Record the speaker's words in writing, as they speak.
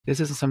this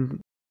isn't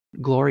some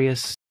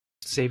glorious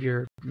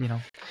savior,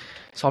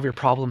 solve your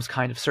problems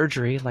kind of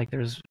surgery. Like,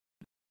 there's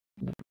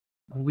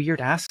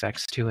weird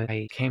aspects to it.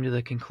 I came to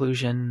the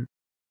conclusion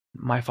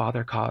my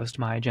father caused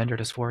my gender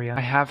dysphoria.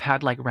 I have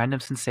had like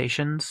random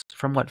sensations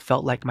from what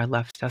felt like my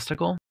left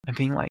testicle and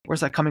being like,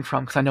 where's that coming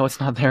from? Because I know it's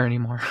not there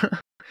anymore.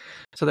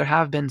 So there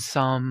have been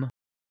some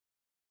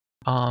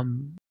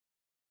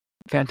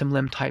phantom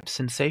limb type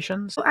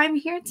sensations. I'm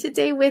here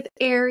today with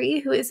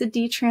Airi, who is a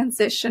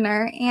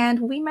detransitioner, and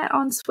we met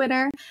on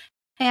Twitter.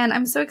 And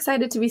I'm so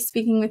excited to be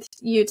speaking with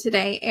you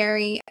today,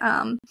 Airi.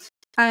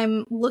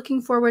 I'm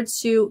looking forward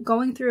to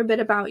going through a bit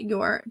about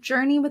your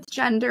journey with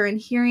gender and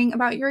hearing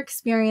about your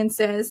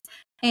experiences,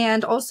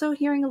 and also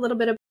hearing a little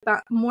bit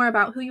more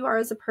about who you are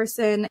as a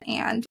person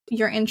and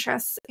your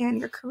interests and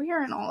your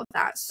career and all of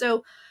that.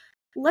 So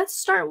let's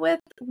start with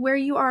where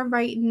you are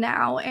right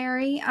now,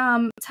 Airi.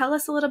 Tell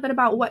us a little bit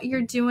about what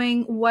you're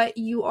doing, what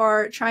you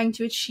are trying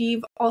to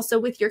achieve, also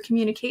with your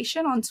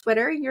communication on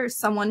Twitter. You're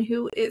someone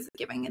who is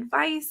giving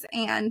advice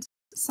and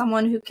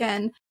someone who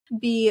can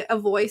be a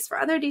voice for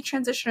other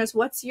detransitioners.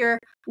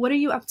 What are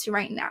you up to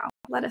right now?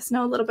 Let us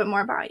know a little bit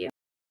more about you.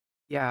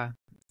 Yeah.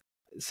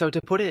 So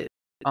to put it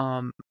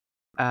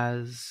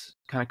as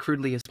kind of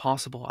crudely as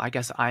possible, I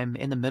guess I'm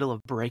in the middle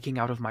of breaking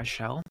out of my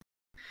shell,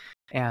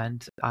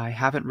 and I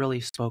haven't really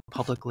spoke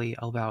publicly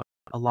about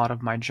a lot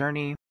of my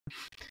journey.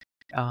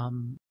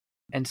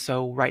 And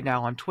so right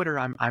now on Twitter,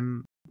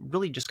 I'm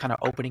really just kind of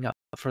opening up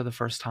for the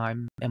first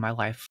time in my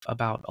life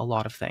about a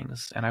lot of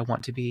things, and I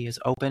want to be as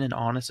open and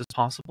honest as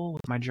possible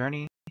with my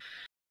journey.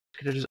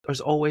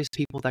 There's always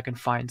people that can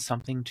find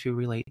something to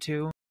relate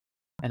to,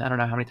 and I don't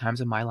know how many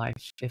times in my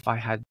life, if I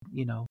had,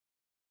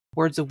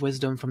 words of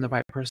wisdom from the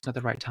right person at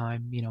the right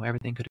time,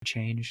 everything could have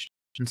changed.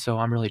 And so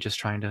I'm really just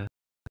trying to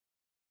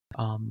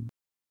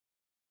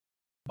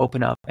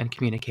open up and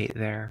communicate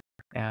there.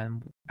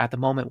 And at the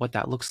moment, what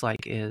that looks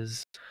like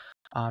is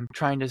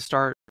trying to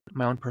start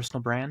my own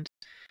personal brand.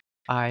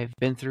 I've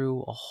been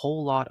through a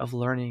whole lot of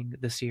learning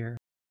this year.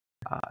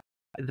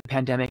 The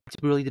pandemic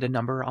really did a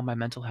number on my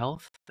mental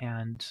health,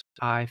 and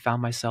I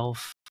found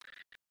myself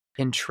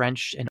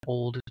entrenched in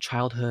old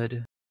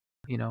childhood,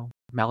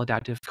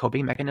 maladaptive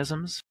coping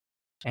mechanisms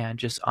and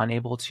just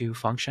unable to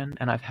function.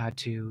 And I've had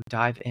to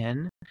dive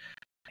in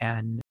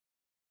and,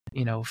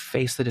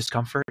 face the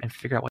discomfort and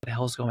figure out what the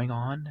hell's going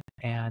on.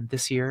 And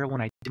this year,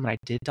 when I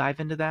did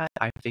dive into that,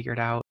 I figured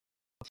out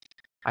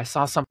I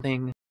saw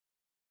something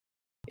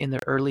in the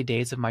early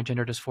days of my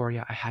gender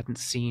dysphoria I hadn't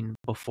seen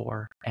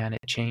before, and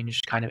it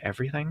changed kind of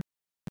everything.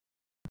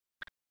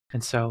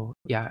 And so,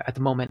 yeah, at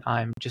the moment,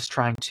 I'm just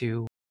trying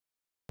to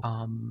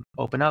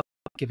open up,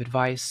 give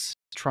advice,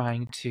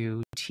 trying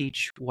to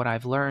teach what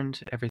I've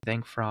learned,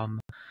 everything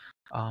from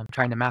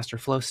trying to master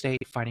flow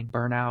state, fighting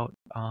burnout,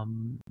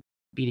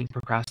 beating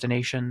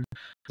procrastination,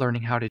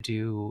 learning how to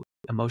do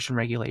emotion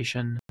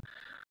regulation,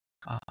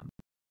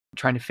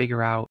 trying to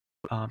figure out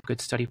good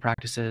study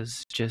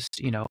practices,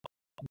 just,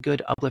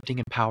 good uplifting,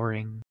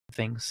 empowering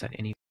things that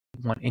any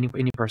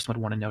person would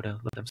want to know to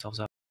lift themselves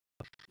up.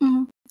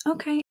 Mm-hmm.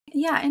 Okay.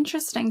 Yeah,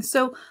 interesting.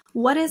 So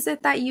what is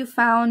it that you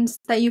found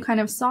that you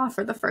kind of saw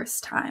for the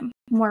first time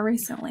more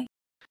recently?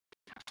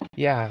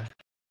 Yeah.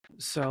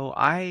 So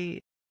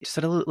I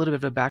said a little bit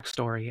of a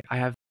backstory. I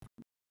have,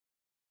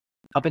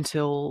 up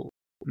until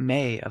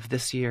May of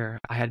this year,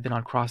 I had been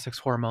on cross-sex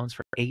hormones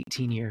for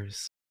 18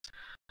 years.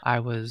 I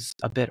was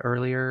a bit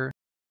earlier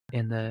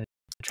in the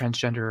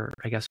transgender,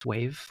 I guess,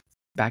 wave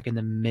back in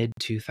the mid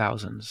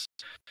 2000s.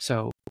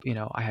 So,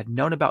 I had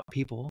known about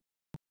people,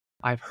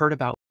 I've heard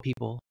about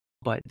people,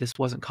 but this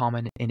wasn't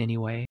common in any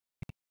way.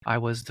 I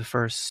was the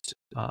first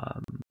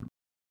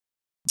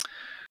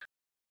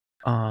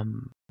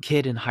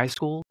kid in high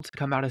school to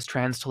come out as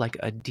trans to like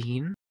a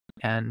dean,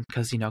 and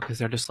because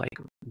they're just like,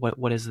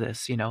 what is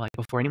this? Like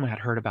before anyone had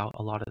heard about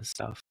a lot of this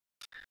stuff.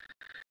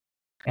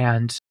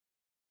 And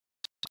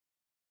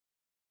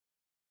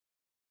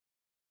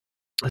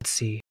let's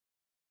see,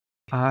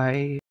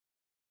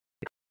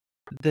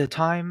 the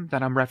time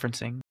that I'm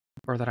referencing,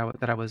 or that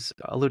I was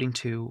alluding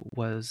to,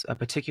 was a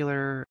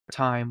particular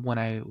time when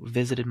I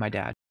visited my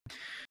dad.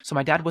 So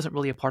my dad wasn't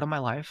really a part of my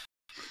life.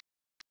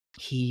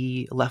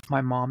 He left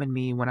my mom and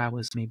me when I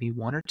was maybe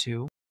 1 or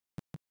 2.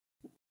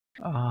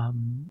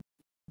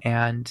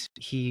 And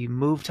he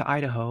moved to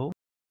Idaho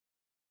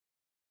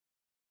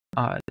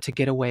to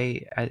get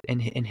away,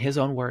 in his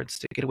own words,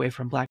 to get away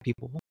from Black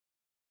people.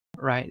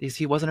 Right?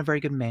 He wasn't a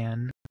very good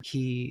man.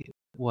 He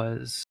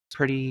was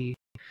pretty,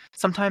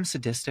 sometimes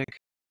sadistic.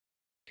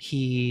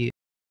 He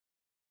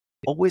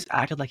always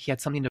acted like he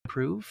had something to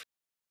prove.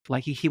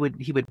 Like he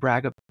would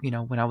brag up,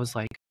 when I was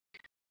like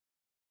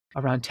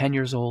around 10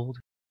 years old,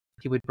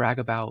 he would brag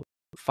about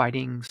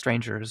fighting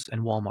strangers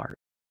in Walmart.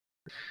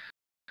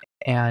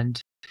 And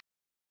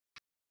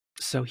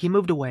so he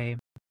moved away,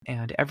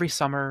 and every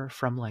summer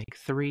from like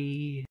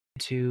 3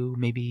 to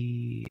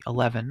maybe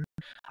 11,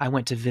 I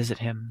went to visit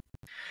him.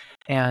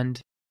 And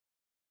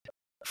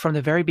from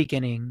the very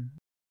beginning,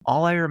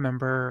 all I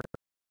remember,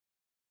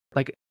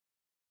 like,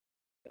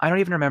 I don't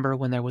even remember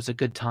when there was a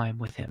good time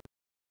with him.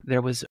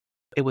 there was,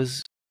 it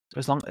was,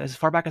 as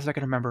far back as I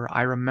can remember,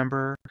 I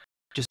remember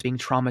just being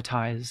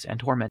traumatized and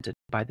tormented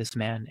by this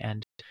man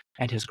and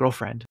his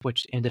girlfriend,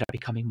 which ended up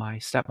becoming my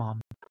stepmom.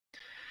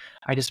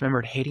 I just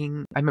remembered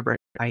hating. I remember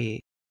I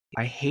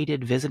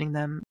hated visiting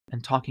them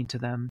and talking to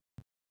them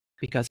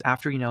because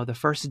after the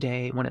first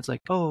day when it's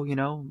like, oh,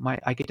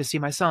 I get to see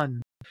my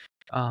son,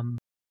 um,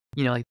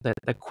 like the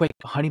quick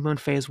honeymoon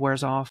phase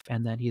wears off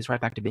and then he's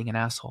right back to being an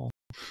asshole.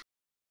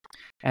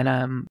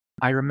 And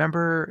I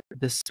remember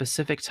this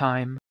specific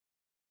time.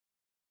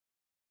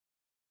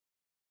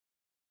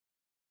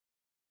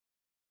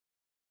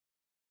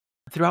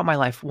 Throughout my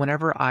life,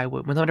 whenever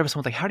someone's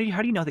like, how do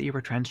you know that you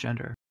were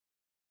transgender?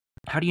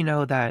 How do you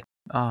know that,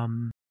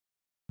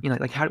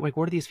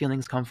 where do these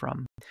feelings come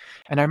from?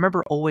 And I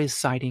remember always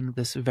citing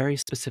this very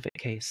specific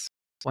case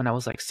when I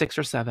was like 6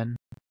 or 7,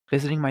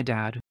 visiting my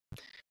dad,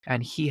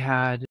 and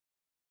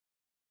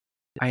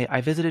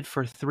I visited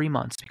for 3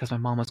 months because my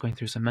mom was going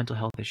through some mental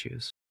health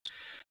issues.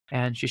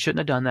 And she shouldn't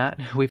have done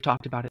that. We've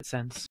talked about it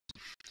since.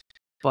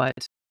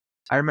 But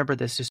I remember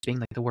this just being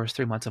like the worst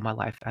 3 months of my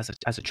life as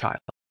a child.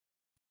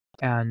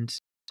 And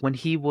when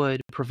he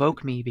would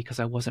provoke me because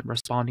I wasn't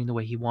responding the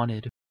way he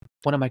wanted,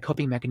 one of my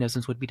coping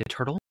mechanisms would be to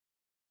turtle.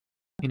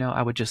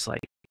 I would just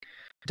like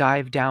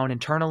dive down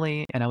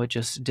internally and I would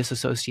just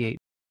disassociate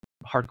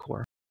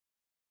hardcore.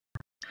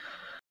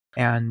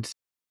 And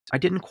I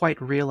didn't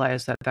quite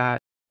realize that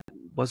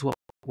was what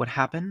would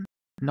happen,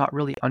 not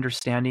really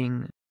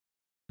understanding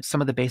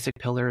some of the basic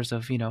pillars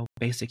of,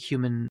 basic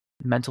human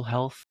mental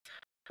health,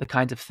 the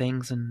kinds of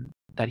things and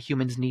that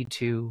humans need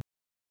to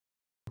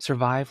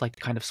survive, like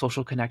the kind of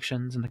social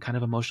connections and the kind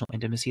of emotional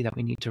intimacy that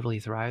we need to really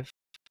thrive.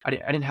 I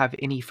didn't have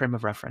any frame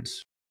of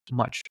reference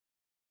much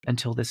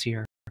until this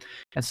year.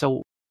 And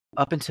so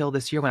up until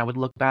this year when I would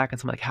look back and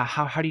someone like,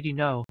 how did you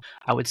know?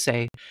 I would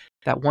say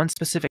that one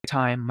specific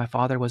time my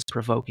father was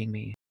provoking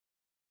me.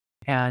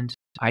 And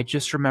I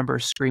just remember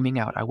screaming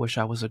out, I wish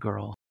I was a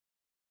girl.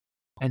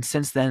 And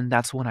since then,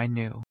 that's when I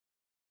knew.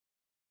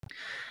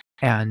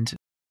 And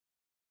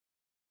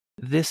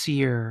this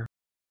year,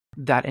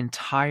 that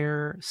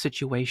entire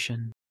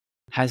situation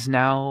has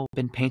now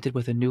been painted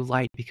with a new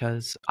light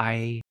because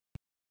I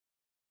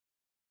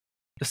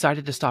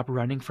decided to stop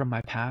running from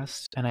my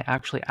past, and I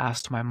actually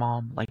asked my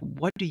mom, like,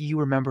 what do you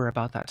remember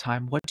about that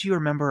time? What do you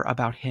remember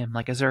about him?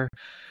 Like, is there,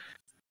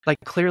 like,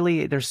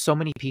 clearly there's so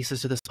many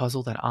pieces to this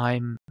puzzle that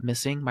I'm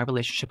missing. My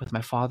relationship with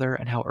my father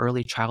and how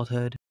early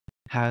childhood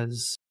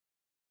has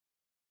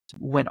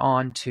went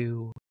on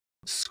to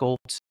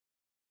sculpt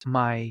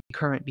my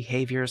current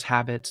behaviors,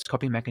 habits,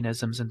 coping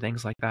mechanisms, and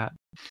things like that.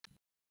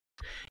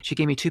 She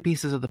gave me 2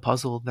 pieces of the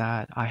puzzle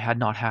that I had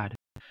not had.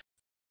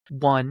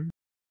 One,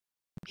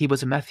 he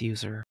was a meth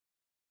user,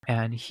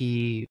 and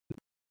he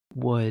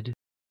would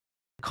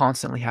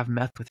constantly have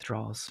meth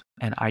withdrawals,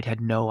 and I'd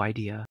had no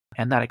idea.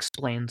 And that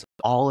explains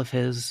all of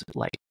his,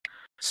 like,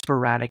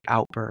 sporadic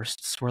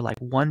outbursts where, like,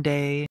 one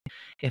day,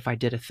 if I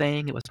did a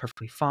thing, it was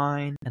perfectly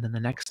fine, and then the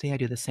next day I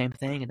do the same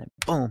thing, and then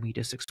boom, he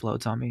just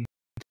explodes on me.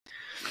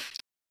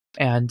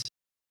 And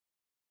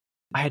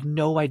I had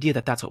no idea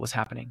that that's what was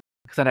happening.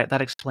 Because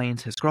that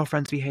explains his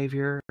girlfriend's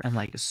behavior and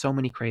like so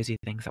many crazy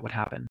things that would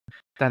happen.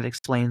 That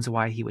explains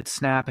why he would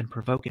snap and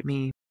provoke at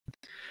me.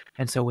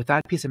 And so with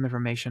that piece of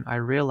information, I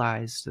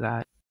realized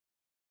that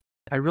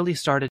I really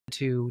started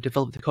to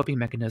develop the coping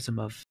mechanism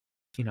of,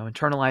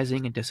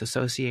 internalizing and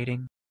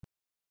disassociating.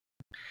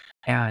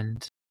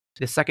 And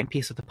the second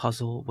piece of the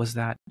puzzle was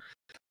that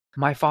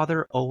my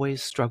father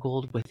always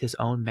struggled with his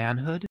own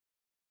manhood.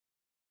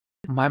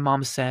 My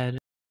mom said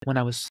when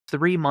I was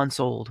 3 months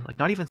old, like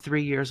not even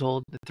 3 years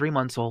old, but 3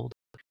 months old,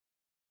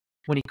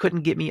 when he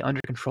couldn't get me under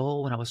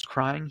control when I was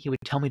crying, he would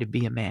tell me to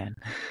be a man.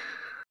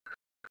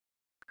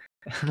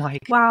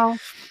 Like, wow.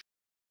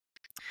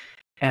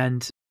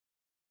 And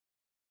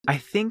I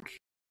think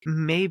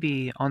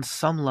maybe on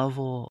some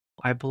level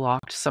I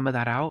blocked some of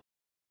that out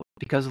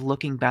because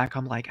looking back,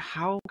 I'm like,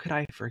 how could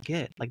I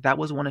forget? Like, that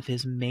was one of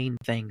his main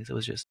things. It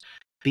was just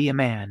be a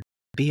man,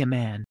 be a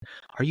man.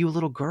 Are you a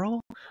little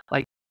girl?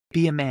 Like,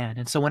 be a man.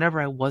 And so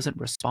whenever I wasn't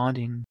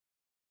responding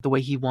the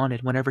way he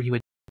wanted, whenever he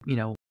would,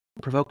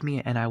 provoke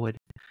me and I would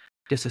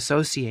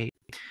disassociate,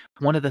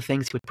 one of the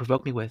things he would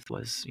provoke me with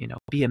was,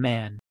 be a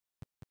man.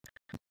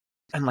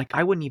 And like,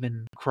 I wouldn't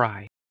even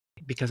cry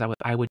because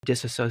I would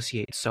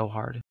disassociate so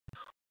hard.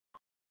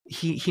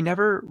 He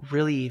never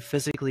really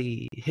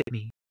physically hit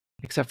me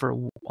except for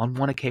on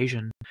one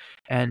occasion,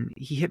 and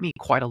he hit me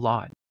quite a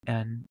lot.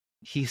 And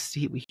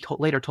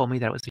later told me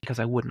that it was because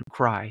I wouldn't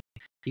cry.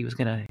 He was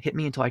gonna hit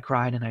me until I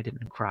cried, and I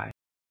didn't cry.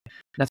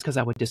 That's because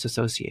I would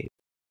disassociate.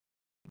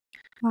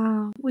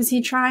 Wow. Was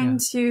he trying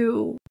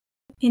to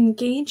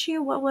engage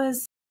you?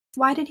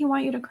 Why did he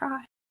want you to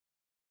cry?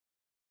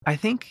 I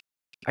think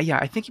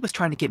he was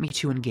trying to get me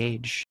to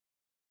engage.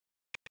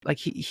 Like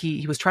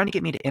he was trying to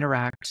get me to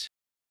interact,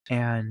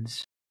 and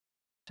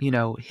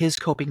his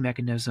coping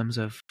mechanisms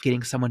of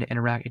getting someone to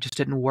interact, it just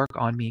didn't work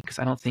on me because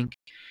I don't think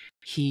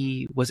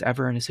he was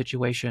ever in a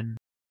situation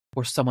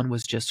where someone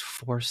was just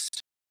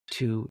forced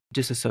to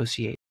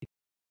disassociate.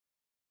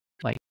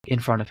 Like, in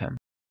front of him.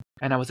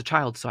 And I was a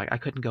child, so I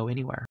couldn't go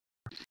anywhere.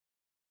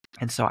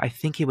 And so I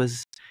think it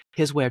was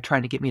his way of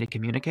trying to get me to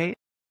communicate.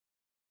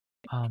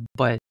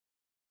 But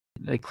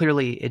like,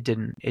 clearly it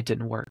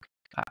didn't work.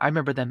 I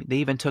remember they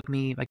even took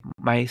me, like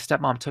my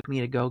stepmom took me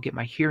to go get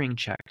my hearing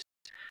checked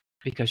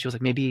because she was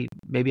like, maybe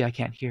I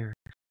can't hear,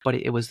 but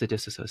it was the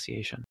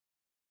disassociation.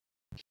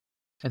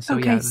 And so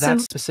Okay, yeah, that so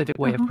specific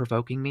way of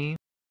provoking me,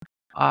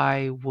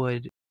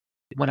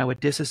 when I would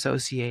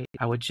disassociate,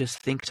 I would just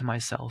think to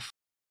myself,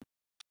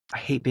 I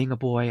hate being a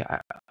boy.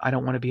 I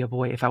don't want to be a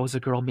boy. If I was a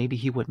girl, maybe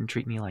he wouldn't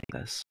treat me like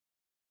this.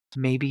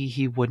 Maybe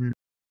he wouldn't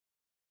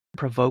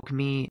provoke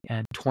me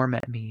and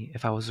torment me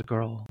if I was a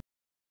girl.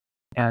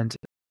 And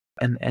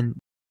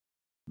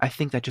I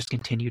think that just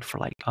continued for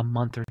like a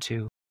month or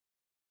two.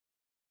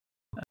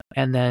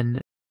 And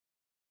then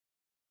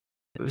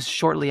it was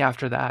shortly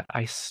after that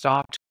I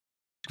stopped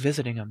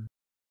visiting him.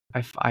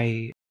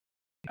 I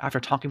after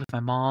talking with my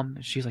mom,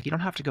 she's like, "You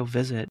don't have to go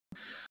visit."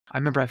 I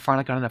remember I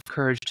finally got enough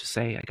courage to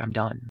say, like, "I'm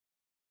done."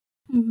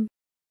 Mhm.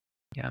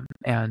 Yeah.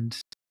 And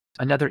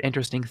another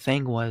interesting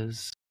thing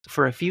was,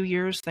 for a few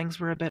years things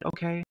were a bit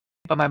okay,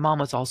 but my mom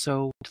was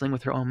also dealing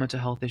with her own mental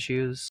health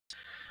issues.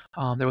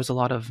 There was a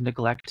lot of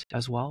neglect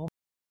as well.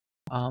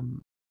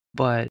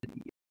 But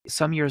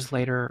some years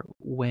later,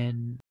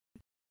 when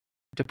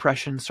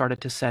depression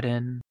started to set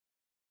in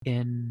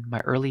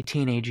my early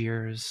teenage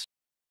years,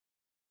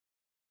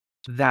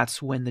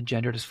 that's when the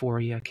gender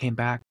dysphoria came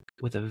back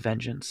with a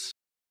vengeance.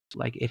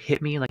 Like, it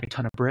hit me like a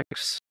ton of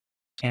bricks.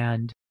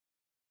 And,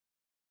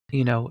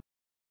 you know,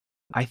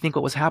 I think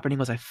what was happening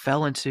was I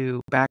fell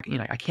into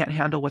I can't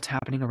handle what's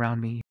happening around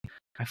me.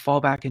 I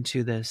fall back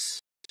into this,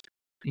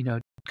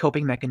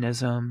 coping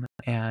mechanism,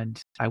 and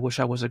I wish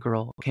I was a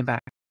girl came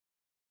back.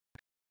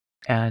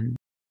 And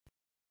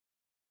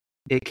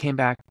it came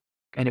back,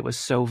 and it was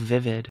so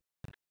vivid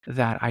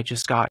that I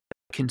just got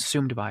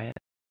consumed by it.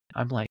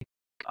 I'm like,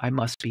 I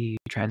must be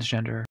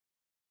transgender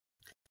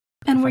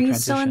And if were I you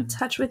still in transition.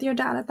 touch with your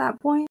dad at that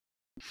point?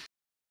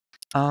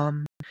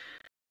 Um,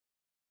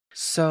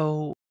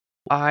 so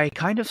I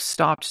kind of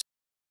stopped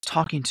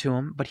talking to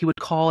him, but he would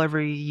call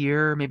every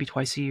year, maybe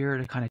twice a year,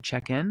 to kind of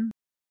check in.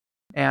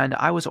 And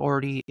I was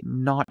already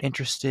not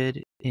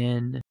interested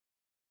in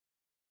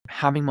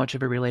having much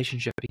of a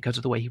relationship because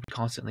of the way he would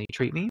constantly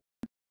treat me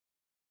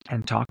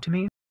and talk to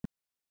me.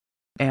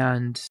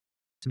 And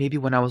maybe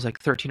when I was like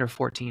 13 or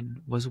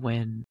 14 was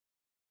when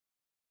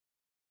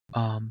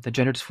the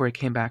gender dysphoria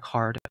came back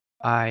hard.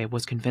 I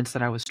was convinced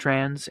that I was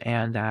trans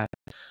and that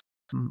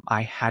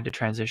I had to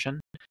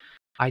transition.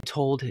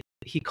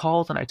 He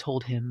called and I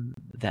told him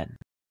then.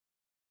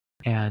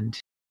 And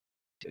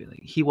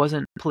he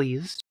wasn't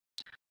pleased.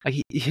 Like,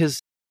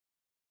 his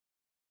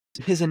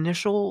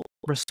initial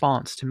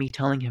response to me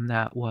telling him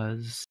that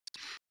was,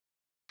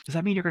 "Does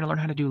that mean you're going to learn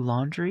how to do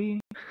laundry?"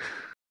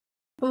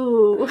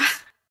 Ooh.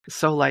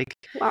 So, like,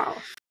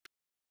 Wow.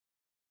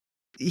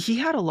 he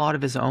had a lot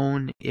of his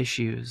own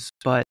issues,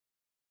 but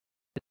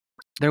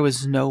there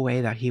was no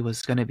way that he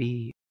was going to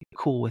be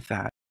cool with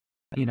that,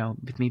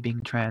 with me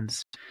being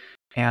trans.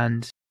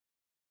 And,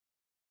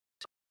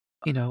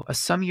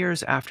 some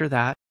years after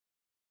that,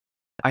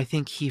 I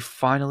think he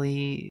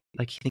finally,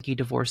 I think he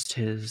divorced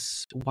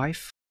his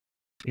wife,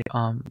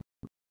 um,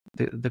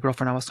 the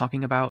girlfriend I was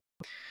talking about.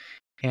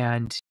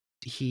 And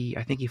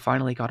I think he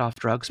finally got off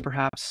drugs,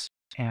 perhaps,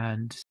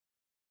 and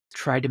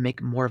tried to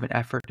make more of an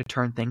effort to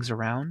turn things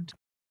around.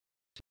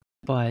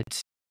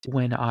 But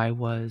when I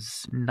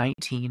was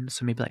 19,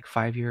 so maybe like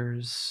 5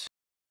 years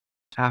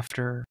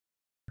after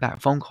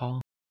that phone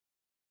call,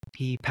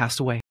 he passed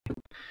away.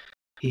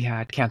 He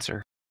had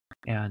cancer,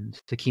 and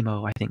the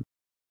chemo, I think,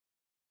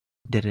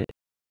 did it.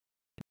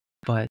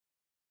 But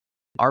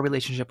our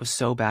relationship was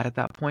so bad at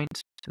that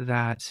point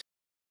that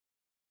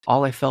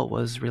all I felt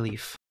was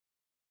relief.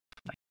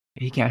 Like,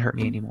 he can't hurt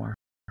me anymore.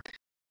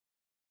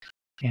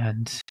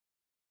 And,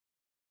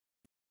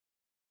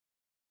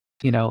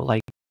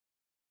 like,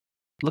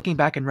 looking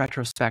back in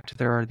retrospect,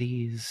 there are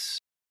these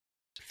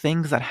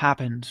things that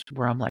happened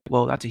where I'm like,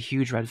 whoa, that's a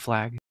huge red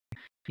flag,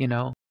 you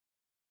know?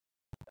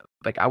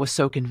 Like, I was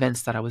so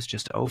convinced that I was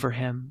just over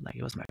him. Like,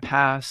 it was my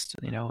past,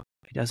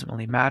 it doesn't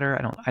really matter.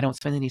 I don't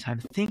spend any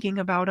time thinking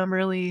about him,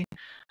 really.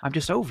 I'm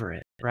just over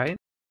it, right?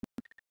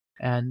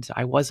 And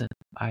I wasn't.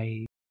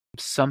 I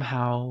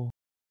somehow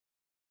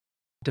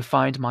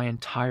defined my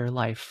entire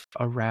life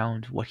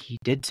around what he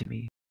did to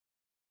me,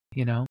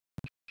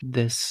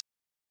 this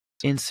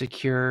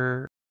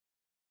insecure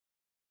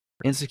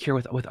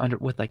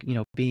with like,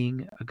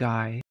 being a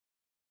guy,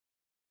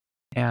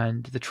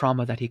 and the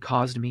trauma that he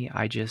caused me.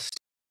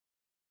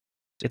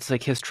 It's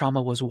like his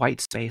trauma was white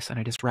space, and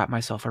I just wrapped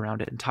myself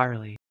around it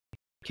entirely,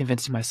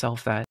 convincing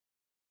myself that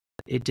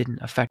it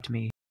didn't affect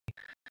me.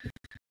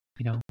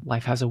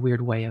 Life has a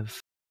weird way of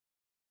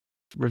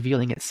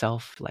revealing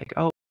itself, like,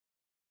 oh,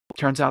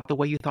 turns out the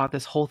way you thought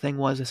this whole thing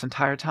was this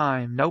entire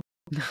time. Nope.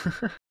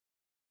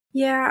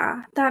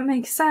 Yeah, that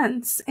makes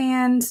sense.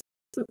 And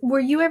were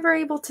you ever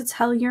able to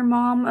tell your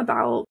mom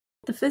about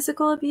the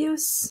physical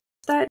abuse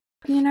that,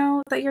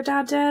 that your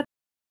dad did?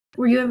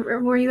 Were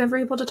you ever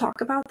able to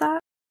talk about that?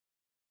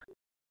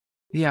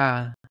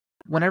 Yeah.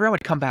 Whenever I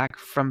would come back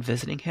from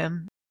visiting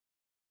him,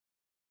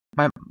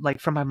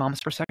 from my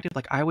mom's perspective,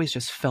 like I always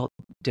just felt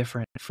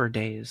different for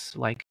days.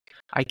 Like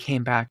I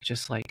came back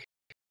just like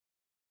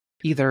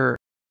either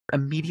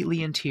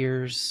immediately in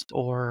tears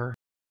or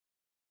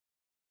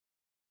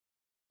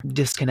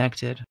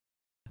disconnected.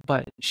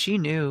 But she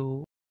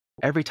knew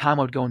every time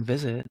I would go and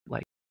visit,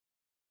 like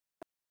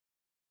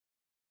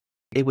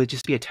it would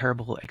just be a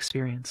terrible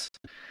experience.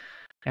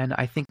 And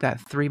I think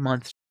that 3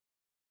 month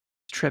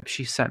trip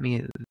she sent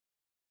me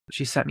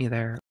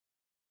there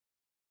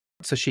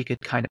so she could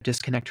kind of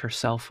disconnect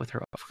herself with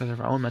her because of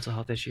her own mental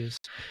health issues.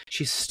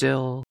 She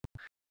still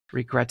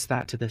regrets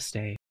that to this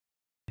day.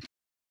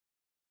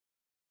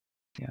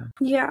 Yeah.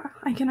 Yeah,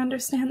 I can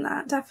understand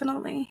that,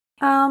 definitely.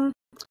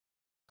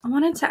 I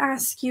wanted to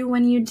ask you,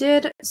 when you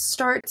did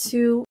start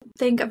to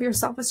think of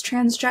yourself as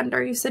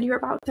transgender, you said you were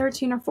about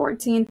 13 or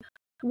 14.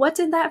 What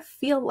did that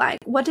feel like?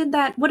 What did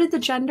the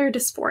gender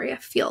dysphoria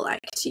feel like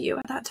to you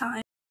at that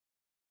time?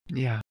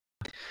 Yeah.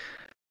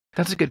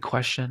 That's a good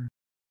question.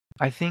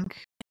 I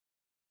think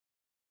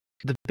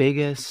the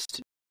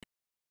biggest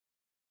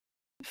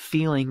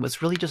feeling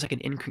was really just like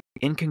an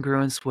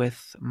incongruence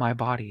with my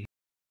body.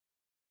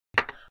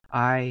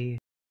 I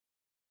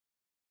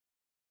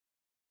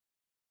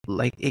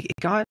like it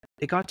got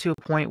to a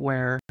point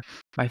where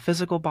my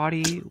physical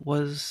body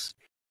was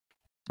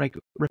like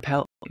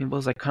repel it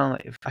was like kind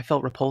of like I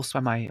felt repulsed by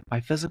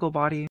my physical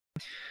body.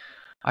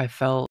 I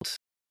felt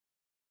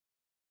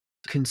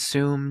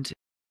consumed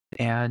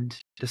and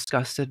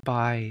disgusted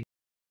by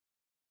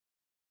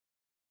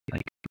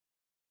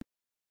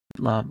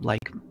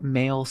like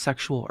male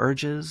sexual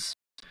urges.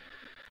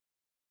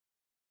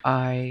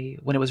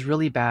 When it was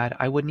really bad,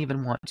 I wouldn't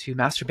even want to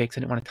masturbate because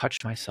I didn't want to touch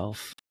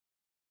myself.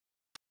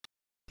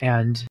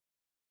 And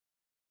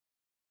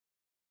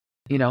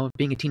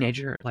being a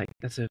teenager, like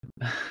that's a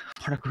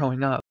part of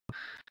growing up.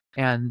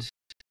 And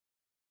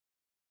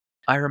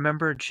I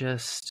remember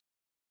just,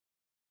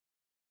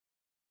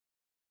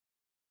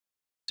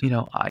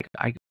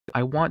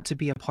 I want to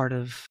be a part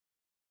of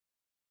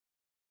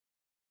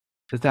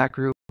that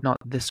group, not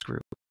this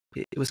group.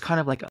 It was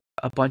kind of like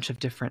a bunch of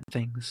different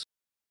things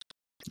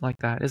like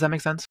that. Does that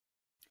make sense?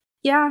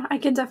 Yeah, I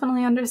can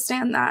definitely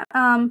understand that.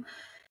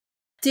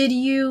 Did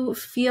you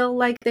feel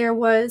like there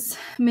was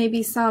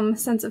maybe some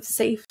sense of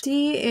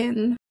safety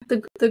in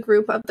the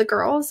group of the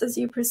girls as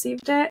you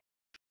perceived it?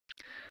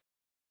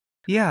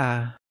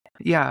 Yeah.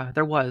 Yeah,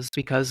 there was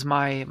because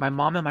my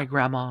mom and my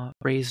grandma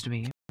raised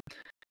me.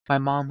 My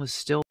mom was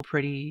still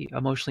pretty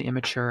emotionally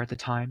immature at the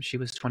time. She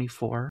was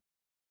 24.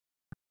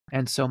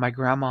 And so my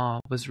grandma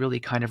was really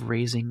kind of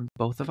raising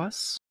both of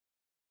us.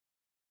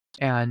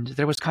 And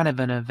there was kind of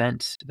an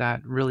event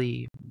that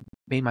really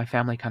made my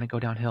family kind of go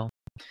downhill.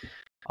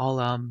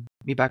 I'll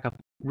be back up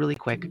really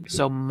quick.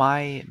 So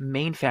my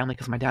main family,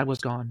 because my dad was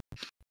gone,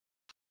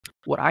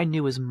 what I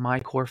knew as my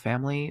core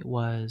family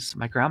was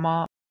my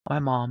grandma, my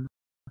mom,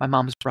 my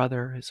mom's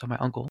brother, so my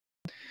uncle,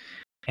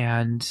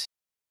 and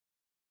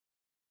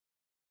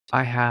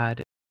I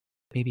had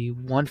maybe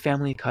one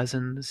family of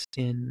cousins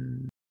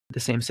in the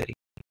same city.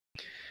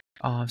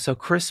 So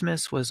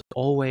Christmas was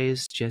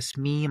always just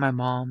me, my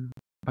mom,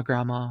 my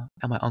grandma,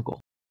 and my uncle.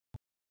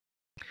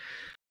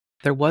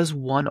 There was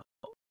one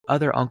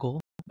other uncle,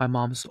 my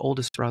mom's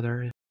oldest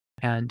brother,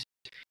 and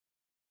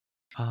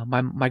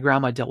my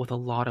grandma dealt with a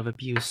lot of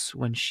abuse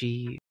when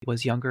she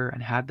was younger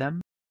and had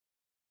them,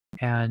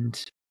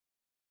 and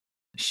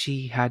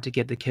she had to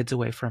get the kids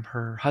away from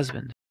her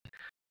husband.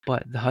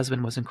 But the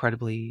husband was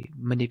incredibly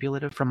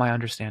manipulative, from my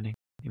understanding.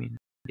 I mean,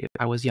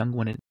 I was young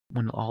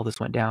when all this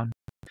went down.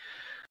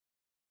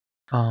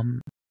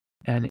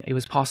 And it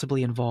was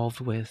possibly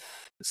involved with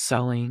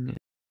selling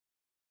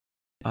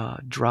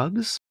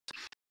drugs.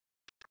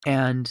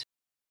 And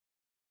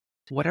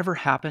whatever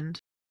happened,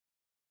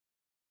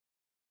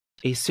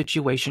 a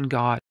situation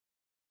got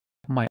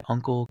my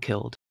uncle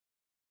killed.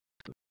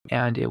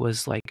 And it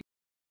was like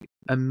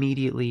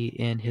immediately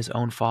in his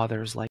own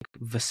father's like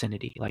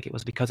vicinity. Like it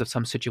was because of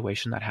some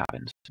situation that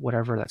happened,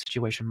 whatever that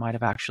situation might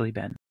have actually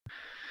been.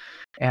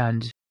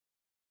 And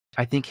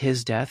I think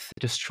his death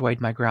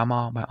destroyed my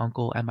grandma, my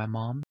uncle, and my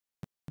mom.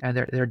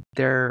 And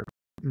their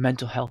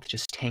mental health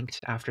just tanked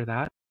after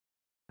that.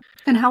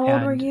 And how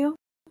old were And you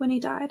when he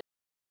died?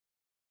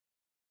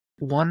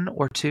 1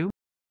 or 2,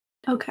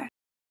 Okay.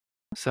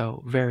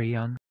 so very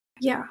young.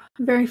 Yeah,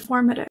 very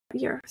formative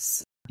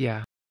years.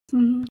 Yeah.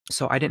 Mm-hmm.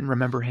 So I didn't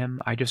remember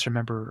him. I just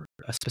remember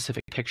a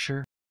specific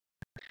picture.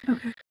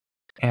 Okay.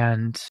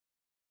 And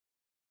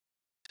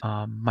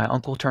my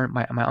uncle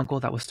my uncle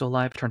that was still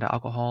alive turned to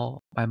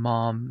alcohol. My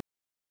mom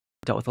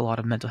dealt with a lot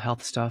of mental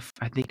health stuff.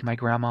 I think my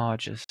grandma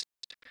just,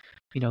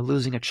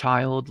 losing a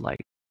child,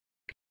 like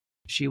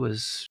she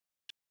was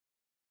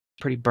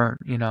pretty burnt.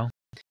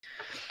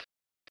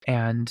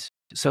 And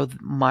so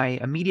my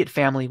immediate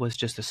family was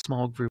just a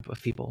small group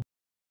of people.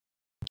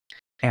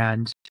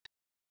 And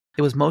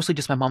it was mostly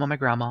just my mom and my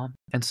grandma.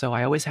 And so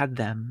I always had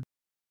them.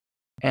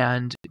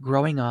 And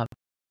growing up,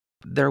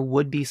 there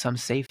would be some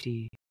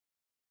safety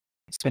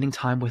spending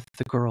time with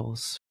the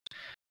girls.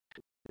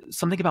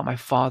 Something about my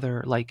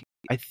father, like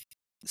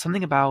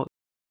something about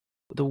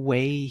the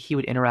way he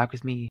would interact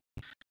with me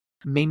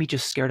made me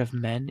just scared of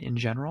men in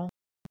general.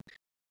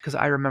 Because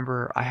I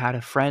remember I had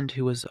a friend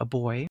who was a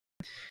boy,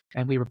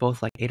 and we were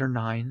both like 8 or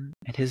 9,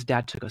 and his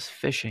dad took us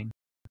fishing,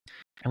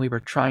 and we were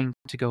trying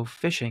to go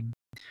fishing,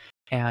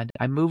 and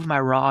I moved my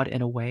rod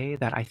in a way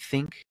that I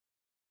think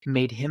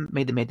made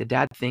the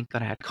dad think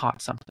that I had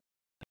caught something.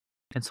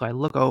 And so I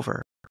look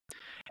over,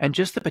 and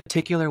just the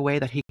particular way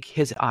that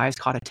his eyes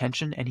caught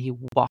attention and he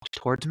walked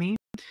towards me,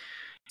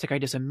 it's like I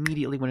just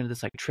immediately went into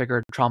this like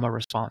triggered trauma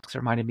response because it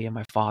reminded me of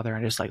my father,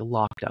 and I just like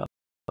locked up.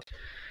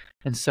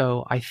 And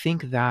so I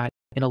think that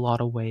in a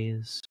lot of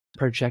ways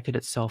projected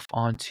itself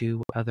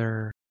onto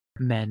other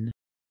men.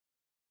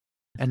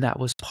 And that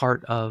was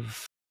part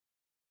of,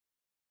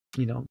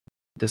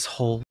 this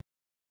whole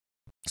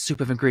soup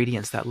of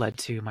ingredients that led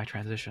to my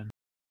transition.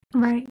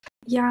 Right.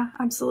 Yeah,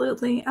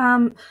 absolutely.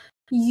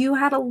 You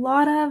had a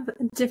lot of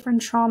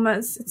different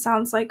traumas, it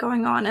sounds like,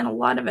 going on,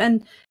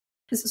 and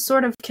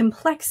sort of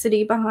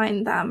complexity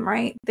behind them,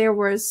 right? There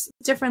was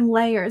different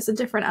layers of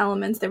different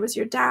elements. There was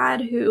your dad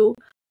who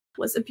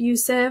was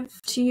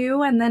abusive to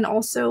you, and then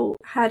also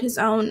had his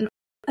own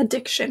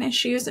addiction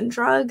issues and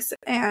drugs,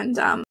 and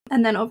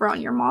then over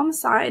on your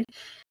mom's side,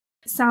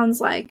 it sounds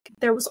like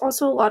there was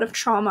also a lot of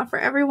trauma for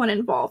everyone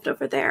involved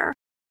over there.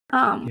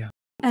 Yeah.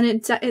 And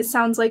it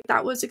sounds like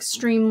that was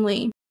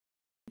extremely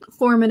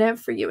formative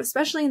for you,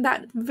 especially in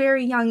that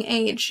very young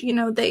age.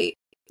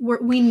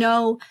 We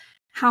know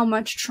how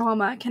much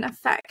trauma can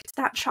affect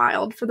that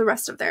child for the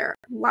rest of their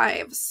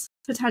lives,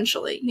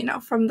 potentially,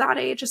 from that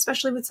age,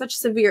 especially with such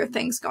severe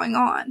things going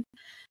on.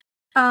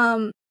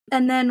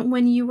 And then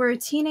when you were a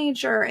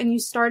teenager and you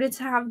started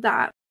to have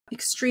that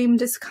extreme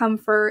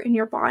discomfort in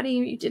your body,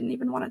 you didn't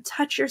even want to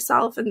touch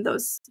yourself, and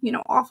those,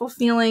 awful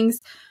feelings.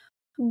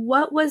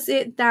 What was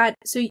it that,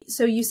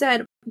 so you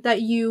said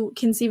that you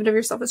conceived of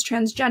yourself as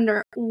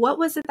transgender. What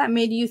was it that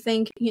made you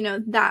think,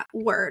 that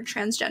word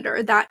transgender,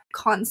 or that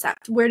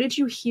concept? Where did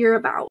you hear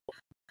about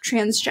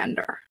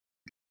transgender?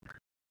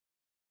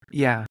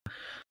 Yeah.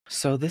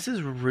 So this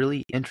is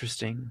really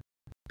interesting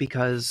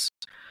because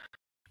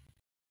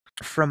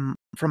from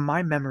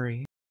my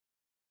memory,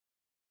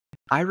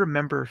 I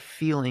remember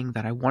feeling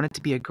that I wanted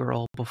to be a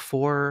girl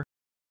before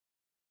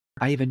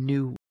I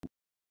even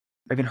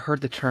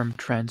heard the term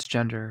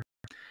transgender.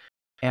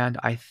 And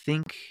I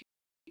think,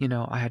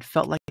 I had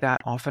felt like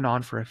that off and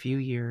on for a few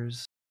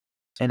years.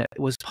 And it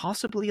was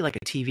possibly like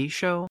a TV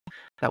show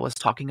that was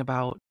talking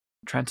about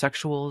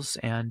transsexuals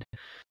and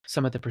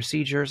some of the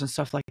procedures and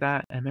stuff like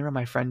that. And I remember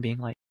my friend being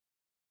like,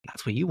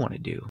 that's what you want to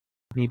do.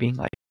 Me being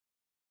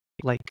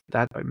like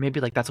that, or maybe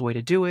like that's a way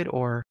to do it.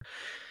 Or,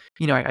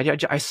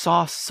 I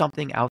saw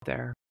something out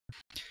there.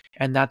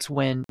 And that's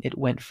when it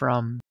went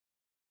from,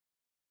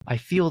 I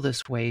feel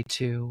this way,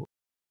 to,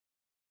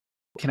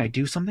 can I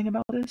do something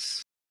about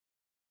this?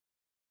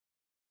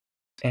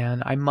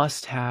 And I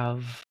must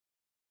have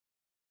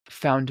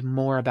found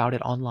more about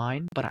it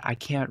online, but I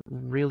can't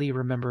really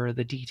remember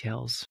the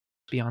details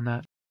beyond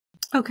that.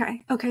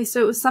 Okay,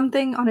 so it was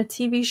something on a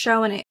TV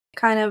show, and it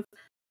kind of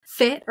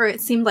fit, or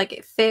it seemed like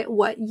it fit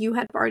what you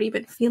had already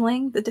been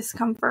feeling, the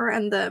discomfort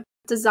and the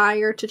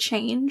desire to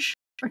change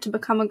or to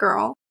become a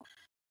girl.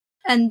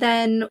 And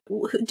then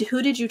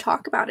who did you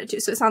talk about it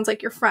to? So it sounds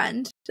like your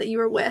friend that you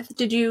were with.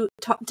 Did you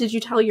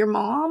tell your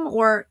mom,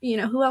 or,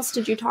 who else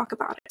did you talk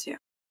about it to?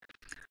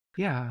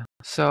 Yeah.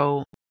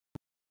 So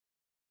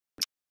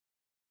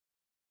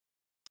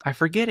I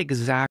forget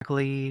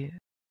exactly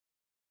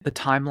the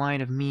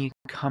timeline of me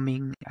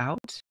coming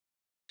out.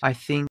 I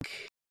think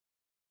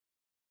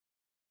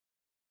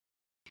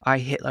I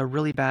hit a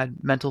really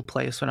bad mental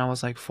place when I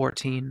was like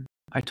 14.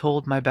 I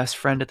told my best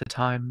friend at the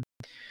time,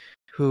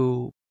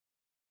 who,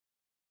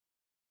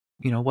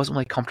 wasn't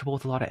really comfortable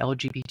with a lot of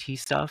LGBT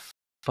stuff,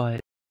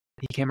 but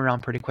he came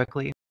around pretty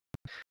quickly.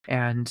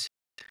 And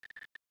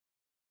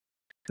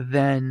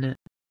then,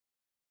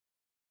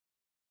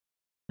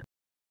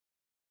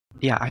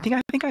 yeah, I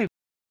think I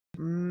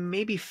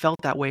maybe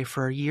felt that way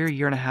for a year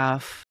and a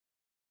half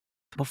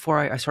before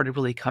I started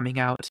really coming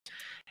out.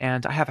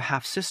 And I have a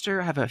half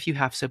sister. I have a few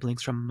half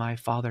siblings from my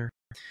father,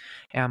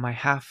 and my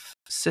half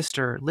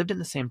sister lived in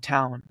the same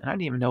town, and I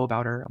didn't even know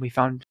about her. We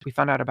found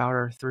out about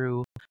her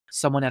through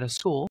someone at a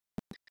school,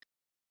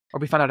 or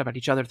we found out about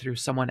each other through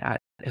someone at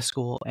a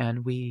school,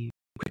 and we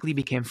quickly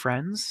became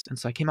friends. And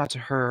so I came out to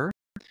her,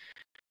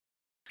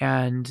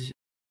 and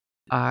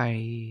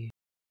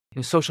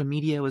social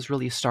media was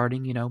really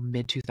starting,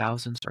 mid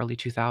 2000s, early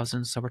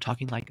 2000s. So we're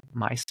talking like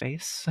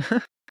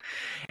MySpace.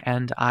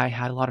 And I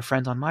had a lot of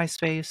friends on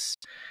MySpace,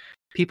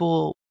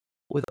 people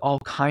with all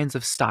kinds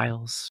of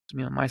styles.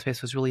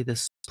 MySpace was really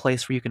this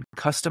place where you can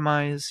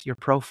customize your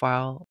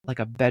profile like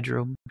a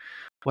bedroom,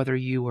 whether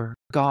you were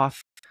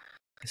goth,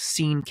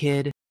 scene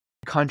kid,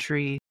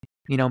 country,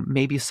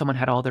 maybe someone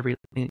had all the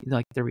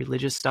the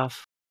religious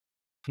stuff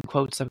in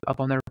quotes up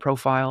on their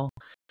profile.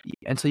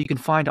 And so you can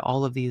find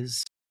all of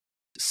these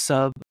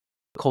sub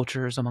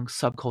cultures, among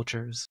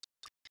subcultures.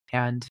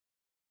 And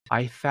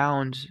I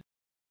found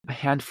a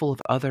handful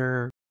of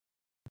other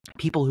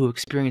people who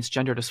experienced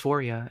gender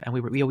dysphoria, and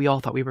we all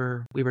thought we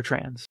were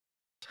trans.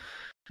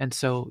 And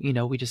so,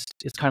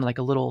 it's kind of like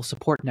a little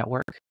support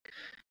network,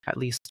 at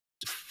least,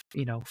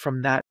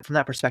 from that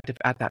perspective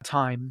at that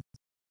time,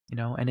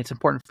 and it's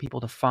important for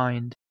people to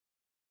find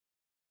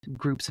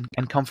groups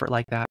and comfort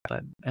like that.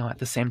 But at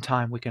the same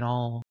time, we can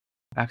all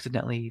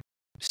accidentally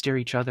steer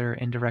each other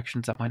in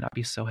directions that might not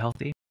be so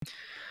healthy.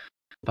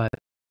 But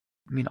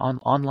I mean,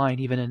 online,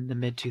 even in the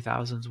mid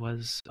 2000s,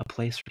 was a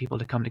place for people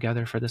to come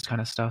together for this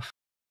kind of stuff.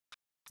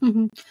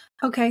 Mm-hmm.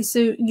 Okay,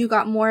 so you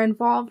got more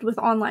involved with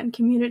online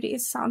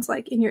communities, sounds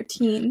like, in your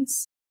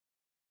teens.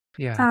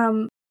 Yeah.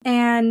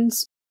 And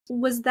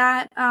was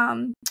that,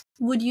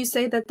 would you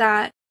say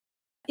that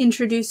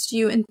introduced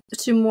you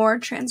into more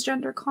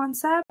transgender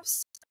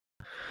concepts?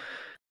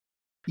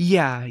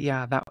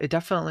 Yeah, that it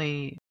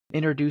definitely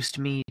introduced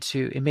me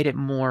to it, made it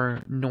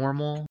more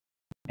normal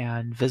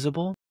and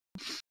visible.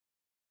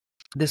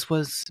 This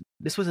was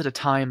at a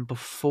time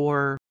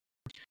before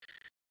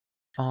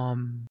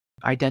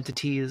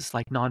identities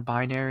like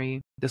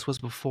non-binary. This was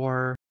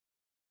before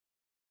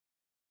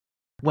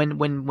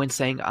when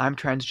saying I'm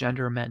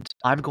transgender meant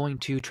I'm going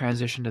to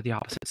transition to the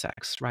opposite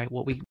sex, right?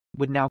 What we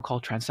would now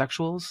call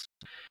transsexuals.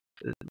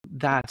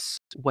 That's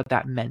what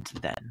that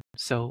meant then.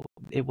 So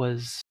it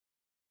was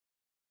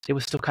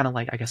still kind of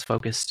like, I guess,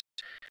 focused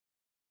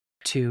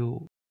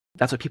to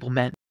that's what people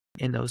meant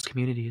in those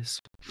communities.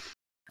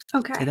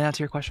 Okay. Did that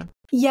answer your question?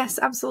 Yes,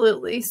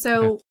 absolutely.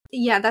 So, Okay.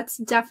 Yeah, that's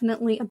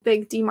definitely a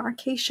big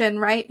demarcation,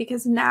 right?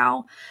 Because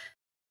now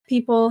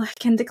people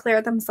can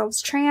declare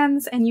themselves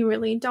trans, and you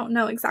really don't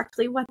know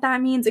exactly what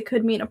that means. It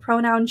could mean a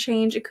pronoun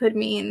change. It could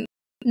mean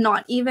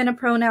not even a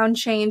pronoun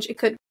change. It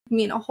could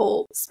mean a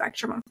whole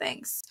spectrum of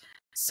things.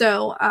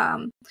 So,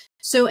 and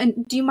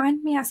do you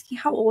mind me asking,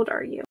 how old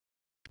are you?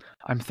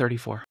 I'm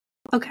 34.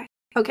 Okay,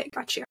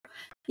 got you.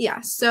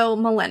 Yeah, so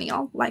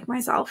millennial, like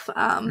myself.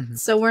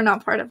 So we're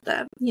not part of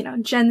the,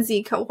 Gen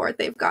Z cohort.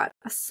 They've got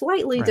a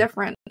slightly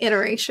different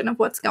iteration of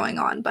what's going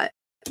on, but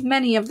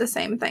many of the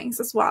same things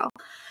as well.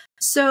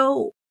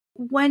 So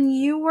when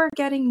you were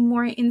getting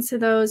more into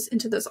those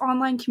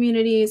online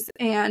communities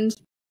and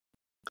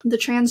the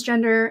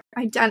transgender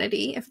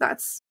identity, if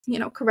that's,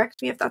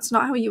 correct me if that's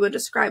not how you would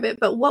describe it,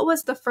 but what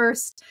was the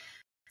first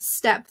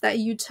step that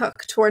you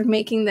took toward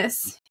making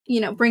this,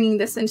 bringing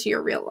this into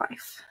your real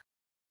life?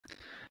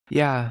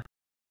 Yeah.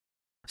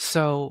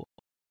 So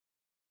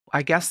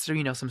I guess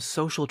through, some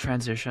social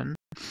transition.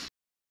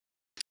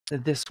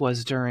 This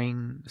was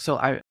during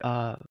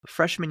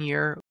freshman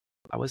year,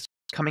 I was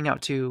coming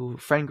out to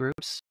friend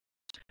groups,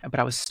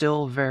 but I was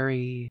still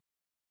very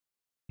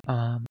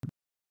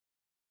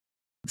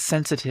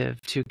sensitive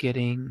to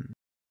getting,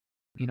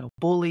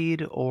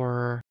 bullied,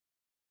 or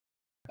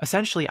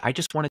essentially I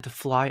just wanted to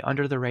fly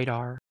under the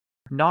radar,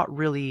 not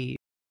really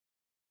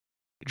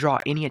draw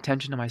any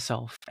attention to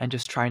myself, and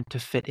just trying to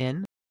fit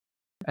in.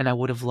 And I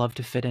would have loved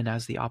to fit in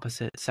as the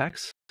opposite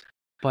sex.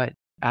 But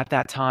at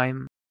that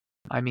time,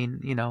 I mean,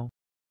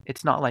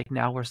 it's not like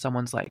now where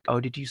someone's like, oh,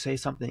 did you say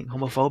something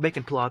homophobic,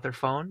 and pull out their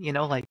phone?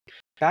 Like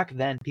back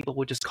then, people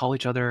would just call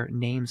each other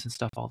names and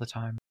stuff all the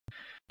time.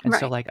 And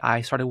so, like,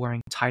 I started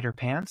wearing tighter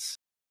pants.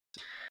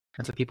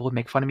 And so people would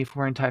make fun of me for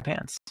wearing tight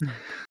pants.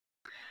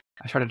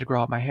 I started to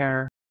grow out my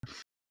hair.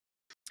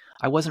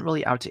 I wasn't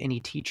really out to any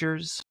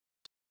teachers.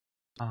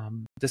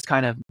 This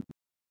kind of,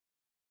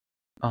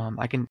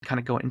 I can kind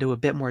of go into a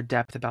bit more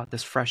depth about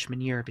this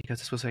freshman year, because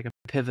this was like a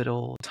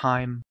pivotal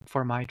time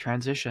for my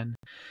transition.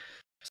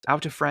 Just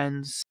out to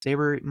friends. They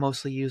were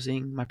mostly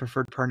using my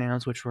preferred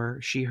pronouns, which were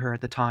she, her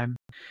at the time.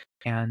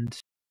 And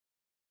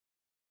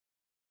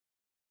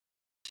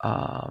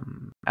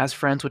as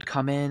friends would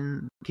come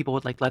in, people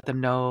would like let them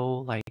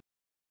know like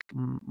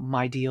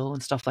my deal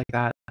and stuff like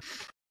that.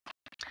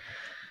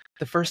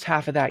 The first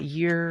half of that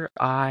year,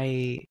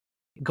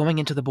 going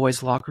into the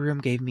boys' locker room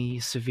gave me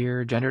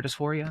severe gender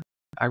dysphoria.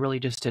 I really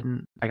just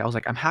didn't, I was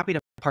like, I'm happy to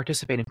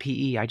participate in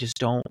PE. I just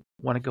don't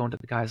want to go into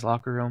the guys'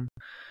 locker room,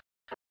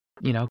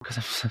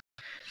 because I'm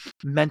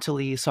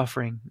mentally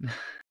suffering.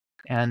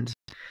 And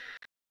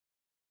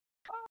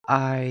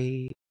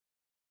I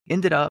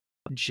ended up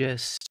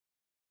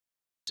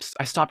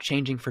I stopped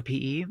changing for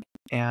PE,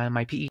 and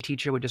my PE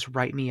teacher would just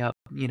write me up,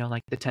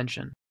 like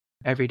detention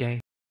every day.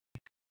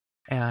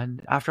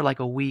 And after like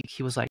a week,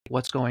 he was like,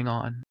 what's going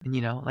on?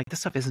 And, like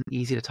this stuff isn't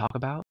easy to talk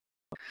about.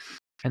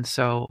 And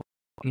so,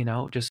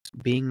 just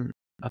being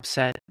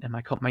upset, and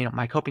my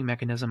coping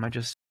mechanism,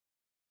 it's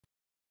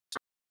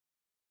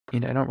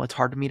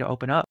hard for me to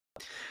open up.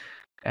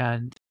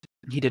 And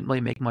he didn't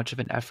really make much of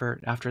an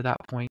effort after that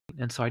point.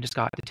 And so I just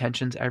got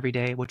detentions every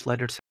day, which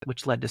led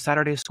to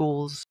Saturday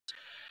schools.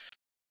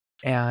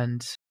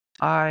 And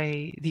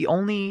the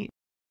only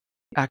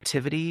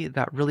activity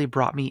that really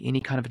brought me any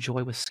kind of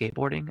joy was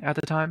skateboarding at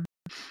the time.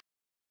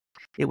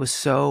 It was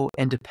so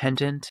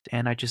independent,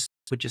 and I just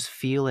would just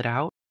feel it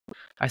out.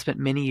 I spent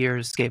many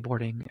years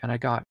skateboarding, and I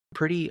got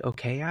pretty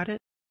okay at it.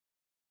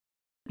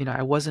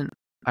 I wasn't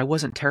I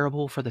wasn't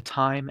terrible for the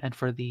time and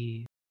for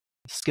the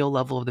skill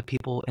level of the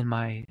people in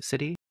my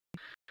city.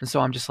 And so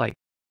I'm just like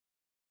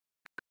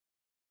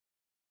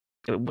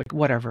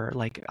whatever.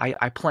 Like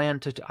I plan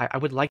to I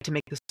would like to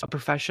make this a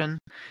profession.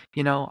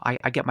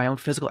 I get my own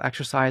physical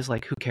exercise,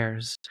 like who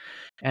cares?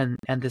 And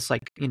this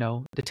like,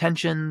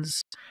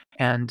 detentions,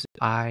 and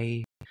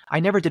I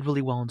never did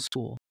really well in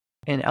school.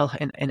 In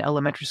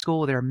elementary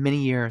school, there are many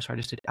years where I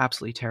just did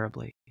absolutely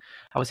terribly.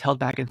 I was held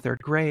back in third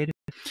grade.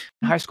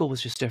 High school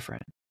was just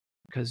different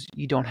because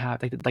you don't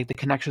have like the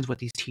connections with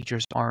these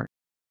teachers aren't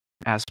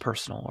as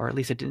personal, or at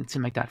least it didn't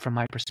seem like that from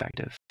my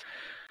perspective.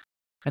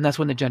 And that's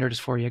when the gender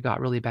dysphoria got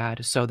really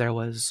bad. So there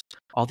was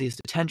all these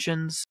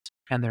detentions,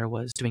 and there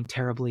was doing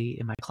terribly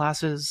in my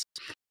classes,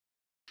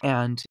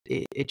 and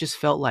it just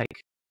felt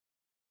like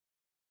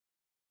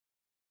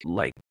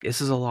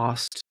this is a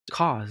lost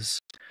cause.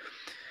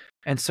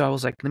 And so I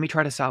was like, let me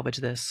try to salvage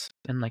this.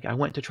 And like I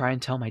went to try and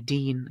tell my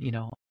dean,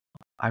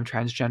 I'm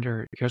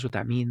transgender. Here's what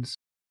that means.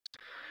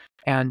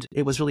 And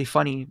it was really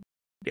funny.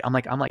 I'm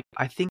like,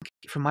 I think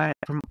from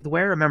the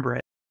way I remember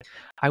it,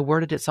 I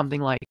worded it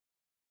something like,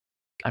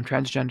 I'm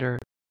transgender.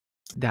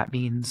 That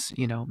means,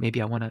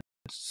 maybe I want to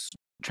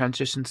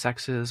transition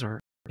sexes, or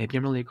maybe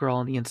I'm really a girl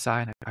on the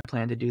inside. I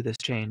plan to do this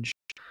change.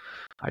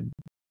 I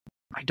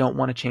don't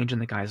want to change in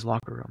the guy's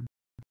locker room.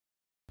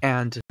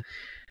 And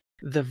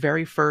the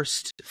very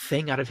first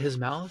thing out of his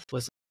mouth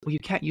was, well, you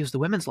can't use the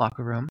women's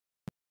locker room.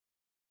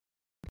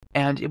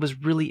 And it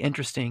was really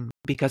interesting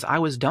because I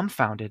was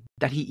dumbfounded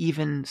that he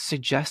even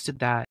suggested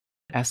that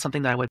as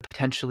something that I would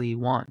potentially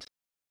want.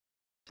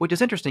 Which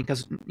is interesting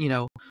because,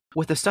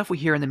 with the stuff we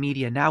hear in the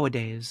media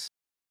nowadays,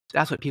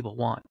 that's what people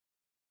want.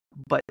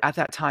 But at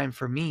that time,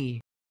 for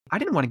me, I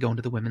didn't want to go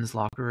into the women's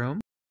locker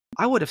room.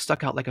 I would have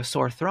stuck out like a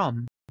sore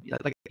thumb.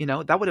 Like,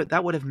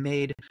 that would have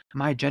made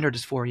my gender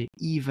dysphoria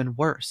even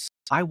worse.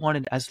 I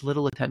wanted as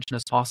little attention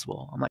as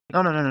possible. I'm like,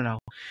 no, no, no, no, no.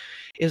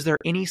 Is there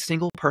any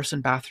single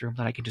person bathroom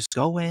that I can just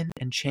go in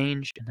and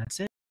change, and that's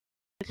it?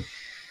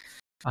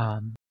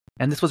 And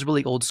this was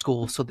really old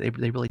school, so they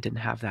really didn't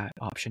have that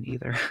option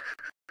either.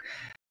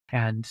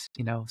 And,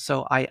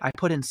 so I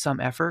put in some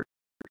effort,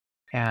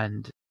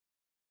 and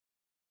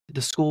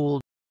the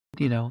school,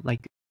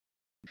 like,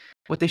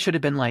 what they should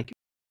have been like,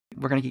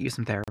 we're going to get you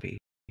some therapy.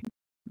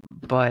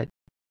 But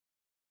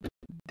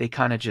they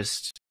kind of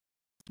just,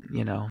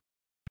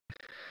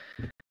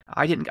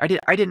 I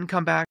didn't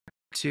come back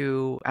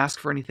to ask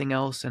for anything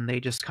else, and they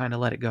just kind of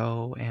let it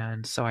go.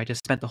 And so I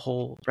just spent the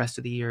whole rest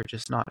of the year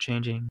just not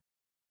changing.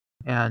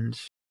 And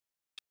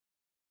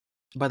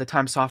by the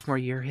time sophomore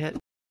year hit,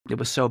 it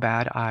was so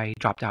bad I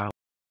dropped out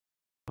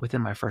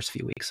within my first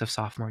few weeks of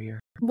sophomore year.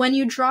 When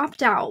you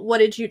dropped out, what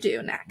did you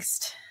do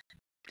next?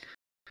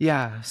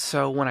 Yeah,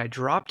 so when I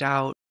dropped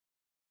out,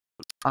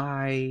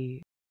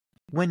 I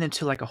went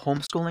into like a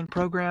homeschooling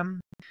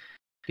program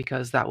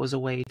because that was a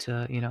way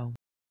to,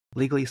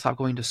 legally stop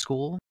going to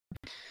school.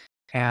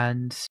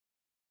 And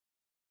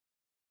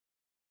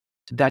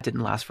that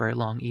didn't last very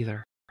long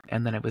either.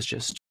 And then it was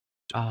just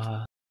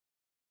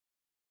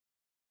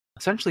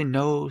essentially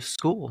no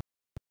school.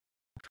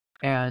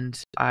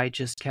 And I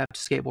just kept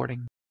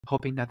skateboarding,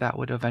 hoping that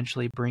would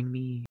eventually bring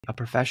me a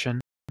profession.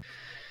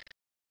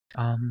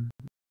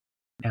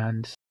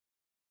 And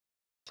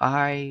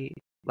I,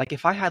 like,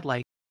 if I had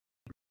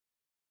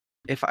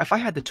if I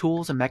had the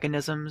tools and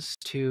mechanisms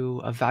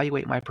to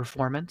evaluate my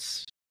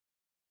performance,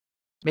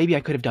 maybe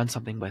I could have done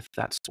something with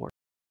that sport.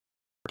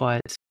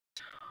 But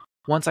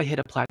once I hit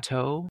a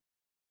plateau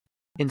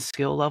in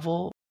skill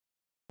level,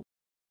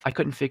 I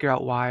couldn't figure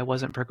out why I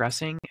wasn't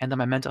progressing, and then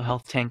my mental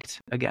health tanked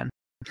again.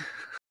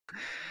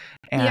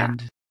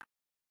 And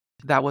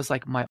that was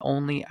like my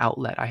only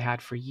outlet I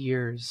had for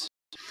years.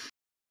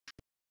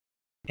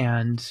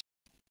 And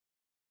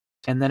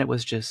then it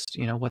was just,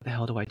 what the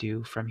hell do I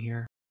do from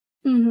here?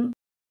 Mm-hmm.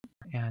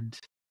 And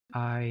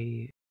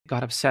I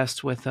got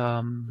obsessed with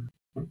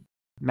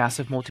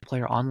massive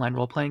multiplayer online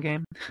role-playing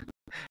game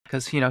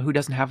because, who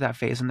doesn't have that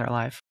phase in their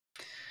life?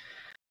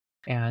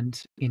 And,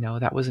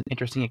 that was an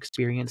interesting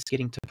experience,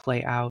 getting to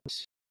play out.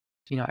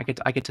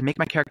 I get to make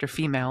my character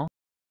female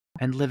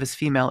and live as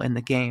female in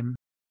the game.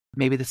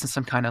 Maybe this is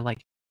some kind of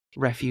like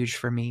refuge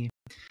for me.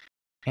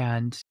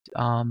 And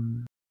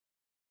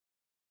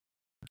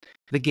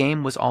the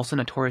game was also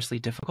notoriously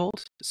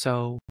difficult,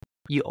 so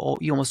you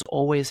almost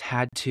always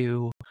had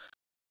to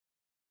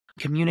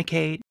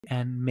communicate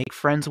and make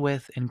friends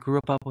with and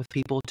group up with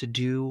people to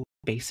do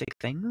basic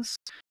things.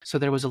 So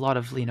there was a lot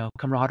of,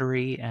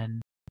 camaraderie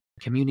and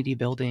community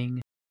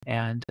building,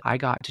 and I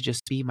got to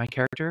just be my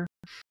character.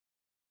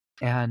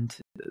 And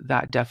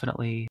that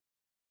definitely,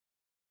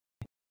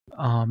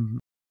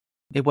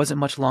 it wasn't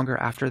much longer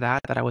after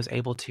that I was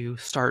able to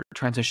start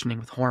transitioning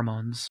with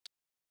hormones.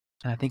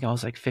 And I think I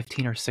was like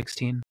 15 or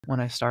 16 when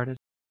I started.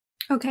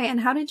 Okay,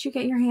 and how did you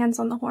get your hands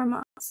on the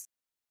hormones?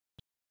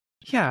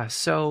 Yeah,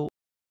 so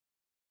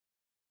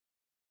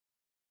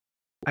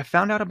I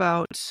found out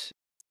about,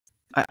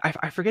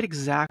 I forget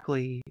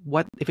exactly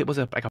if it was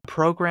like a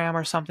program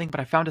or something, but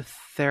I found a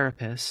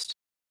therapist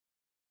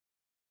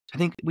I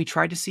think we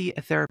tried to see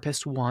a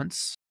therapist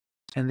once,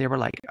 and they were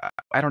like,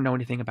 I don't know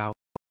anything about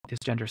this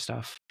gender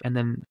stuff. And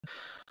then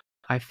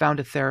I found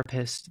a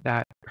therapist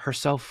that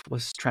herself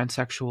was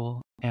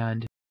transsexual,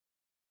 and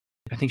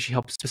I think she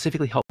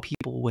specifically help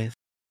people with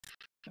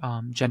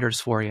gender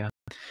dysphoria.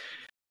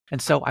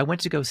 And so I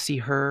went to go see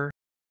her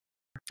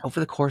over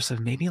the course of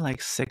maybe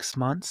like 6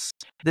 months.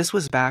 This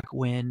was back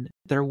when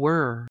there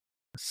were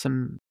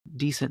some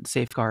decent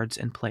safeguards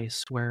in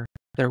place where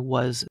there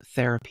was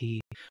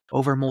therapy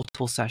over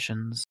multiple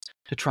sessions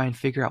to try and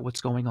figure out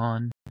what's going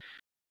on.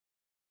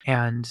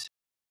 And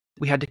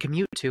we had to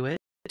commute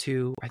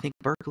to, I think,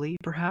 Berkeley,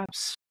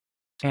 perhaps.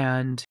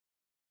 And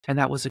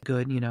that was a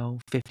good,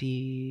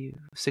 50,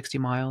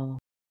 60-mile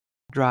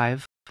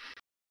drive.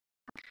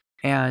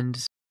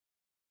 And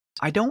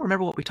I don't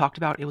remember what we talked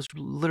about. It was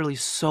literally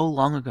so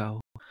long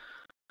ago.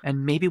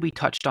 And maybe we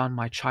touched on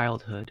my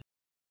childhood,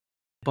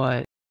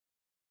 but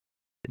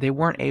they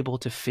weren't able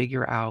to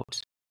figure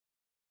out,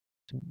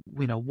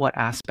 what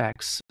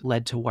aspects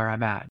led to where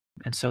I'm at.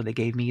 And so they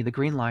gave me the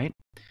green light,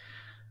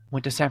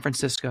 went to San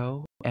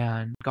Francisco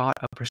and got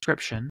a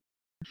prescription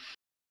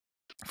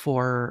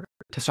for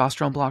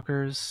testosterone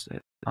blockers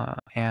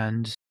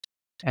and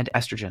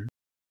estrogen.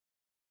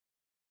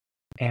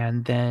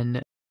 And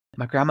then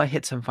my grandma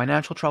hit some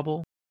financial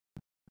trouble,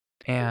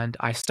 and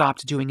I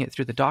stopped doing it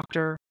through the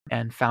doctor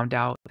and found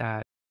out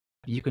that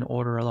you can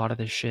order a lot of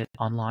this shit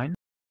online.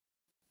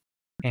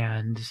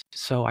 And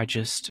so I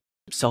just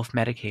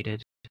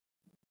self-medicated.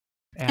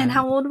 And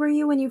how old were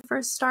you when you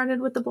first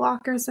started with the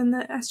blockers and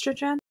the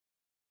estrogen?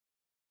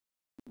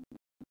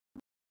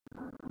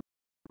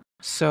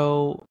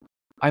 So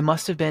I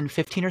must have been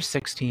 15 or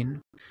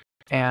 16,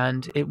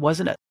 and it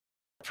wasn't,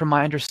 from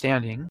my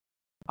understanding,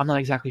 I'm not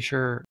exactly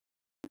sure.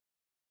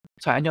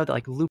 So I know that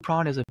like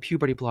Lupron is a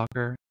puberty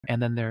blocker,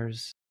 and then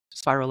there's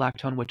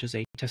spirolactone, which is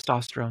a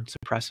testosterone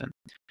suppressant.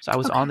 So I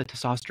was on the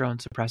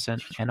testosterone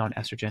suppressant and on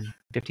estrogen,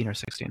 15 or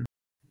 16.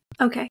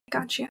 Okay,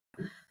 gotcha.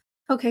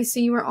 Okay, so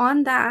you were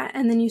on that,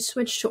 and then you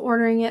switched to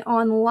ordering it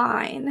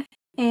online.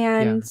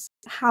 And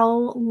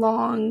how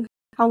long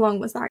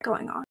was that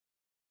going on?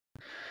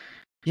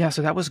 Yeah,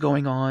 so that was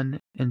going on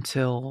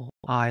until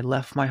I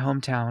left my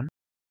hometown.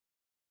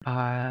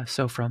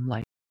 So from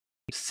like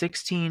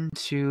 16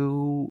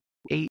 to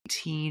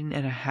 18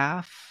 and a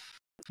half,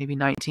 maybe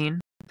 19,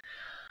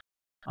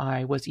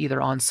 I was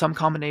either on some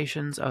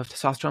combinations of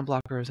testosterone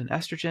blockers and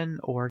estrogen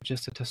or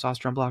just the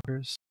testosterone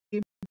blockers.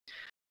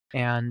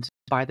 And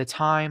by the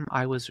time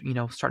I was,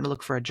 starting to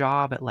look for a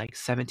job at like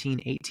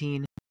 17,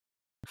 18,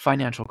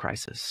 financial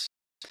crisis.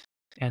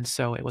 And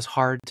so it was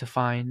hard to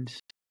find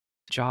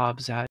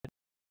jobs at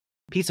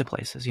pizza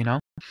places,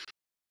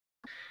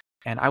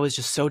 And I was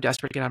just so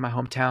desperate to get out of my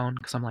hometown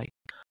because I'm like,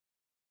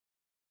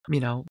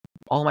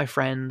 all my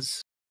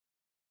friends,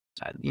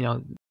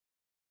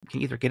 can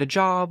either get a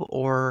job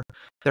or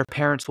their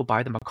parents will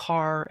buy them a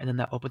car, and then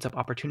that opens up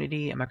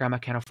opportunity, and my grandma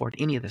can't afford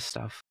any of this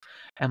stuff.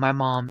 And my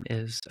mom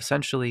is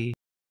essentially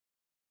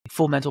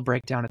full mental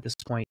breakdown at this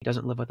point,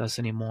 doesn't live with us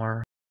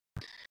anymore.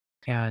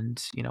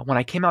 And, when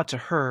I came out to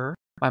her,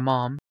 my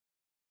mom,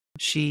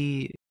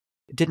 she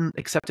didn't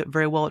accept it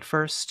very well at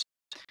first.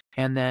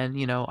 And then,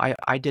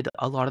 I did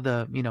a lot of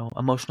the,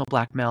 emotional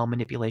blackmail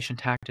manipulation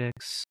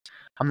tactics.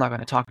 I'm not going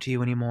to talk to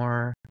you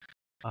anymore.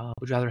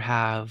 Would rather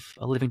have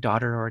a living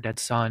daughter or a dead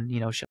son,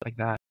 shit like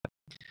that.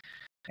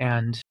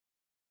 And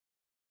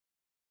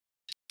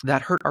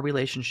that hurt our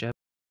relationship.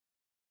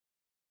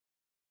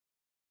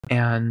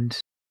 And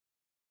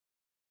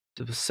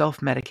it was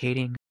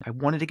self-medicating. I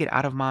wanted to get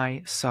out of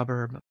my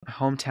suburb, my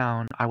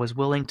hometown. I was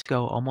willing to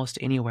go almost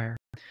anywhere.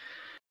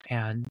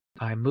 And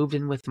I moved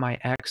in with my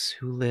ex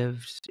who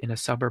lived in a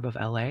suburb of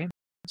LA.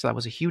 So that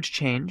was a huge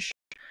change.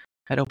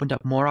 That opened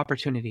up more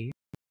opportunity.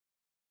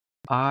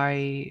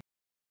 I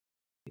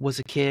was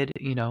a kid,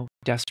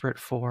 desperate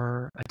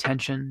for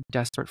attention,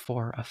 desperate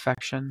for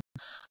affection.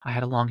 I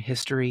had a long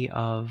history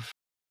of,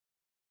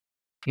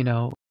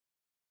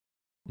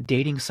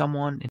 dating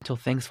someone until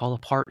things fall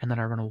apart and then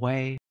I run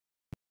away.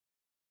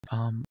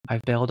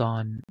 I've bailed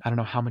on, I don't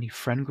know how many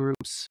friend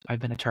groups. I've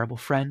been a terrible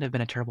friend. I've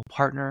been a terrible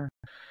partner.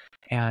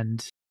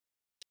 And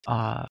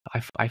I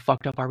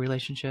fucked up our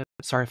relationship.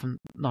 Sorry if I'm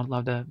not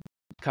allowed to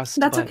cuss.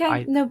 That's but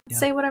okay.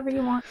 Say whatever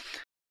you want.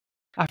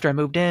 After I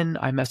moved in,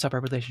 I messed up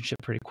our relationship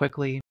pretty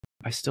quickly.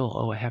 I still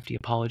owe a hefty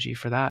apology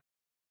for that.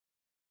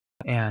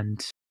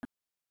 And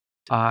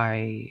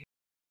I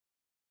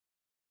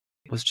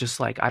was just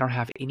like, I don't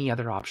have any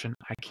other option.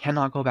 I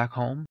cannot go back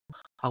home.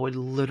 I would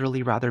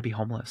literally rather be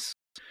homeless.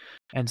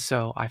 And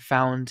so I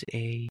found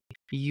a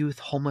youth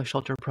homeless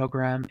shelter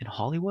program in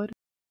Hollywood.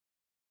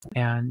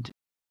 And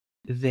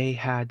they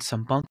had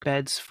some bunk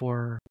beds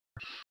for,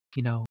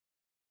 young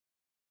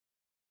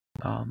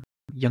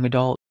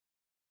adult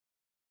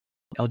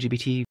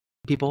LGBT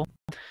people.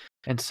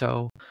 And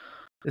so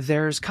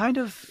there's kind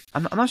of,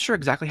 I'm not sure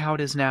exactly how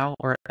it is now,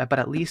 but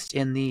at least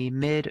in the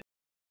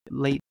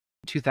late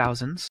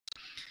 2000s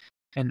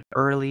and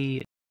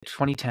early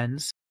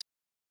 2010s,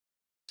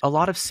 a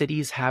lot of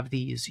cities have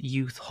these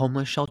youth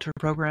homeless shelter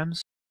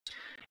programs.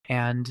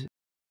 And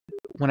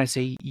when I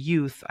say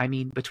youth, I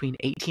mean between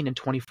 18 and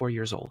 24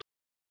 years old.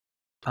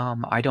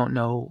 I don't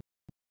know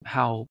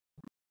how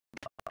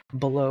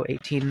below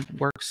 18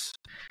 works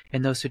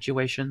in those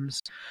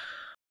situations,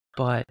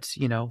 but,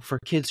 for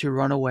kids who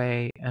run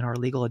away and are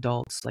legal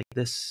adults, like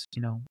this,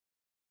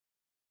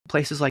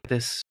 places like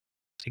this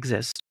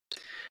exist.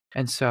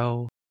 And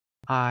so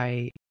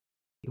it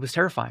was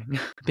terrifying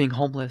being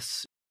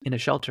homeless in a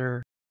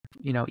shelter,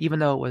 even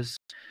though it was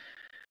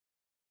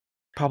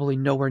probably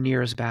nowhere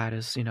near as bad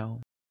as,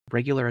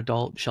 regular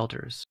adult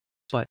shelters.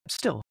 But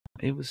still,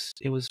 it was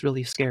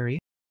really scary.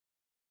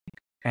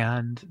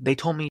 And they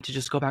told me to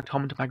just go back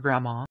home to my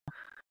grandma.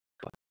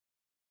 But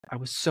I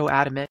was so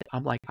adamant.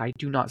 I'm like, I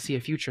do not see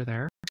a future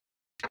there.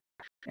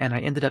 And I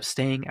ended up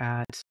staying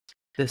at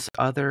this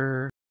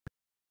other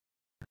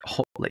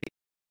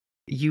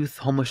youth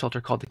homeless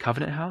shelter called the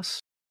Covenant House.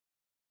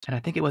 And I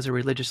think it was a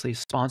religiously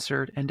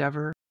sponsored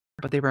endeavor,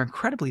 but they were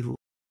incredibly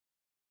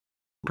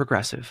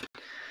progressive.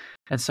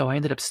 And so I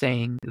ended up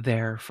staying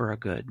there for a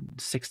good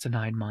 6 to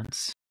 9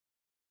 months.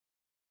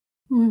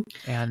 Mm.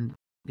 And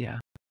yeah,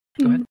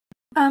 go ahead.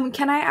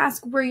 Can I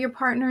ask, were your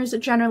partners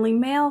generally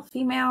male,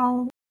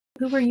 female?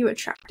 Who were you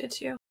attracted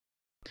to?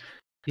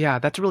 Yeah,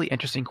 that's a really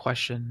interesting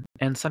question.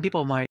 And some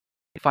people might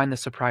find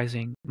this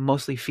surprising.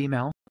 Mostly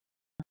female.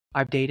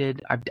 I've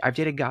dated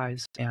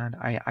guys, and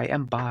I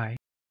am bi.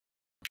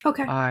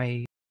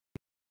 Okay.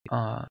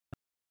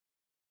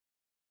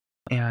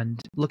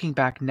 And looking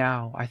back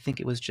now, I think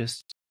it was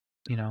just,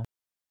 I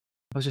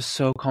was just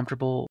so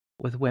comfortable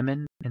with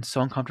women and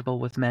so uncomfortable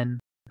with men.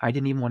 I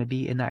didn't even want to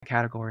be in that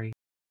category.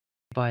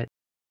 But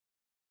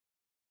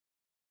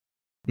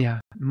yeah,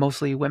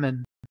 mostly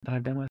women that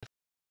I've been with.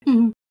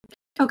 Mm-hmm.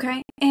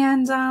 Okay.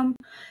 And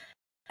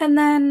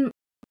then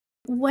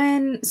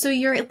so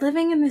you're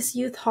living in this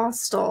youth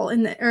hostel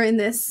in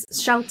this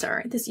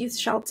youth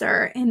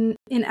shelter in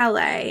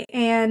LA,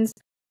 and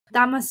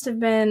that must have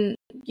been,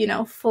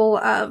 full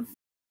of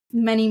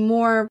many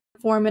more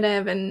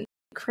formative and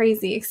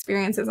crazy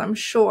experiences, I'm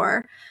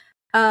sure.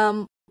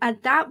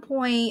 At that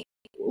point,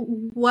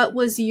 what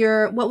was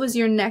your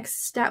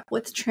next step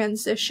with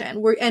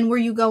transition? Were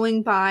you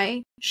going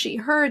by she,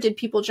 her? Did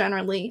people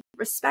generally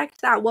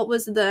respect that? What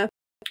was the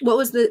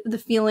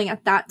feeling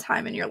at that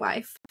time in your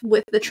life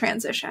with the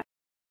transition?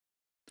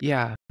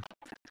 Yeah.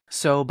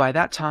 So by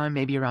that time,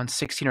 maybe around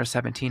 16 or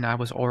 17, I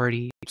was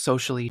already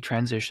socially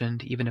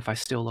transitioned, even if I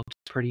still looked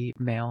pretty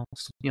male,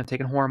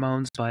 taking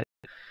hormones, but,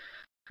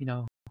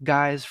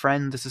 guys,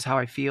 friends, this is how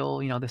I feel,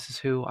 this is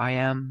who I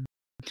am.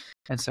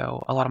 And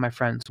so a lot of my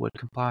friends would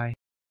comply.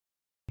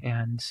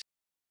 And,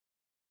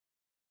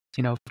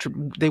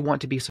 they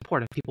want to be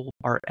supportive. People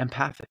are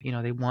empathic,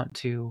 they want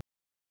to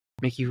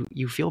make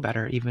you feel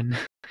better, even,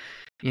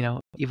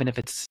 even if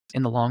it's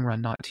in the long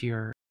run not to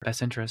your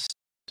best interest.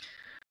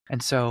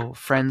 And so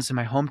friends in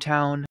my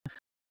hometown,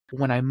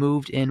 when I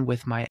moved in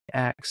with my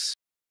ex,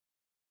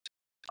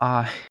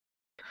 I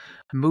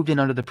moved in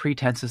under the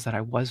pretenses that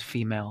I was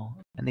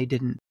female, and they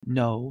didn't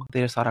know.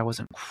 They just thought I was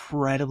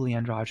incredibly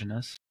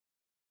androgynous.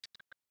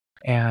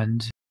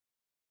 And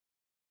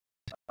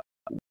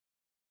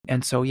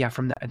so, yeah,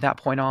 from that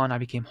point on, I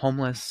became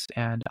homeless,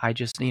 and I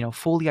just,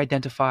 fully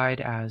identified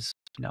as,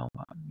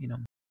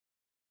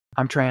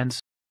 I'm trans,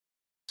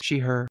 she,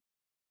 her,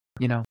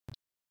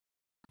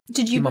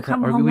 Did you female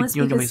become or homeless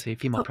you because say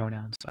female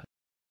pronouns, but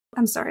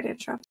I'm sorry to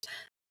interrupt.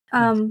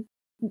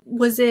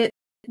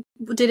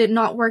 Did it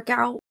not work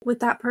out with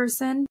that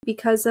person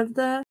because of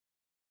the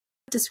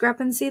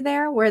discrepancy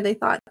there, where they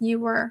thought you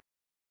were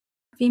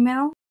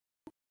female?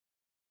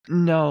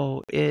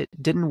 No, it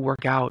didn't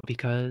work out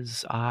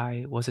because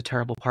I was a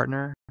terrible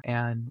partner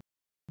and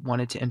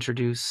wanted to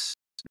introduce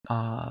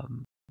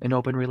an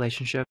open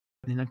relationship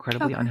in an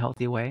incredibly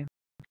unhealthy way.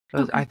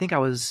 I think I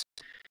want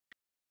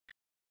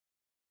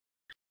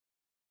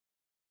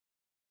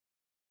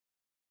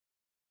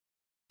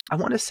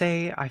to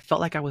say I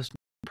felt like I was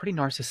pretty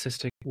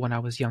narcissistic when I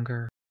was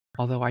younger,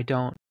 although I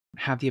don't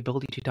have the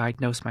ability to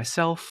diagnose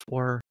myself,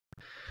 or,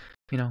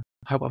 I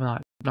hope I'm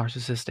not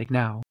narcissistic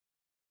now.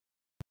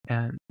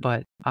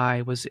 But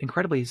I was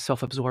incredibly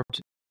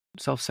self-absorbed,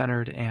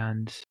 self-centered,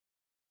 and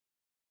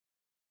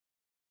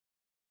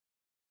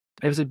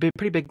it was a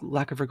pretty big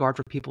lack of regard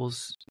for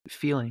people's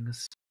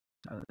feelings.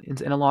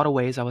 In a lot of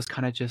ways, I was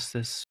kind of just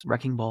this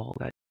wrecking ball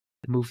that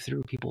moved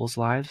through people's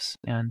lives,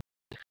 and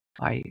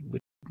I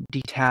would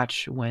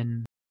detach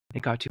when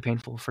it got too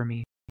painful for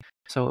me.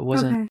 So it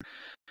wasn't,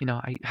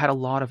 I had a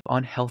lot of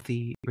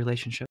unhealthy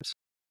relationships.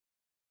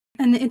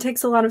 And it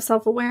takes a lot of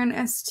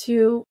self-awareness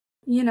to,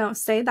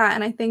 say that.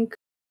 And I think,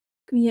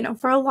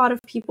 for a lot of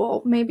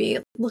people, maybe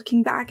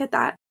looking back at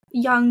that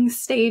young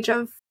stage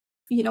of,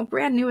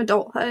 brand new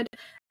adulthood,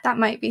 that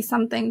might be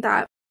something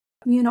that,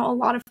 a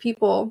lot of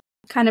people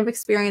kind of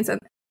experience. And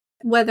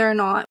whether or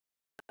not,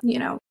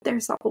 they're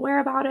self-aware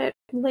about it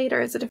later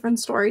is a different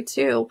story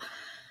too.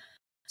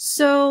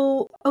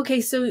 So,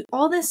 okay, so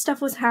all this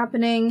stuff was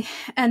happening,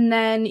 and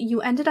then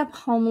you ended up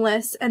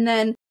homeless, and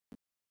then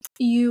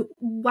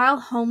while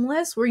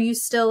homeless, were you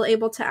still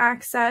able to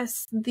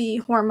access the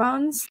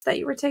hormones that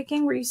you were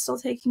taking? Were you still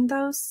taking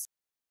those?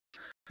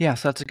 Yeah,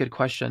 so that's a good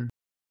question.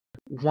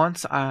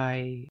 Once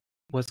I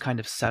was kind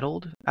of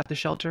settled at the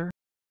shelter,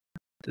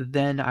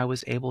 then I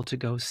was able to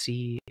go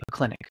see a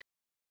clinic.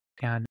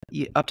 And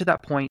up to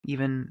that point,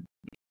 even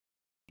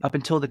up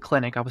until the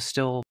clinic, I was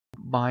still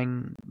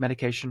buying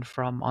medication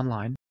from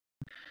online.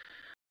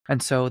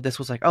 And so this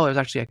was like, oh, there's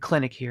actually a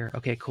clinic here.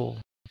 Okay, cool.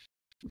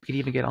 You could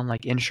even get on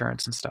like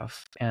insurance and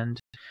stuff. And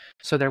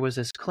so there was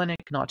this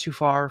clinic not too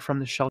far from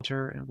the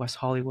shelter in West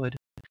Hollywood.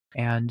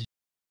 And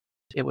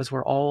it was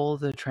where all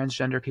the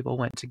transgender people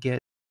went to get,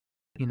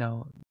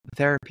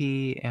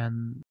 therapy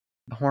and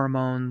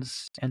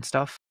hormones and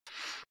stuff.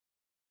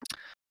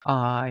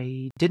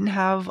 I didn't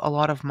have a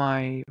lot of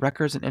my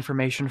records and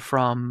information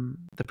from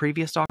the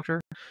previous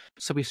doctor,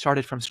 so we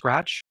started from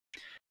scratch.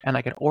 And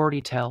I could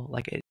already tell,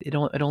 like it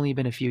only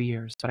been a few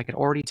years, but I could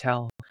already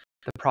tell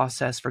the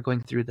process for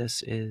going through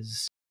this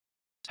has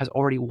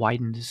already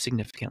widened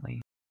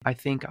significantly. I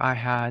think I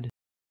had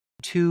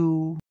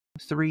 2,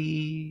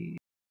 3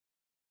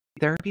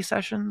 therapy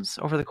sessions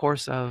over the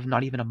course of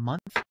not even a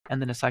month,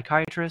 and then a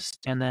psychiatrist,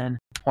 and then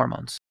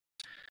hormones.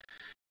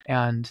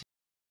 And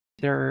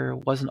there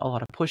wasn't a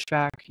lot of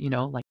pushback,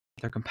 like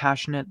they're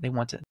compassionate, they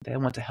want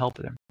to help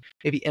them.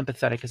 Maybe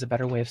empathetic is a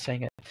better way of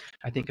saying it.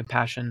 I think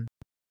compassion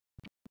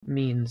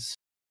means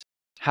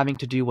having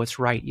to do what's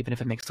right, even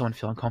if it makes someone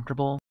feel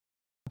uncomfortable.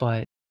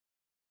 But,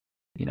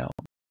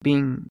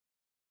 being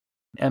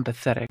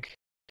empathetic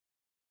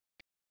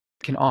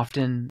can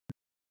often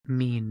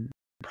mean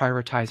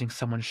prioritizing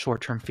someone's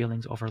short-term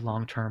feelings over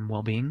long-term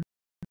well-being.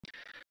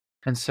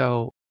 And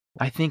so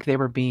I think they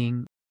were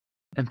being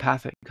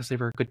empathic because they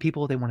were good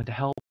people. They wanted to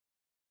help.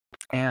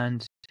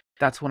 And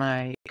that's when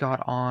I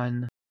got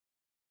on,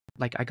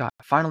 I got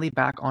finally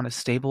back on a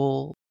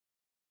stable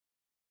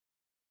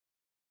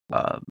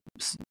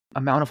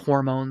amount of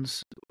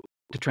hormones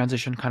to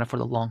transition kind of for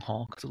the long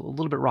haul, because it was a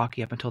little bit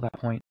rocky up until that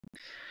point.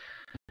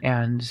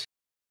 And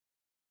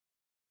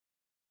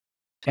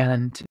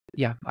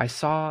yeah, I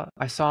saw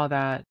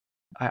that.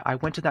 I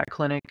went to that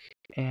clinic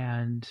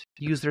and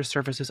used their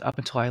services up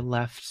until I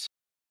left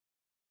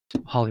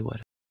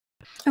Hollywood.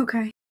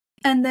 Okay.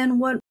 And then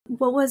what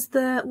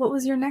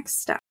was your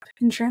next step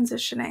in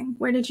transitioning?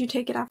 Where did you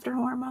take it after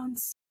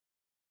hormones?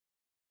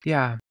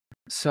 Yeah.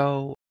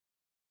 So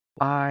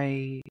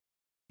I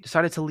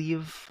decided to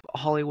leave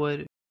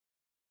Hollywood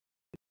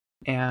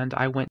and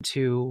I went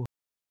to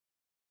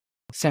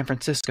San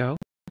Francisco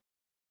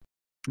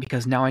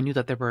because now I knew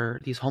that there were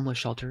these homeless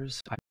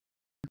shelters.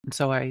 And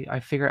so I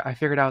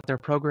figured out their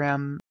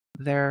program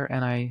there,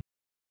 and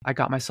I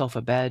got myself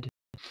a bed,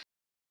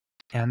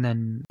 and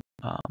then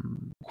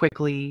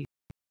quickly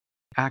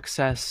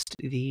accessed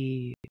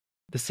the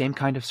same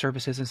kind of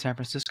services in San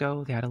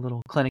Francisco. They had a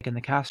little clinic in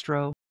the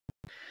Castro,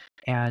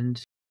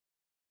 and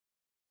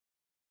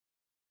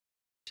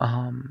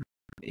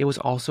it was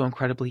also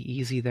incredibly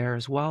easy there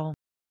as well.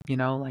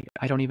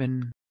 I don't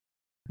even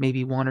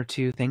maybe 1 or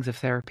 2 things of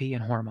therapy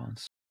and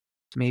hormones.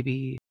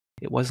 Maybe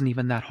it wasn't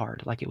even that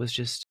hard. Like it was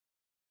just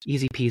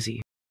easy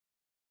peasy.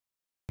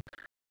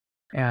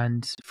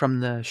 And from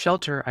the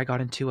shelter, I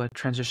got into a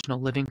transitional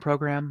living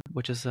program,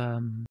 which is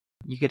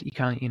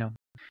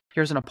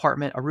here's an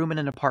apartment, a room in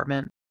an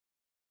apartment,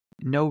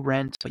 no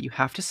rent, but you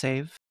have to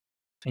save,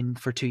 and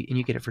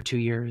you get it for 2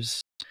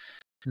 years.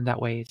 And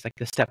that way, it's like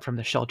the step from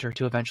the shelter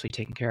to eventually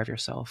taking care of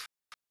yourself.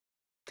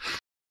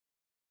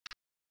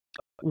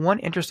 One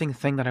interesting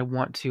thing that I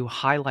want to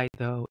highlight,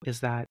 though, is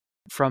that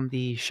from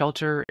the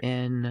shelter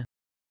in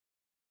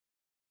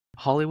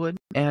Hollywood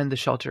and the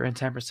shelter in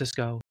San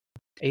Francisco,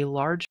 a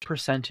large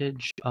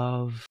percentage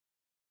of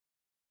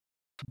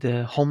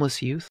the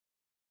homeless youth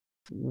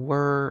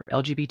were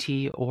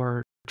LGBT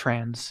or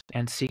trans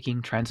and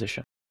seeking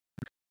transition.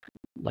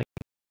 Like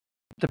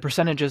the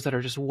percentages that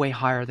are just way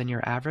higher than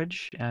your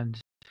average. And,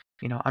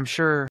 I'm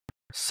sure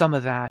some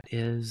of that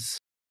is,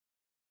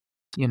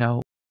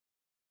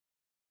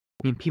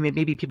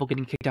 maybe people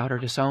getting kicked out or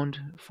disowned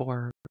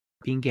for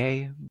being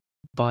gay,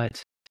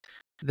 but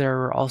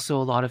there are also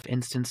a lot of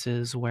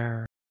instances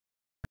where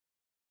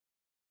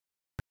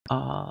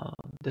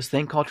this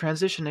thing called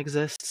transition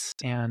exists,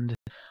 and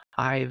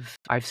I've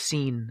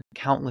seen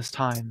countless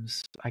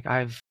times. Like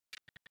I've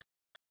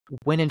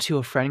went into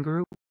a friend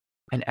group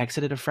and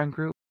exited a friend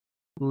group,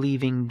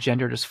 leaving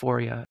gender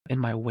dysphoria in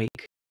my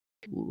wake,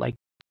 like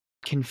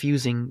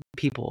confusing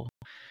people.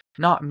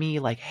 Not me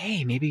like,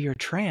 hey, maybe you're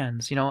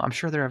trans. I'm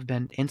sure there have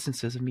been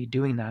instances of me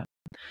doing that,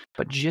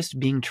 but just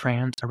being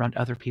trans around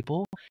other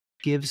people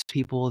gives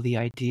people the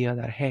idea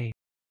that, hey,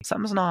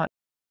 something's not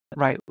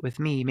right with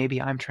me. Maybe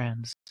I'm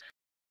trans.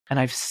 And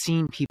I've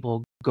seen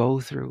people go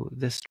through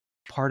this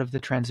part of the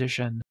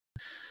transition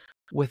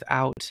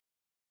without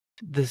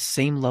the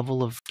same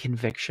level of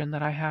conviction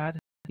that I had.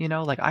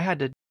 Like I had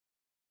to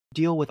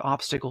deal with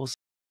obstacles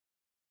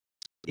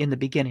in the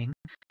beginning.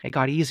 It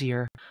got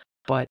easier,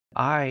 but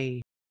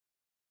I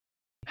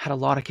had a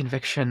lot of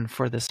conviction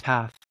for this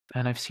path,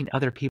 and I've seen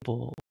other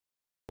people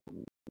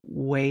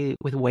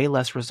with way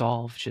less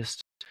resolve.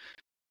 Just,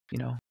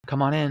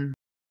 come on in.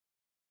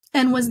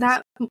 And was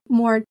that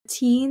more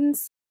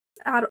teens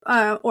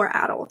or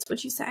adults,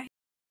 would you say?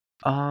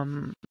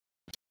 Um,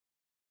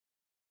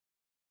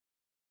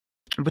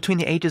 between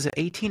the ages of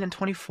 18 and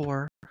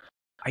 24,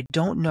 I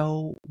don't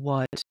know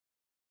what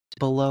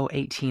below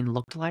 18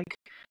 looked like,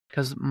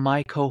 because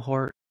my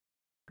cohort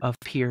of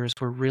peers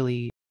were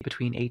really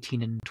between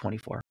 18 and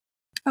 24.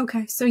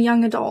 Okay, so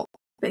young adult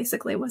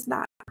basically was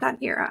that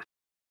era.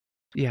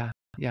 Yeah.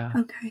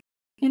 Okay,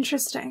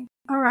 interesting.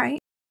 All right.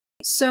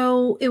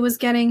 So it was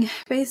getting,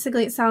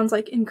 basically, it sounds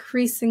like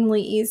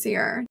increasingly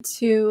easier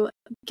to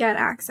get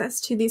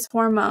access to these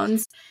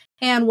hormones.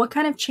 And what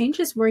kind of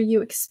changes were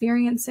you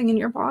experiencing in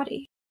your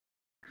body?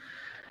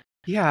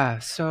 Yeah,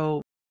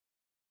 so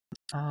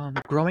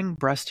growing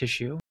breast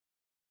tissue,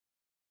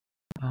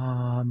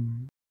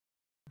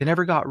 it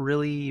never got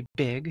really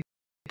big,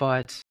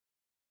 but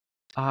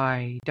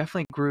I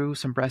definitely grew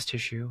some breast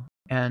tissue.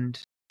 And,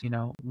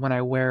 when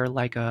I wear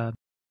like a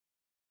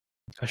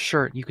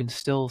shirt, you can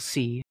still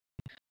see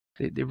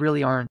they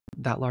really aren't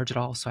that large at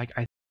all. So I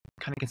kind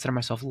of consider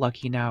myself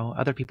lucky now.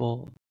 Other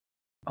people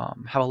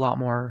have a lot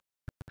more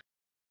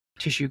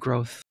tissue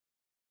growth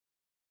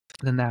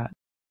than that.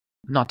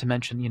 Not to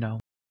mention,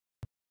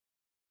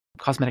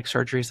 cosmetic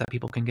surgeries that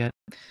people can get.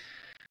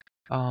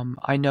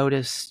 I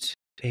noticed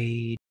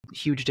a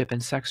huge dip in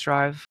sex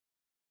drive.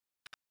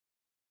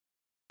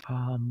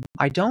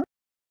 I don't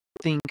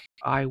think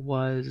I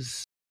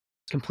was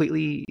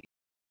completely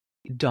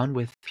done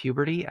with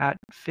puberty at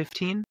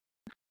 15,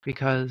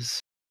 because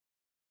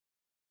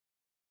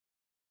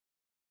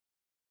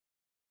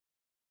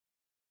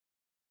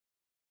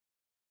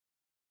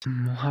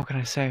how can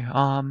I say?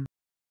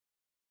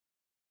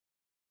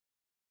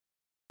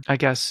 I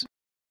guess,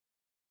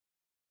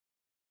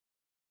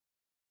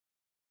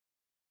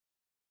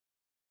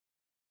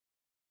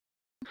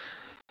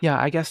 yeah,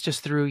 I guess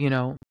just through,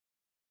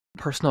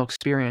 personal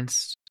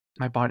experience,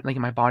 my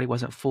body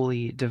wasn't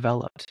fully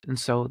developed, and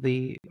so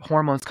the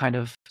hormones kind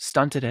of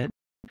stunted it,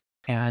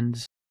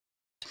 and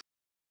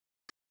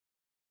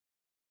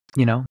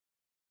you know,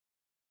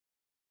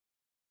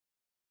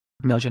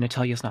 male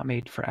genitalia is not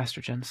made for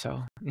estrogen,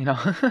 so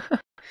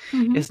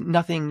Hmm. it's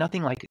nothing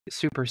like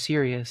super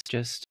serious.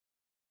 Just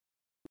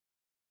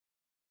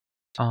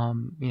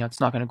it's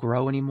not going to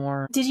grow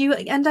anymore. Did you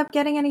end up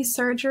getting any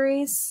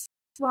surgeries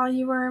while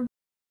you were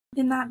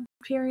in that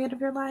period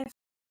of your life?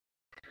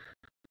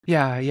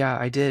 Yeah,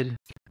 I did.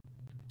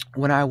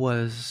 When I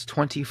was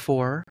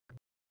 24,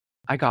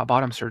 I got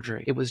bottom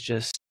surgery. It was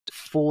just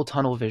full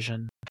tunnel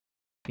vision.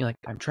 Like,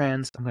 I'm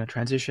trans, I'm going to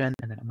transition,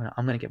 and then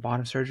I'm gonna get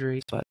bottom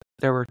surgery. But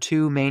there were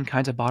two main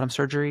kinds of bottom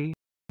surgery.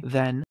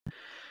 Then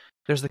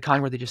there's the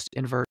kind where they just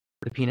invert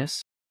the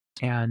penis,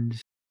 and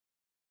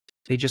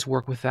they just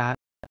work with that.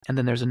 And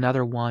then there's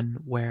another one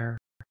where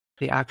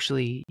they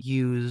actually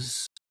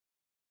use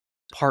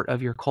part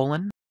of your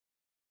colon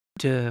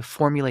to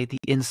formulate the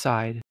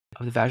inside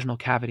of the vaginal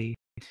cavity.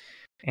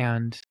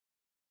 And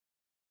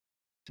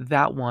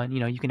that one,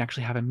 you can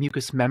actually have a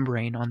mucous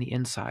membrane on the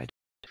inside.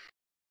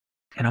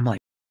 And I'm like,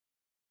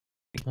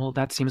 well,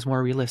 that seems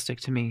more realistic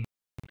to me.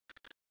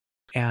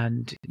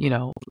 And,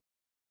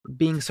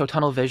 being so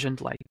tunnel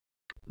visioned, like,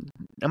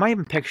 am I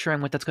even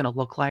picturing what that's going to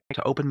look like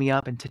to open me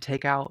up and to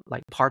take out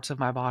like parts of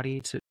my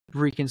body to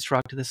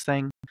reconstruct this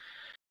thing?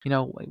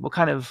 Like, what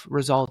kind of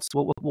results?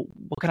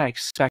 What can I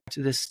expect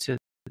this to?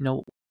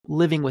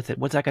 Living with it.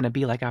 What's that going to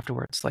be like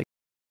afterwards? Like,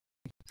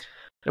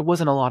 there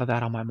wasn't a lot of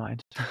that on my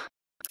mind.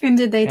 And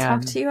did they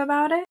talk And to you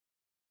about it?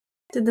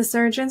 Did the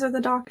surgeons or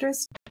the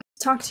doctors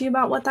talk to you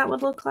about what that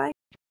would look like?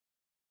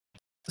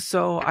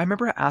 so I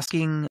remember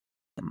asking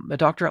a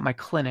doctor at my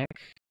clinic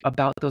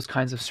about those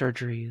kinds of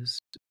surgeries,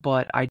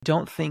 but I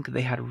don't think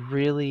they had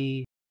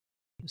really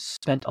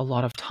spent a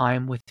lot of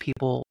time with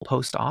people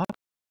post-op.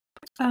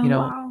 Oh, You know,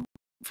 wow.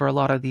 for a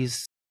lot of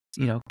these,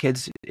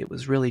 kids, it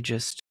was really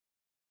just,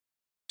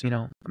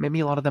 maybe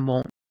a lot of them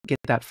won't get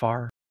that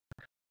far.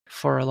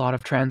 For a lot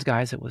of trans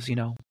guys, it was,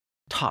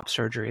 top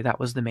surgery. That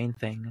was the main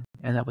thing,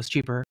 and that was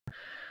cheaper.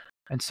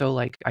 And so,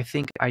 like, I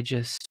think I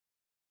just,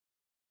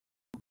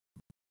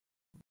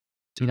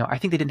 I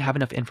think they didn't have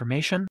enough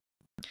information.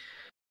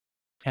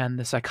 And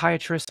the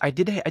psychiatrist, I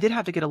did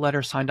have to get a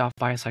letter signed off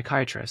by a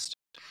psychiatrist.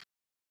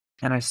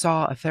 And I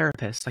saw a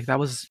therapist. Like, that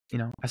was,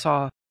 I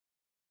saw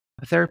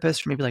a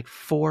therapist for maybe like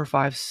 4,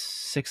 5,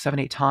 6, 7,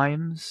 8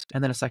 times,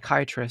 and then a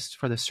psychiatrist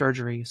for the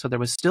surgery. So there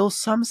was still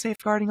some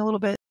safeguarding a little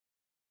bit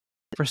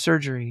for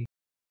surgery,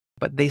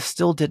 but they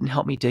still didn't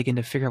help me dig in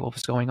to figure out what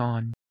was going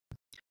on.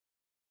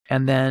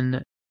 And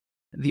then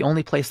the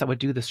only place that would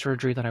do the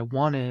surgery that I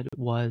wanted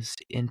was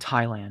in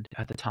Thailand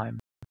at the time.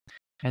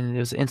 And there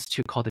was an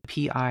institute called the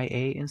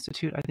PIA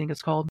Institute, I think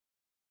it's called.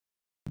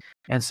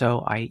 And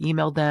so I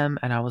emailed them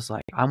and I was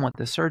like, I want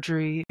this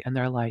surgery. And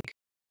they're like,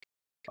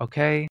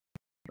 okay,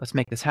 let's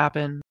make this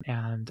happen.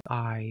 And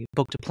I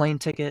booked a plane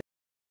ticket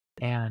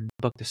and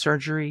booked the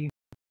surgery.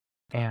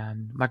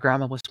 And my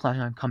grandma was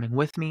planning on coming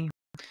with me.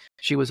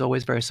 She was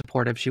always very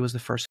supportive. She was the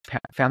first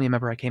family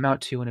member I came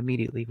out to and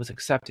immediately was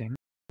accepting.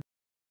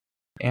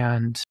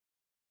 And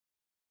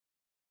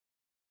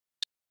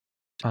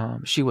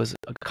she was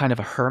kind of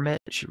a hermit.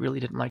 She really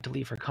didn't like to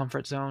leave her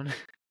comfort zone.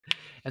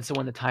 And so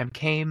when the time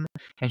came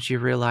and she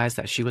realized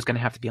that she was going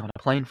to have to be on a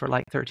plane for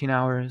like 13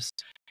 hours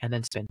and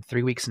then spend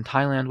 3 weeks in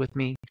Thailand with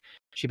me,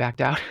 she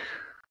backed out.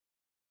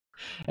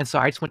 And so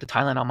I just went to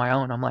Thailand on my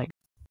own. I'm like,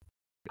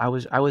 I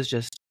was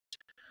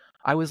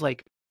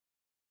like,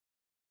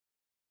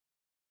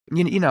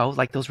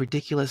 like those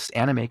ridiculous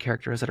anime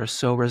characters that are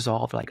so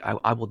resolved, like,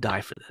 I will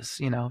die for this,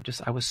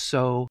 just, I was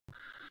so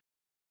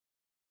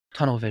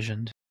tunnel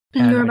visioned.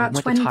 And you were I about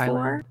went to 24?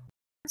 Thailand.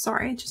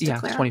 Sorry, just to Yeah,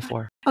 clarify.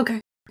 24.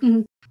 Okay.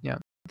 Mm-hmm. Yeah.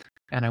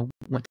 And I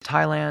went to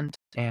Thailand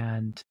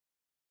and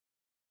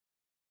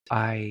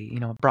I,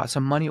 brought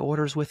some money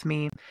orders with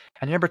me. And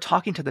I remember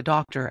talking to the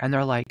doctor and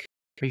they're like,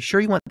 "Are you sure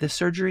you want this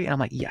surgery?" And I'm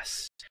like,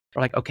 "Yes."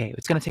 They're like, "Okay,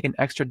 it's going to take an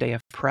extra day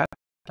of prep."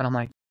 And I'm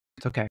like,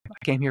 "It's okay.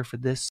 I came here for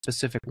this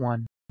specific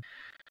one."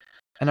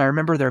 And I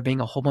remember there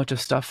being a whole bunch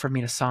of stuff for me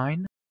to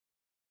sign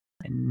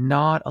and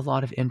not a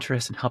lot of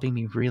interest in helping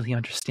me really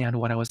understand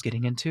what I was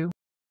getting into.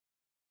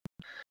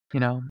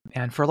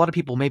 And for a lot of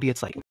people, maybe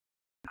it's like,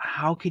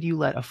 how could you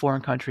let a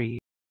foreign country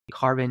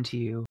carve into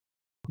you,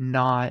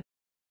 not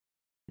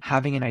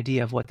having an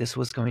idea of what this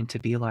was going to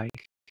be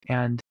like?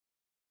 And,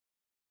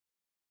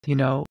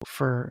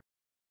 for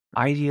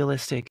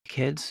idealistic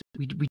kids,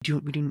 we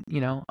do,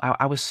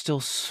 I was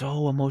still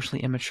so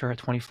emotionally immature at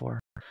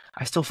 24.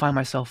 I still find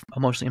myself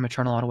emotionally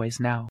immature in a lot of ways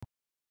now.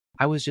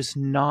 I was just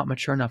not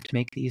mature enough to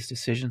make these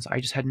decisions.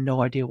 I just had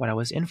no idea what I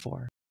was in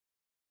for.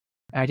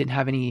 And I didn't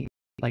have any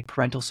like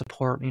parental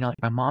support. Like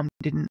my mom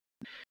didn't.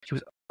 She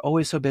was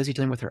always so busy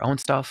dealing with her own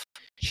stuff.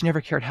 She never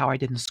cared how I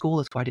did in school.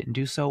 That's why I didn't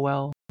do so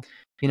well.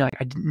 Like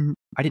I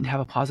didn't have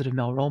a positive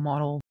male role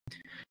model.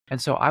 And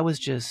so I was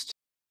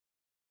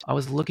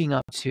looking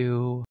up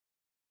to,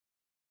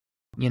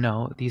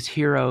 these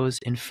heroes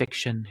in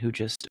fiction who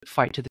just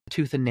fight to the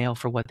tooth and nail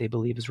for what they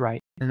believe is right.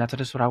 And that's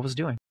just what I was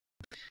doing.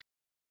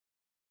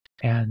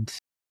 And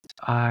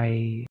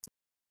I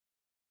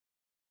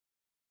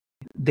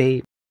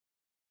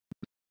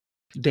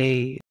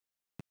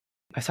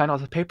signed all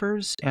the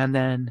papers, and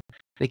then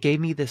they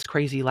gave me this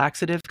crazy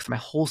laxative because my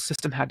whole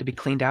system had to be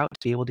cleaned out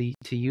to be able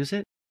to use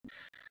it.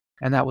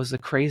 And that was the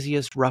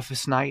craziest,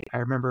 roughest night I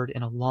remembered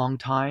in a long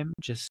time,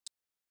 just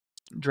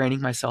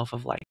draining myself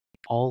of like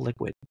all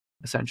liquid,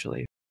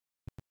 essentially.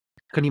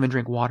 Couldn't even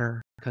drink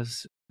water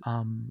because,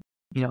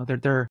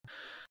 they're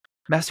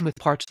messing with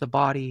parts of the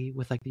body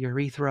with like the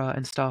urethra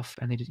and stuff.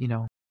 And they just,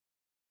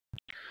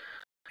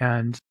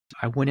 and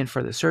I went in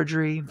for the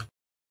surgery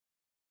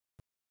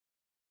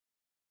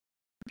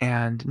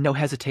and no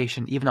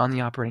hesitation, even on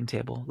the operating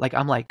table. Like,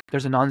 I'm like,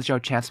 there's a non-zero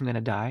chance I'm going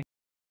to die,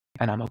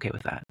 and I'm okay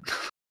with that.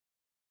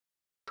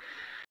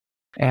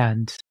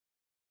 And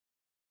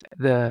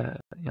the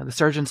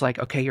surgeon's like,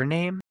 "Okay, your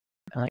name?"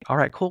 I'm like, "All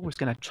right, cool. We're just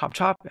going to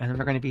chop, and then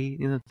we're going to be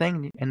in the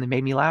thing." And they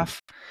made me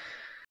laugh.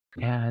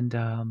 And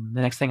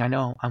the next thing I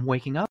know, I'm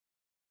waking up,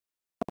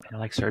 and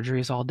like, surgery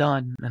is all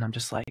done. And I'm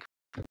just like,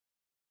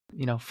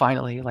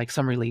 finally, like,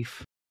 some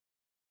relief.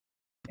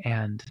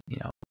 And,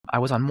 I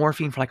was on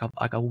morphine for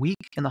like a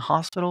week in the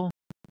hospital,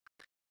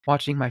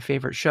 watching my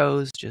favorite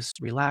shows,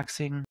 just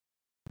relaxing.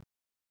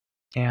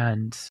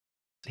 And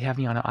they have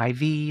me on an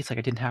IV. It's like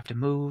I didn't have to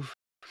move.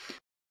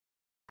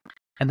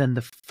 And then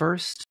the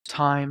first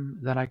time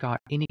that I got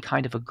any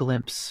kind of a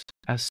glimpse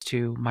as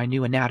to my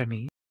new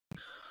anatomy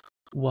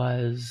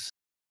was,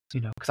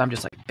 because I'm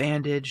just like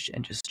bandaged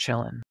and just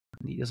chilling.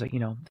 It's like,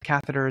 the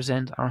catheter is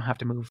in. I don't have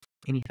to move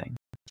anything.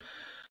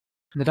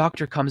 And the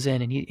doctor comes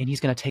in and he's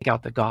going to take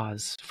out the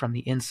gauze from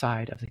the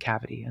inside of the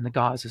cavity. And the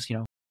gauze is,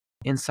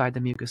 inside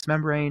the mucous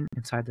membrane,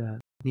 inside the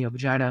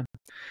neovagina.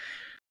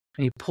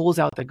 And he pulls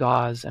out the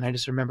gauze, and I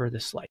just remember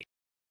this like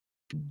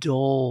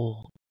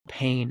dull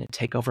pain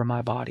take over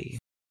my body,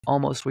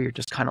 almost where you're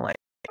just kind of like,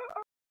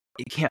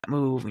 you can't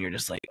move, and you're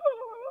just like,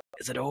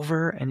 is it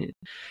over? And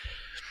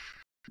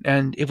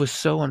it was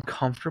so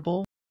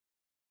uncomfortable.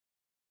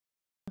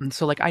 And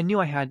so like I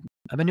knew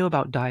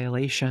about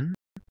dilation.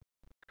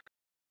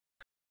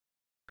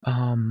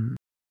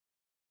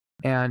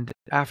 And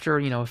after,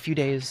 a few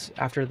days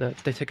after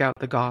they took out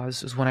the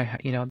gauze is when I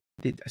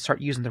start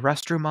using the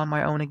restroom on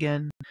my own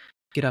again,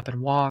 get up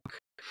and walk.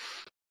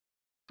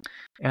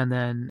 And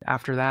then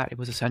after that, it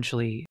was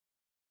essentially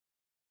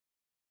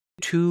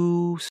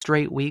 2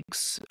 straight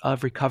weeks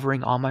of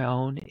recovering on my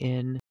own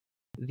in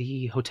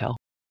the hotel.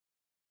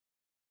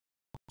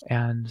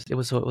 And it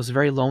was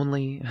very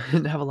lonely. I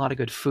didn't have a lot of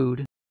good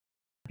food.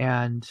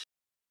 And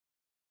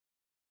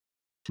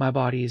my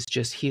body is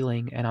just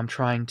healing, and I'm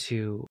trying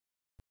to,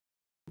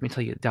 let me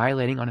tell you,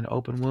 dilating on an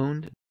open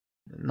wound,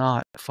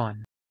 not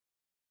fun.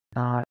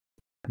 Not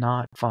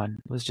fun.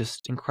 It was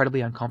just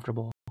incredibly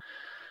uncomfortable.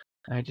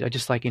 I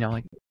just like,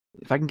 like,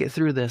 if I can get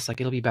through this,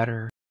 like, it'll be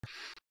better,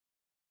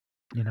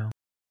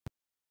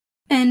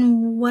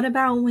 And what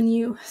about when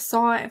you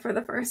saw it for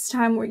the first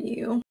time?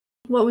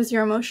 What was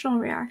your emotional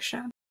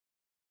reaction?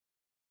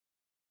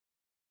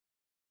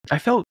 I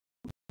felt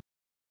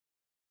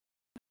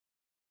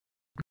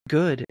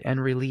good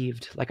and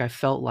relieved. Like I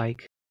felt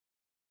like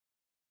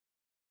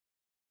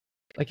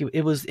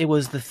it was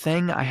the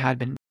thing I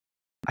had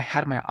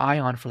my eye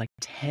on for like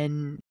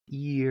 10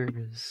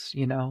 years,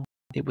 you know?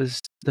 It was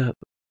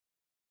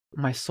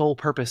my sole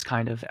purpose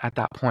kind of at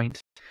that point.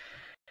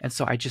 And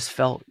so I just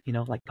felt, you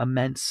know, like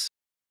immense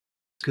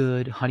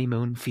good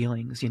honeymoon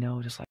feelings, you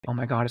know, just like, oh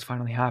my God, it's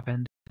finally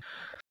happened.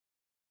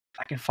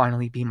 I can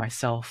finally be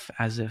myself,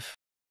 as if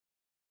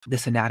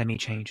this anatomy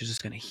change is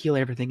just going to heal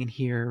everything in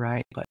here,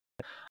 right? But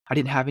I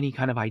didn't have any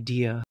kind of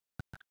idea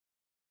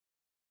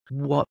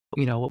what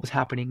was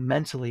happening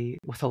mentally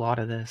with a lot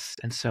of this.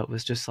 And so it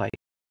was just like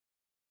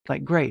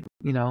great,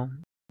 you know,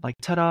 like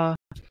ta-da,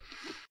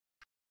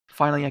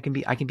 finally I can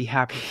be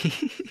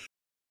happy.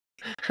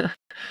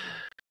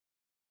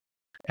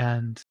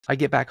 And I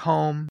get back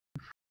home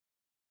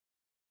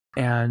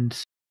and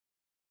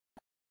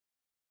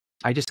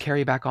I just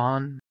carry back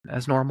on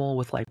as normal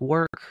with like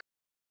work,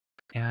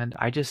 and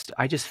I just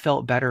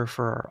felt better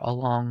for a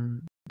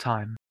long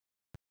time.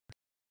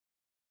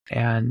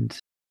 And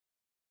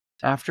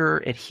after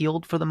it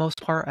healed for the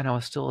most part and I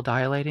was still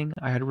dilating,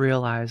 I had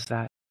realized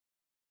that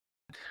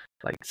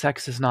like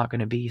sex is not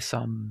going to be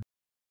some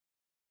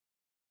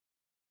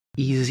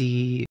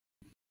easy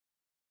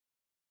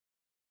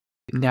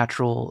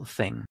natural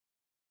thing.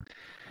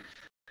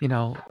 You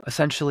know,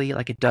 essentially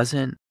like it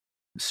doesn't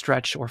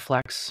stretch or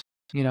flex,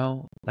 you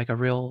know, like a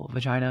real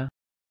vagina.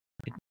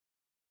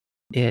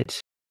 It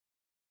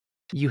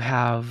you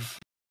have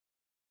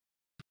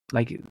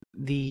like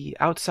the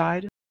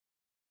outside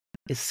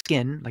is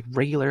skin, like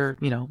regular,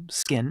 you know,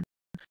 skin,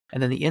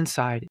 and then the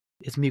inside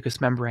is mucous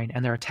membrane,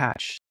 and they're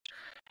attached.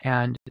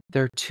 And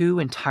they're two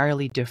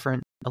entirely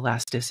different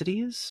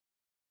elasticities.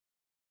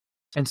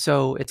 And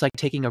so it's like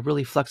taking a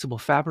really flexible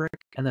fabric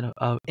and then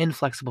a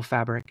inflexible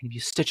fabric, and if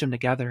you stitch them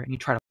together and you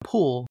try to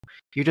pull,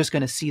 you're just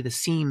going to see the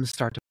seams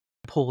start to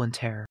pull and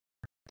tear.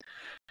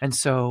 And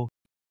so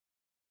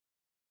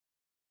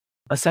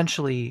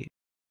essentially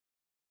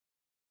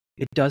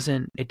it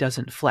doesn't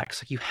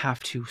flex. Like you have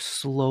to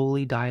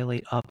slowly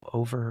dilate up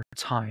over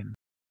time,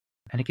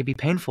 and it can be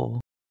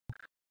painful.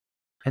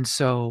 And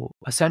so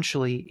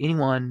essentially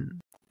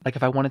anyone, like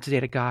if I wanted to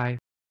date a guy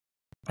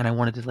and I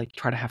wanted to like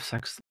try to have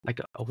sex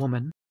like a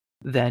woman,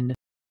 then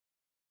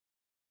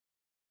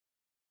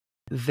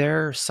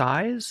their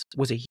size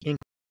was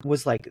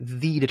like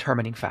the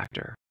determining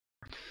factor.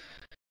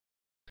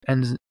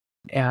 And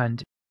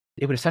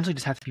it would essentially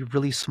just have to be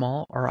really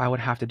small, or I would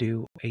have to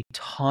do a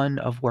ton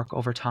of work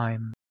over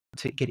time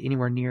to get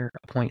anywhere near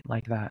a point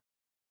like that.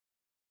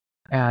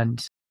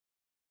 And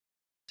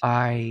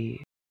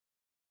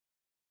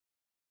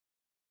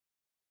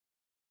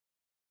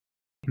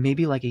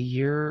maybe like a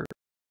year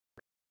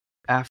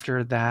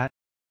after that,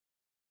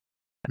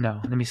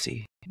 no, let me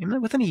see. Maybe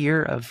within a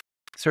year of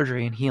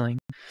surgery and healing,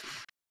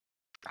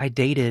 I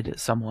dated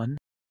someone,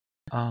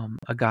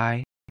 a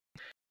guy,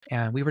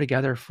 and we were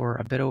together for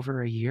a bit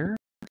over a year.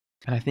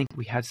 And I think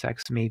we had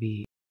sex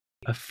maybe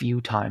a few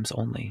times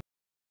only,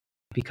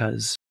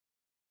 because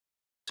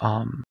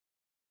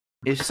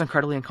it's just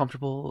incredibly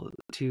uncomfortable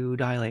to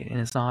dilate, and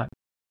it's not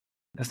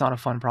a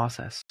fun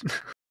process.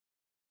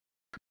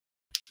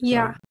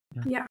 Yeah.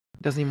 So, Yeah.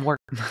 it doesn't even work.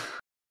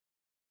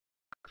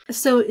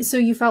 So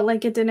you felt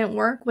like it didn't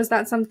work? Was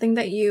that something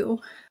that you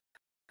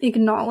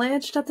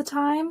acknowledged at the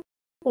time?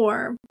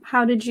 Or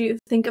how did you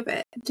think of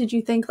it? Did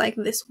you think like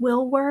this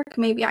will work?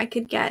 Maybe I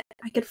could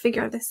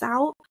figure this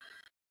out?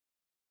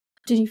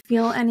 Did you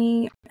feel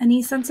any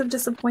sense of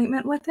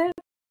disappointment with it?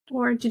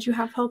 Or did you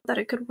have hope that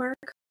it could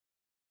work?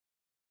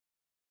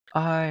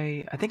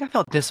 I think I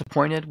felt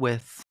disappointed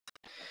with,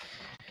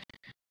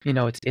 you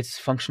know, its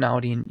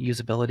functionality and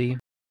usability.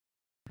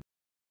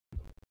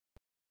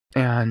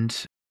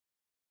 And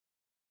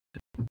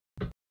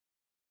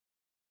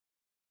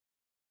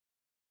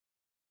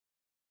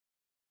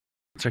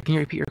sorry, can you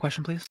repeat your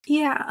question, please?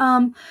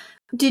 Yeah.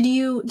 Did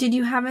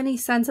you have any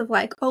sense of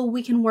like, oh,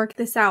 we can work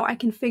this out. I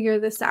can figure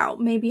this out.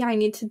 Maybe I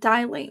need to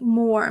dilate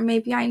more.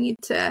 Maybe I need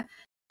to,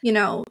 you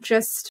know,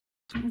 just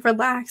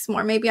relax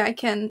more. Maybe I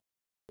can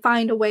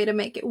find a way to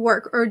make it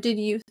work. Or did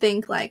you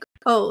think like,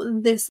 oh,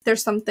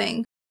 there's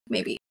something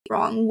maybe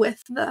wrong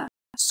with the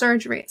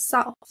surgery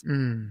itself?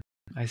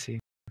 I see.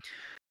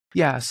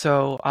 Yeah,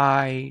 so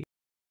I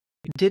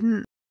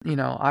didn't, you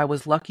know, I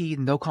was lucky,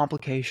 no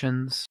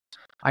complications.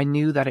 I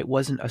knew that it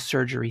wasn't a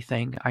surgery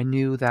thing. I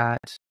knew that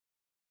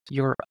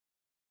your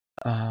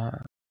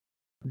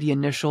the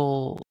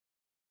initial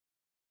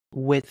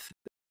width,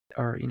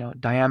 or, you know,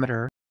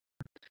 diameter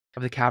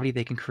of the cavity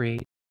they can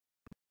create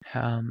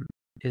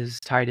is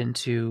tied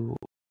into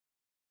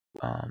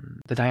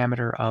the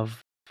diameter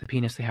of the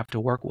penis they have to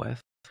work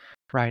with,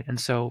 right? And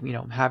so, you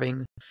know,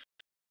 having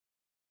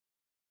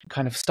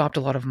kind of stopped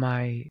a lot of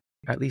my,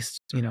 at least,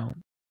 you know,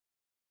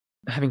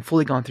 having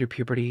fully gone through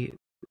puberty,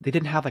 they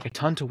didn't have like a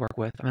ton to work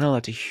with. I know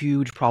that's a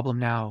huge problem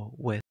now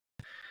with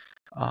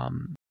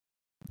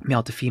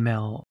male to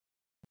female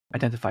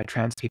identified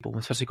trans people,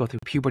 especially go through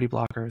puberty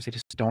blockers. They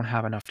just don't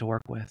have enough to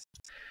work with.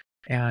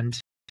 And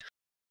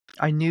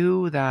I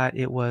knew that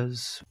it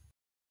was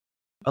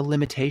a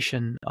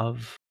limitation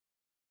of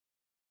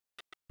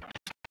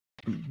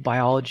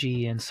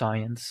biology and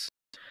science.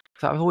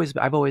 So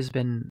I've always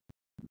been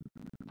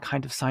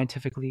kind of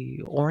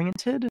scientifically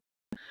oriented.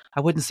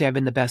 I wouldn't say I've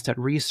been the best at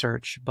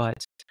research,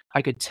 but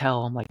I could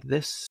tell I'm like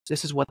this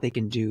is what they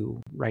can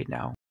do right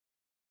now.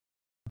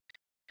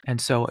 And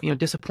so,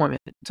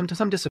 disappointment,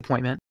 some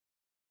disappointment.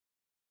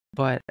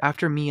 But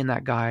after me and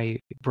that guy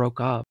broke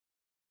up,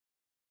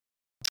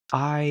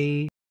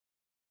 I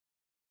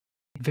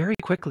very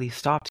quickly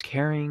stopped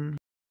caring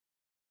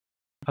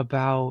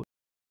about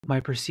my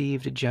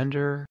perceived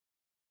gender.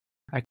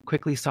 I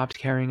quickly stopped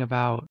caring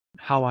about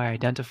how I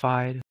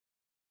identified.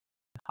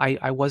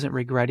 I wasn't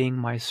regretting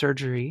my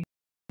surgery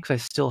because I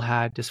still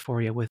had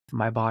dysphoria with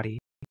my body.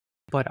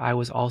 But I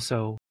was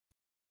also,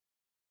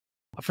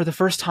 for the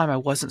first time, I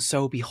wasn't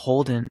so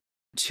beholden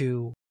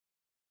to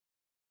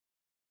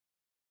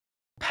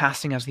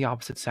passing as the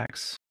opposite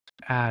sex,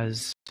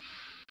 as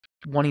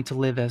wanting to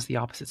live as the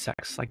opposite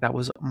sex. Like that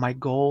was my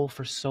goal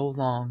for so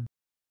long.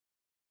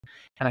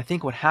 And I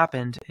think what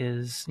happened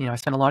is, I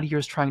spent a lot of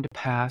years trying to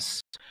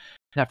pass.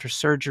 And after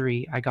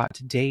surgery, I got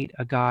to date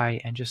a guy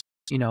and just,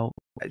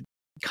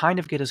 kind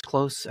of get as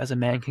close as a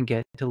man can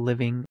get to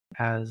living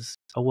as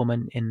a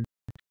woman in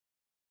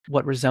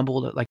what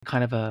resembled like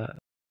kind of a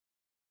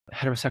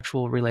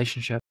heterosexual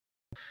relationship.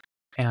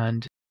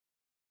 And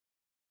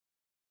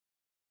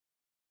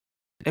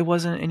it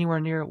wasn't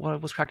anywhere near what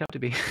it was cracked up to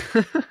be.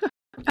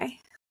 Okay.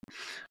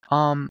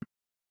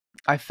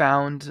 I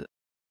found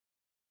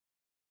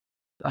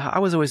I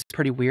was always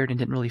pretty weird and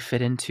didn't really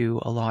fit into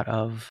a lot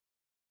of,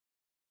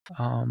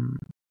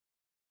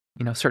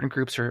 certain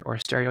groups or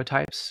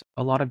stereotypes.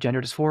 A lot of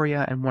gender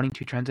dysphoria and wanting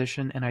to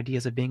transition and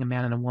ideas of being a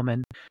man and a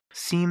woman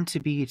seem to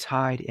be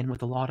tied in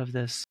with a lot of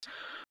this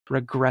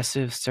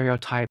regressive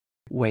stereotype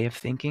way of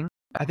thinking.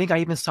 I think I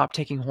even stopped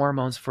taking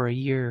hormones for a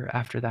year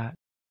after that.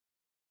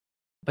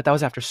 But that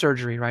was after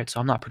surgery, right? So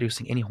I'm not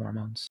producing any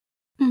hormones.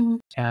 Mm-hmm.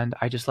 And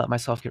I just let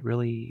myself get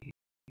really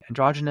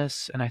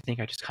androgynous, and I think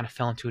I just kind of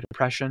fell into a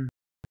depression.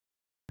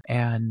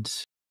 And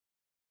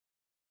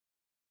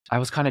I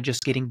was kind of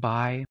just getting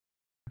by.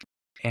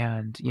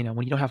 And,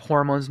 when you don't have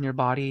hormones in your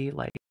body,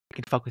 like it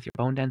can fuck with your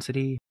bone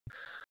density.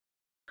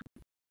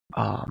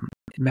 It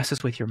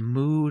messes with your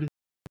mood.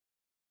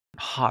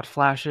 Hot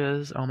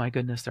flashes, oh my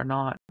goodness, they're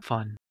not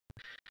fun.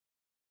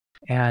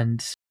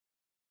 And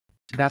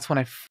that's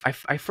when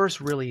I first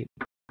really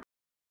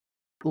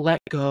let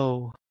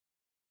go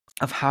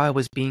of how I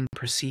was being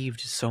perceived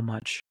so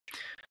much.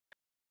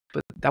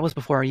 But that was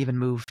before I even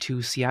moved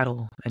to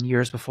Seattle, and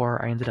years before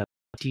I ended up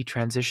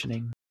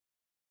detransitioning.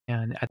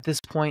 And at this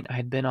point, I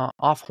had been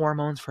off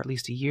hormones for at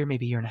least a year,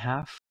 maybe a year and a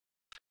half.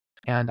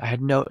 And I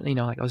had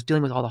like I was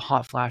dealing with all the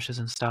hot flashes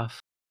and stuff.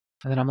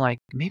 And then I'm like,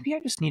 maybe I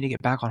just need to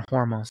get back on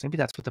hormones. Maybe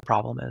that's what the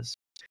problem is.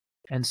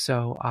 And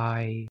so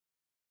I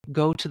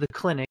go to the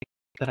clinic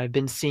that I've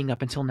been seeing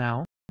up until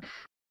now.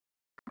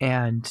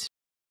 And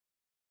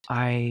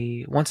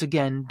I, once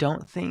again,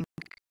 don't think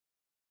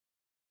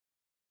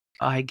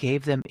I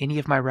gave them any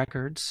of my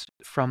records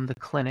from the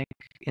clinic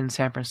in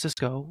San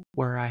Francisco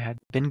where I had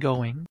been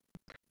going.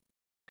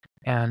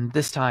 And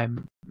this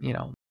time,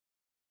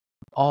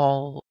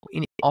 all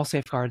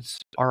safeguards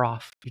are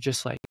off. You're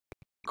just like,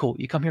 cool,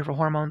 you come here for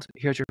hormones,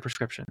 here's your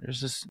prescription. There's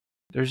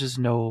just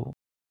no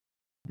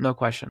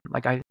question.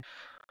 Like I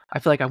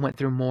feel like I went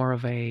through more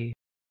of a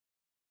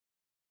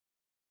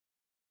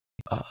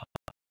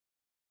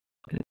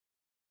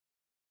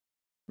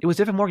it was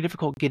even more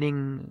difficult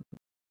getting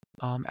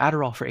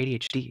Adderall for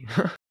ADHD.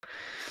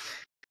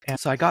 And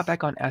so I got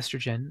back on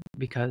estrogen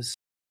because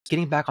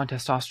getting back on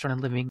testosterone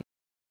and living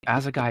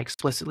as a guy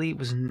explicitly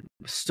was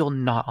still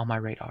not on my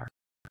radar.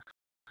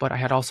 But I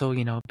had also,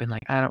 been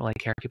like, I don't really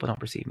care. People don't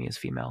perceive me as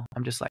female.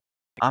 I'm just like,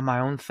 on my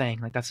own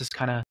thing. Like that's just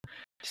kind of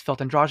just felt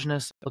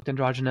androgynous, looked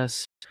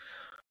androgynous.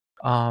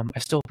 I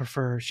still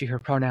prefer she, her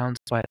pronouns,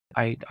 but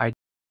I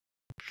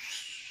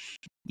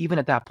even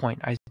at that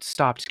point, I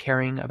stopped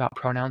caring about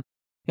pronouns.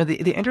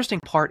 The interesting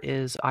part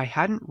is I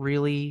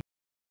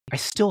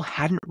still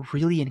hadn't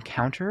really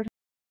encountered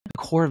the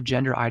core of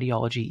gender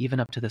ideology even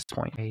up to this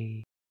point.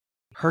 I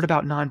heard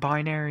about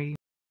non-binary,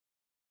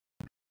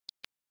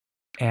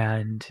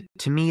 and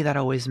to me that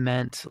always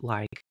meant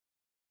like,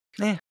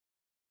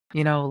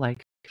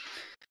 like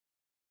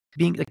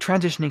being like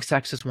transitioning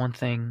sex is one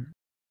thing,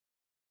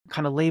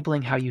 kind of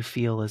labeling how you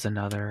feel is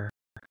another.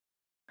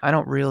 I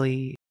don't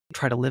really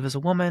try to live as a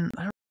woman,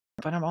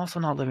 but I'm also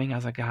not living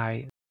as a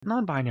guy.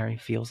 Non-binary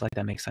feels like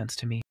that makes sense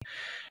to me.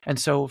 And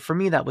so for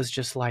me, that was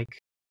just like,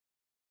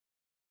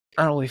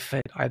 I don't really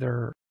fit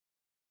either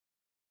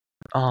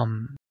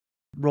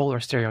role or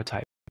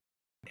stereotype.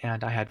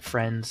 And I had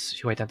friends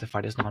who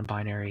identified as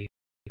non-binary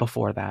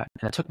before that.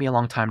 And it took me a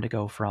long time to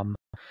go from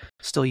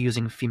still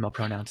using female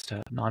pronouns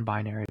to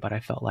non-binary, but I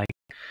felt like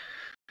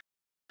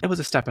it was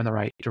a step in the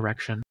right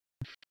direction.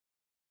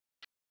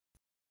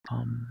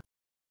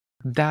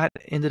 That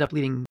ended up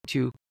leading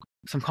to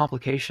some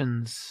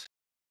complications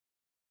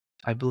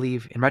I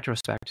believe, in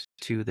retrospect,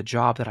 to the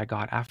job that I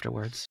got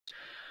afterwards.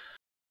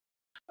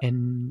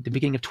 In the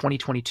beginning of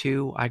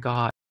 2022, I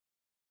got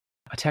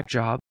a tech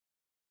job,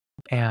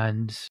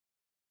 and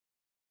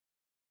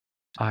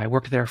I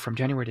worked there from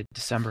January to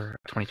December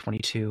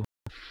 2022.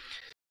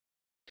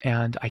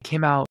 And I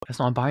came out as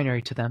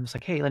non-binary to them. It's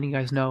like, hey, letting you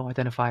guys know,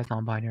 identify as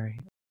non-binary.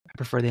 I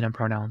prefer they them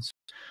pronouns.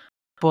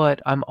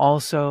 But I'm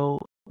also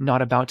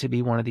not about to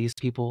be one of these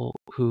people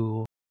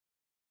who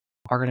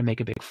are going to make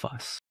a big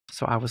fuss.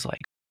 So I was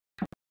like,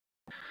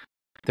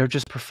 they're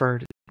just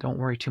preferred. Don't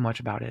worry too much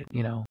about it,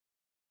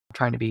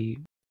 trying to be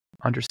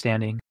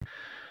understanding.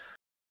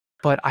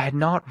 But I had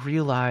not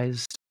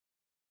realized,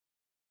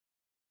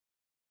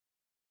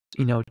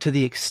 to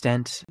the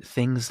extent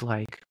things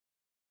like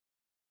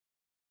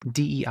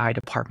DEI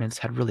departments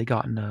had really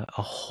gotten a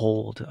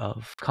hold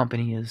of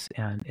companies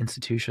and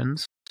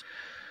institutions.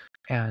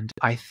 And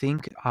I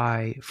think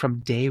I, from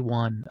day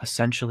one,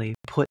 essentially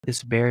put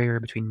this barrier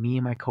between me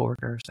and my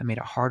coworkers. I made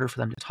it harder for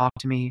them to talk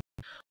to me,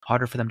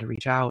 harder for them to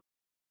reach out,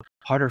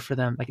 harder for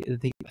them. I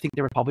think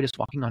they were probably just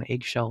walking on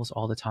eggshells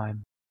all the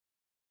time.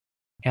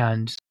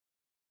 And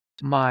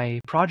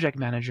my project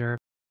manager,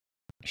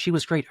 she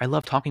was great. I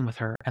loved talking with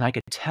her, and I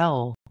could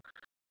tell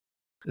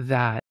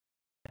that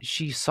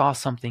she saw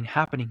something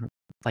happening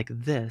like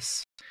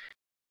this,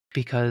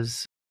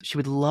 because she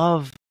would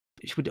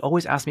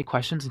always ask me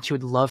questions, and she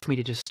would love for me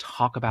to just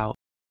talk about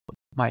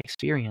my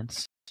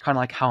experience, kind of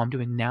like how I'm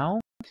doing now.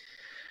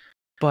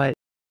 But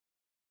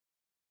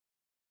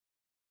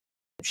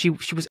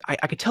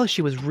I could tell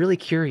she was really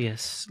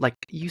curious. Like,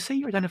 you say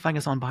you're identifying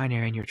as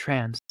non-binary and you're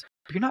trans,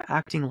 but you're not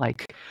acting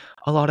like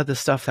a lot of the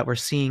stuff that we're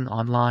seeing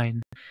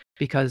online.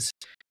 Because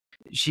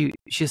she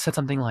said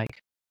something like,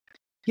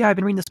 yeah, I've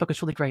been reading this book,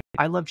 it's really great.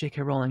 I love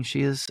J.K. Rowling.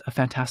 She is a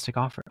fantastic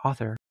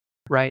author,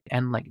 right?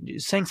 And like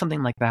saying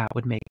something like that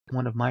would make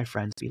one of my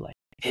friends be like,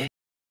 eh,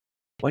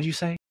 what'd you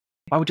say?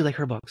 Why would you like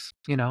her books?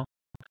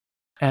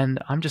 And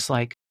I'm just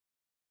like,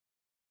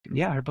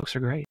 yeah, her books are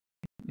great.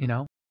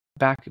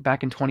 Back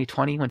in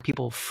 2020, when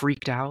people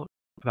freaked out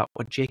about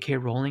what J.K.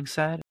 Rowling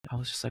said, I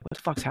was just like, what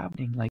the fuck's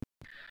happening? Like,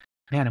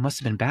 man, it must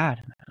have been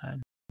bad.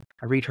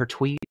 I read her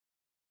tweet,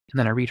 and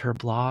then I read her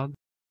blog,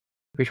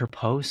 read her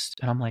post,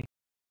 and I'm like,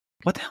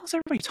 what the hell is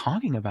everybody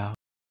talking about?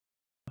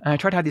 And I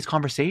try to have these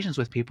conversations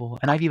with people,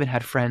 and I've even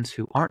had friends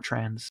who aren't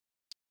trans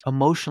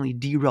emotionally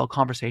derail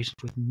conversations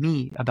with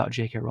me about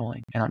J.K.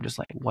 Rowling, and I'm just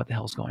like, what the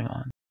hell's going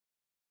on?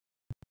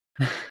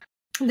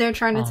 They're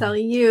trying to tell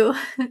you,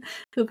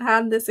 who've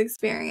had this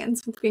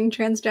experience with being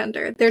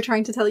transgender, they're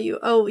trying to tell you,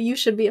 oh, you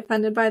should be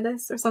offended by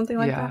this or something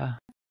like that.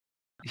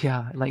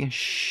 Yeah, like,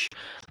 shh,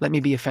 let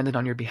me be offended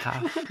on your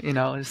behalf.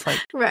 It's like,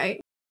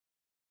 right.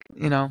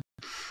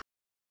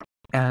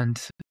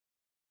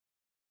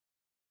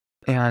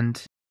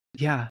 And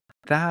yeah,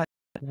 that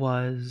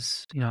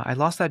was, I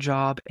lost that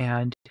job,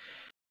 and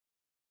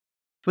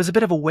it was a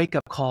bit of a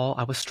wake-up call.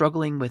 I was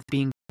struggling with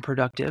being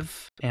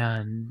productive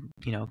and,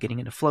 getting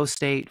into flow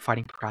state,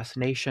 fighting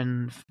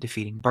procrastination,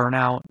 defeating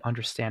burnout,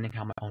 understanding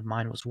how my own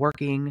mind was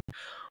working.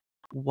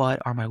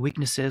 What are my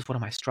weaknesses? What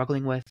am I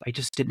struggling with? I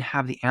just didn't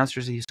have the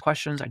answers to these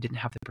questions. I didn't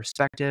have the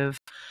perspective.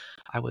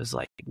 I was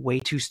like way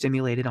too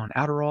stimulated on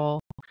Adderall.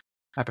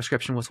 My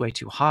prescription was way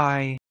too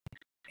high.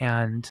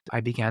 And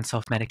I began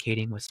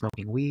self-medicating with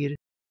smoking weed.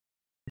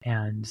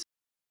 And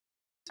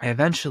I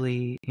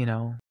eventually,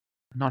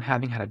 not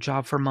having had a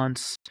job for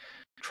months,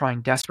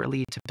 trying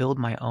desperately to build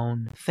my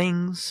own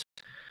things,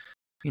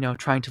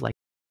 trying to like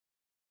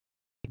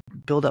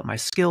build up my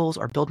skills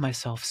or build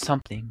myself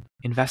something,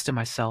 invest in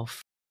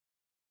myself,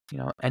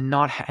 and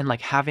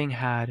like having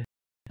had,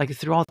 like,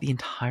 throughout the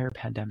entire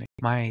pandemic,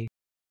 my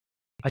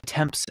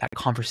attempts at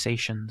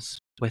conversations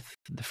with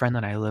the friend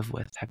that I live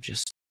with have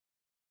just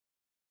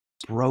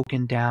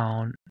broken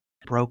down,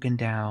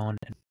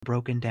 and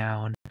broken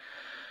down.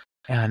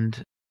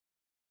 And,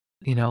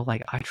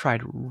 like, I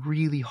tried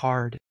really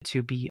hard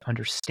to be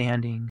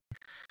understanding.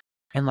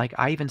 And like,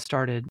 I even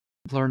started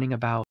learning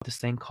about this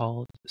thing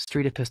called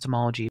street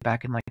epistemology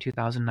back in like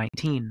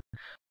 2019,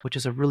 which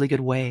is a really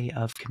good way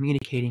of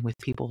communicating with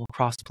people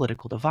across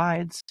political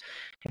divides.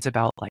 It's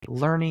about like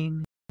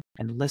learning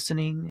and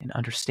listening and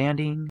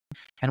understanding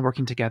and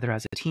working together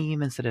as a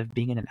team instead of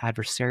being in an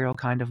adversarial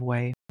kind of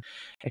way,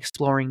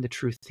 exploring the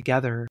truth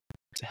together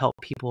to help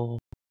people,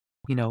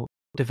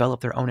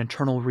 develop their own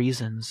internal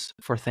reasons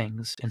for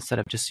things instead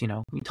of just, you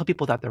tell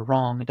people that they're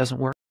wrong, it doesn't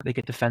work, they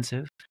get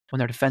defensive. When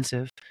they're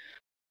defensive,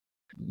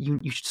 you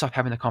should stop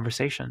having the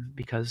conversation,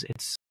 because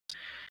it's,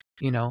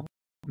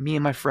 me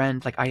and my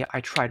friend, like,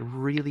 I tried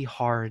really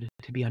hard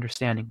to be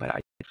understanding,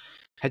 but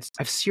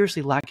I've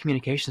seriously lacked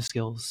communication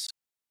skills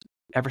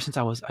ever since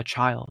I was a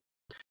child.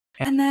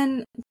 And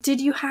then,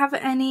 did you have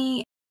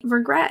any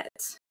regret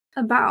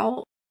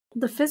about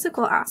the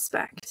physical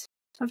aspect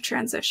of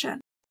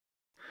transition?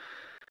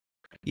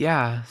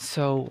 Yeah,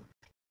 so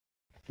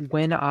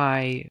when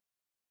I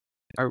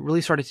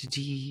really started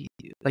to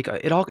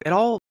it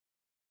all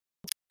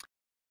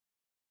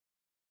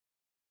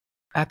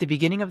at the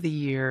beginning of the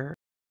year,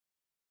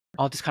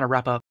 I'll just kind of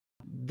wrap up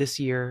this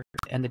year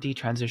and the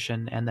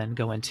detransition, and then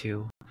go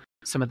into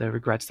some of the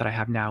regrets that I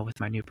have now with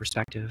my new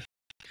perspective.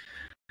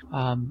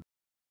 In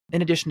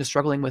addition to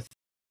struggling with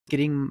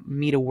getting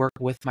me to work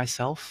with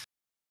myself,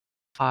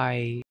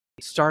 I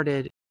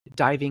started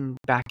diving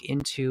back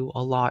into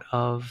a lot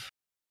of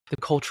the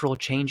cultural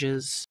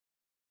changes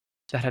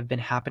that have been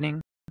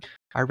happening.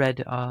 I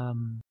read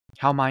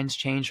How Minds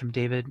Change from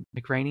David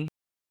McRaney,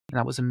 and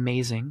that was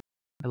amazing.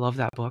 I love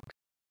that book.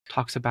 It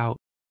talks about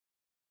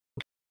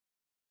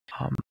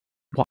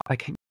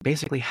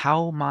basically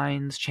how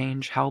minds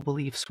change, how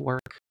beliefs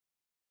work,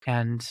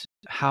 and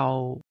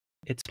how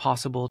it's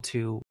possible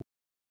to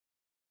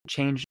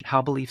change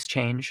how beliefs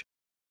change,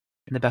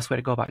 and the best way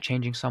to go about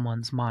changing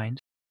someone's mind.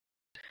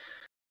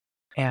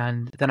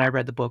 And then I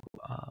read the book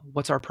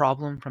What's Our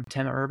Problem from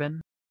Tim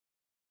Urban,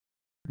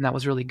 and that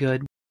was really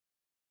good.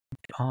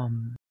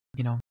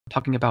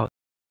 Talking about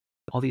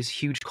all these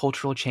huge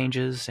cultural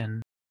changes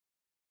and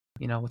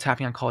what's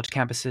happening on college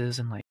campuses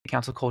and like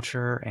cancel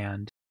culture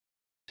and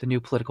the new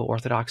political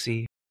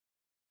orthodoxy.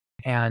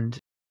 And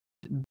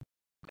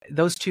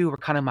those two were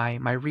kind of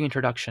my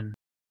reintroduction.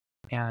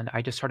 And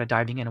I just started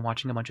diving in and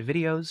watching a bunch of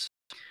videos.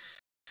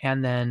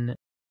 And then,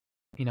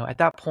 at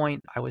that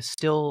point, I was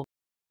still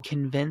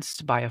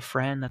convinced by a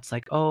friend that's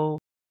like, oh,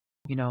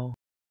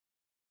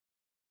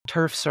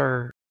 TERFs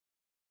are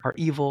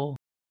evil,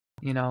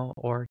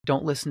 or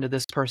don't listen to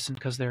this person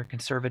because they're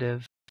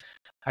conservative.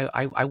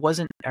 I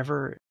wasn't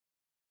ever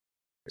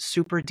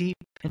super deep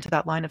into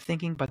that line of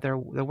thinking, but there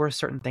were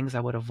certain things I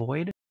would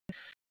avoid.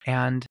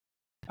 And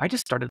I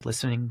just started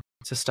listening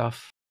to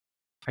stuff.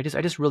 I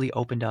just really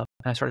opened up,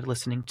 and I started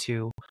listening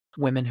to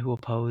women who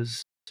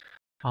oppose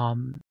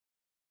men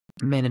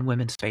in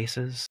women's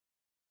faces,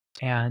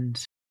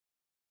 and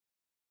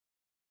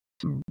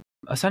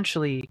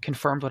essentially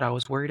confirmed what I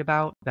was worried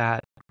about,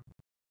 that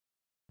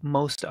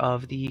most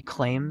of the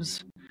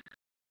claims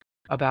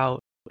about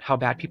how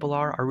bad people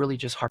are really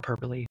just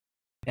hyperbole,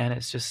 and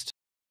it's just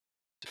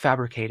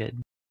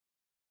fabricated.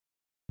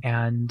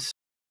 And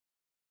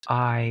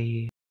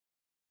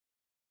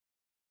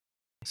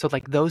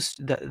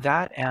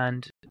that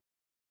and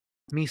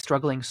me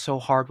struggling so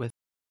hard with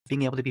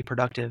being able to be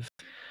productive,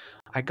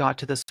 I got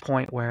to this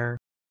point where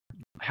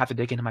I have to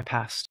dig into my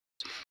past.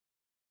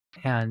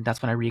 And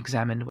that's when I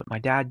re-examined what my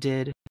dad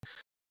did.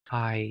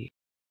 I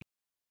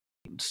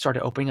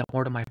started opening up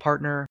more to my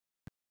partner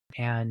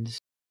and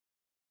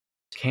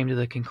came to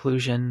the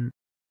conclusion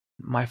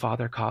my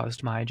father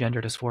caused my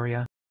gender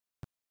dysphoria.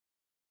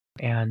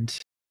 And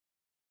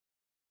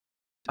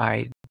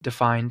I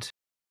defined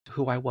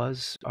who I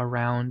was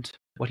around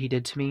what he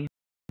did to me,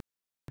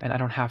 and I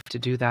don't have to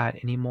do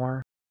that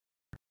anymore.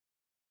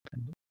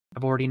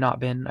 I've already not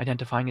been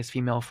identifying as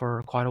female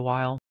for quite a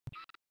while.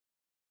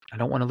 I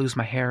don't want to lose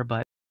my hair,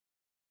 but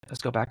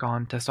let's go back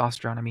on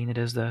testosterone. I mean, it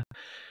is the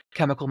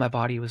chemical my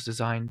body was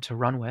designed to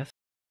run with.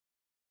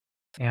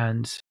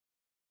 And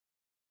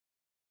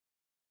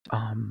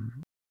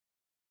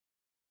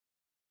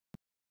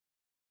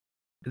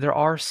there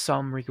are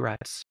some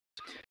regrets.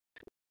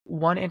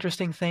 One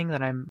interesting thing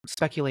that I'm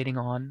speculating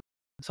on,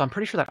 so I'm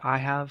pretty sure that I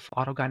have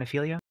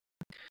autogynephilia.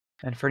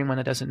 And for anyone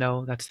that doesn't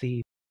know, that's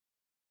the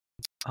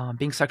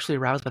being sexually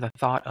aroused by the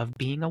thought of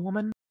being a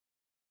woman.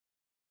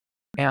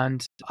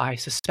 And I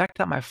suspect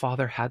that my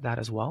father had that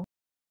as well.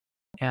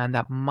 And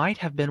that might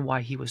have been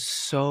why he was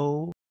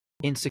so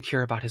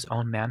insecure about his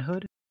own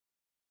manhood.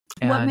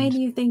 What made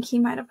you think he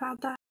might have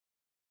had that?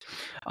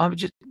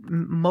 Just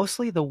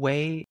mostly the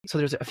way, so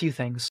there's a few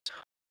things.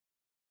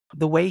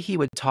 The way he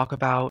would talk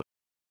about,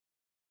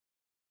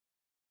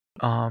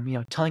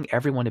 telling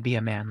everyone to be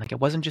a man. Like, it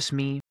wasn't just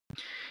me.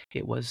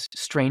 It was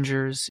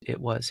strangers. It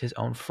was his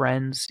own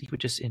friends. He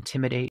would just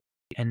intimidate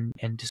and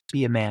just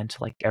be a man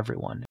to like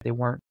everyone. They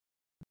weren't,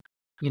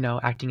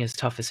 acting as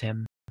tough as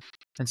him.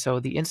 And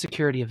so the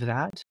insecurity of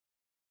that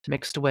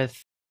mixed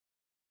with,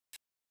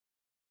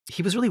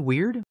 he was really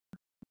weird.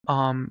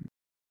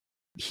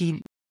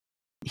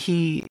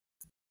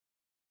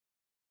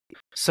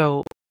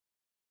 So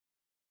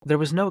there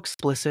was no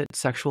explicit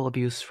sexual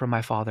abuse from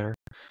my father,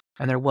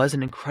 and there was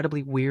an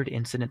incredibly weird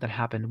incident that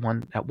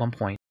happened at one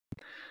point.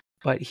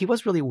 But he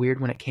was really weird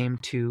when it came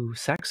to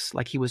sex.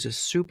 Like, he was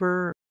just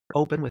super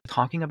open with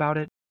talking about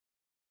it.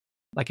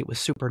 Like, it was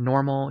super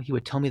normal. He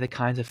would tell me the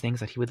kinds of things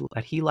that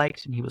he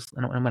liked, and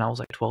when I was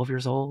like 12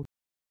 years old,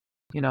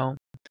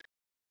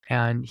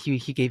 And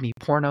he gave me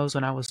pornos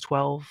when I was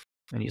 12,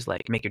 and he's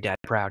like, "Make your dad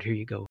proud. Here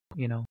you go,"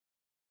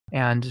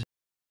 And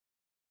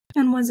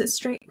was it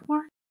straight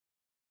porn?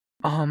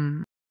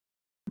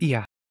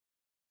 Yeah.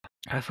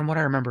 From what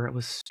I remember, it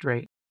was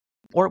straight,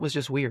 or it was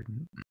just weird.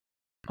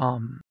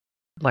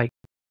 Like,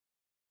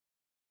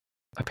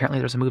 apparently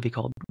there's a movie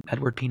called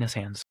Edward Penis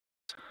Hands,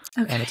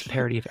 and it's a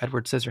parody of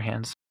Edward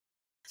Scissorhands.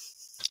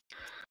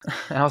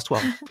 And I was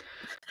 12,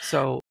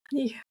 so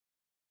yeah.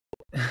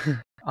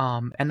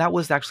 And that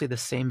was actually the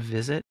same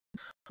visit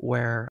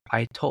where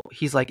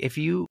he's like,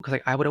 because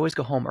like I would always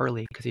go home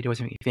early because he'd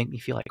always make me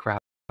feel like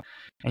crap,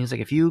 and he's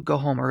like, if you go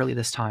home early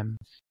this time,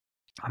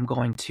 I'm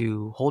going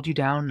to hold you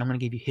down and I'm going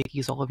to give you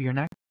hickeys all over your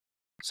neck,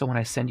 So when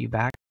I send you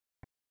back,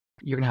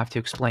 you're going to have to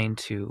explain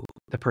to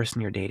the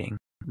person you're dating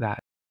that,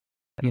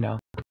 you know,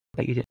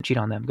 that you didn't cheat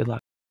on them. Good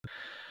luck.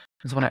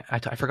 And so when I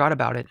forgot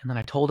about it, and then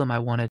I told him I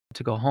wanted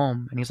to go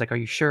home, and he's like, "Are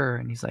you sure?"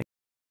 And he's like,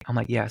 I'm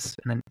like, "Yes."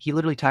 And then he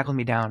literally tackled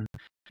me down,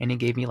 and he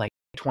gave me like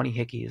 20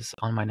 hickeys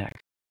on my neck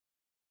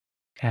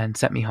and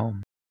sent me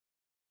home.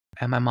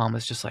 And my mom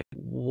was just like,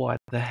 "What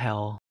the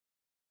hell?"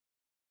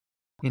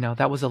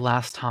 That was the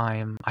last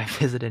time I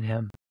visited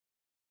him.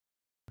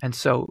 And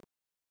so,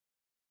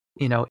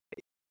 you know,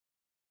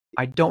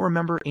 I don't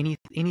remember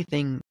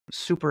anything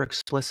super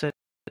explicit,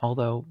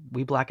 although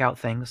we black out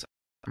things.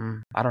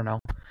 I don't know.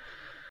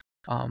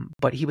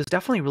 But he was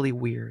definitely really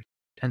weird.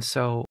 And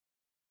so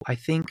I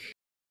think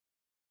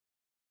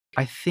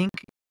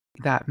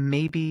that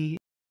maybe,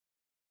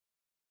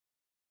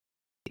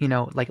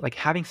 like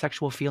having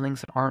sexual feelings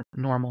that aren't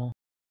normal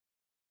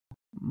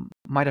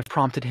might have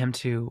prompted him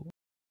to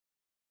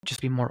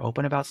just be more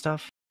open about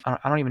stuff. I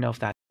don't even know if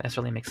that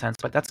necessarily makes sense,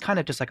 but that's kind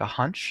of just like a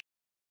hunch.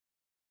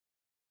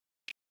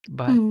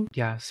 But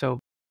yeah, so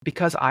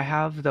because I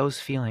have those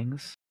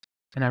feelings,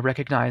 and I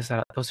recognize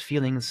that those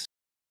feelings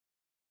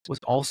was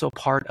also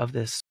part of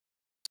this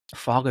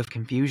fog of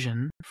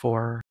confusion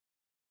for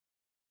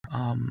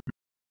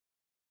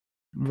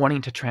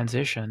wanting to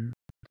transition,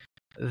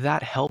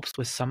 that helps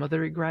with some of the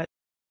regret.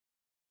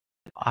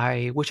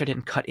 I wish I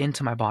didn't cut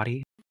into my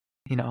body.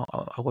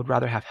 I would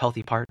rather have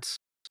healthy parts.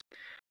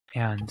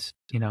 And,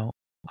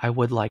 I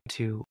would like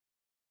to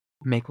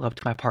make love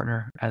to my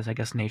partner as I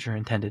guess nature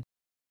intended.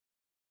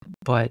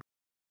 But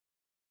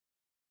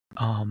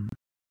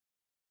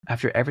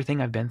after everything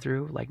I've been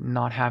through, like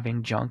not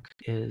having junk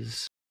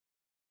is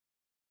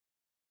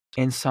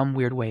in some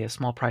weird way a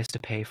small price to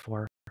pay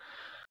for.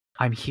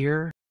 I'm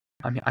here.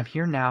 I'm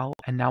here now,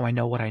 and now I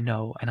know what I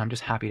know, and I'm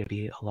just happy to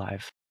be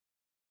alive.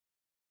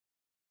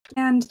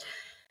 And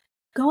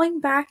going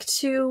back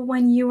to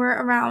when you were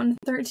around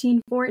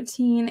 13,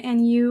 14,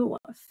 and you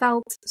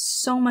felt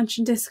so much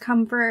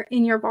discomfort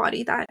in your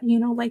body that,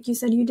 like you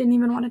said, you didn't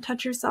even want to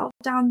touch yourself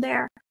down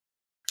there.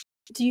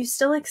 Do you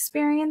still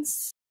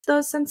experience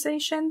those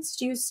sensations?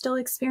 Do you still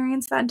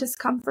experience that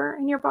discomfort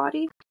in your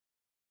body?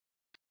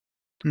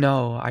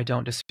 No, I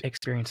don't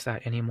experience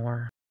that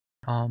anymore.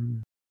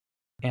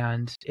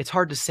 And it's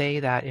hard to say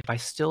that if I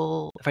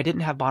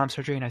didn't have bottom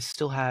surgery and I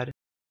still had,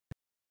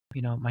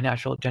 my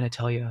natural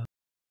genitalia,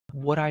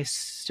 would I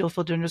still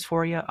feel gender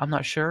dysphoria? I'm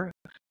not sure.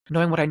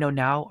 Knowing what I know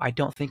now, I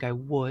don't think I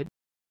would.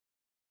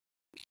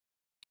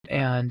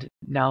 And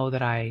now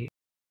that I've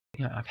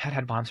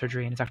had bottom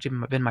surgery, and it's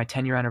actually been my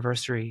 10-year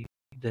anniversary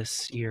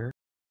this year,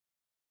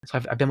 so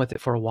I've been with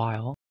it for a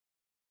while.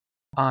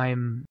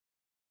 I'm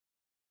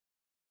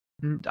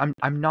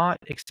not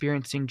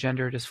experiencing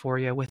gender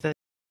dysphoria with it.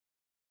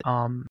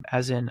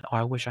 As in, oh,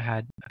 I wish I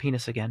had a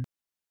penis again.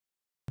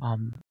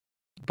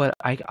 But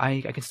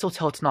I can still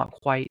tell it's not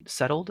quite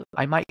settled.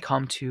 I might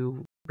come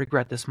to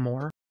regret this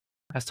more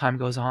as time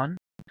goes on.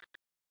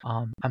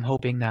 I'm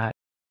hoping that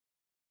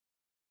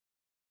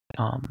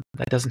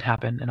that doesn't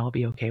happen, and I'll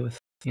be okay with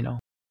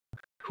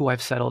who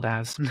I've settled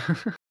as,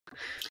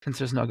 since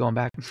there's no going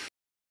back.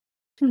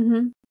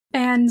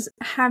 And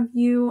have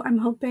you, I'm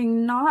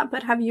hoping not,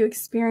 but have you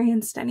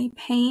experienced any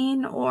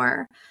pain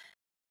or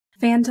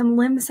phantom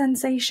limb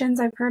sensations?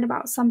 I've heard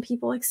about some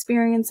people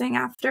experiencing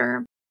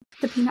after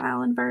the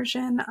penile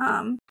inversion.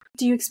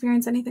 Do you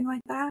experience anything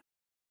like that?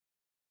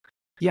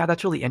 Yeah,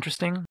 that's really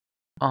interesting.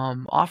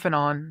 Off and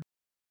on,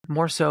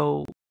 more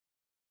so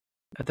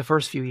at the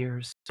first few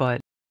years,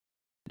 but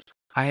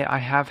I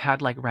have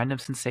had like random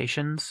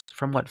sensations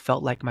from what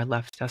felt like my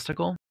left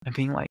testicle, and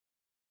being like,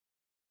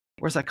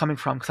 where's that coming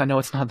from? Because I know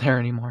it's not there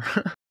anymore.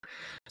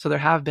 So there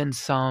have been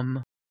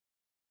some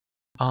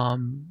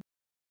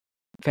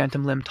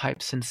phantom limb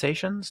type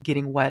sensations.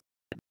 Getting wet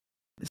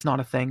is not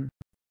a thing.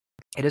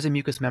 It is a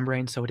mucous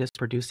membrane, so it is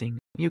producing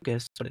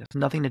mucus, but it has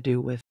nothing to do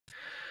with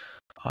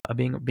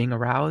being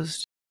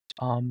aroused.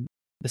 The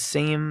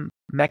same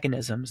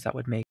mechanisms that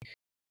would make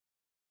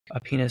a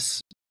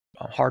penis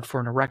hard for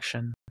an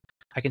erection,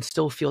 I can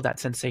still feel that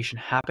sensation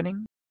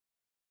happening.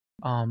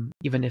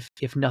 Even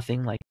if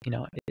nothing, like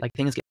like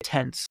things get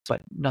tense,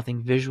 but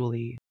nothing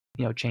visually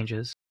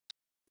changes.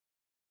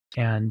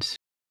 And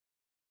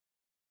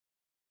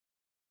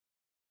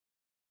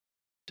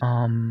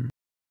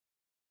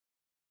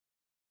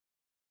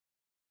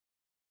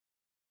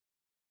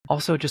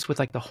also just with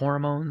like the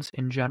hormones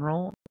in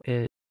general,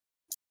 it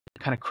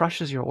kind of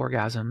crushes your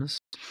orgasms.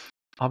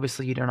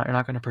 Obviously, you're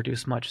not going to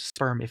produce much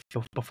sperm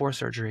before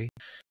surgery,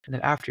 and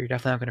then after, you're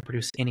definitely not going to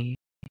produce any.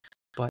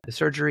 But the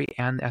surgery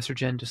and the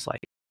estrogen just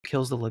like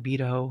kills the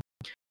libido.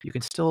 You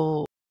can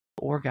still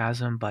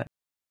orgasm, but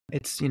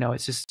it's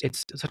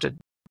it's such a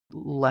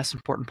less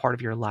important part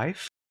of your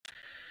life.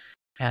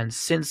 And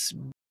since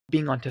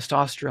being on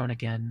testosterone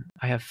again,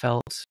 I have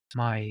felt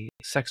my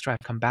sex drive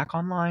come back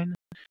online,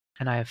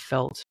 and I have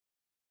felt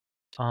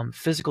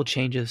physical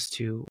changes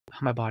to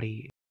how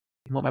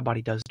what my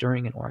body does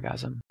during an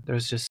orgasm.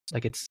 There's just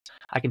like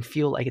I can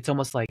feel like it's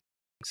almost like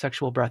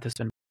sexual breath has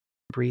been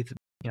breathed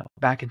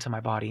back into my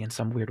body in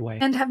some weird way.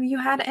 And have you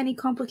had any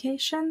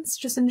complications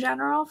just in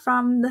general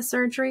from the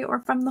surgery or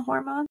from the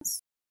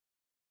hormones?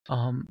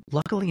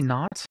 Luckily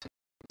not.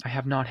 I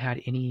have not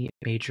had any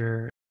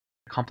major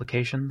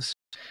complications,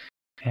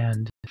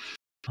 and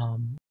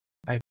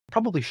I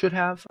probably should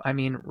have. I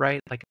mean, right?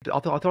 Like,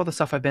 all the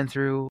stuff I've been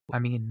through, I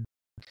mean,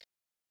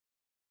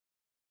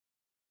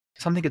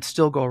 something could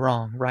still go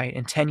wrong, right?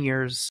 In 10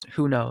 years,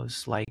 who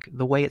knows? Like,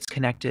 the way it's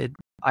connected,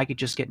 I could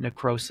just get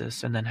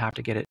necrosis and then have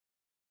to get it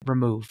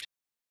removed,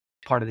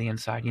 part of the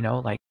inside,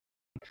 like,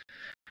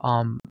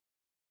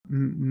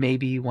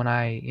 maybe when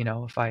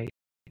if I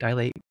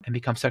dilate and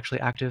become sexually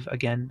active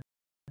again,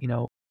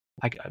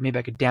 maybe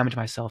I could damage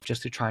myself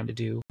just to trying to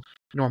do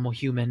normal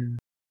human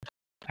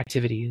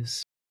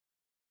activities.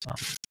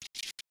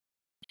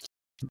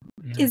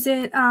 Is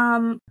it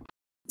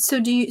so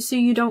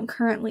you don't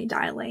currently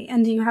dilate,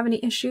 and do you have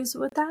any issues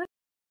with that?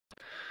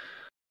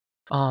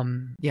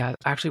 Yeah,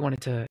 I actually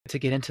wanted to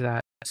get into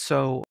that.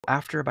 So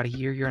after about a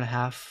year and a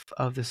half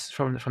of this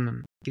from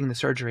getting the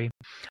surgery,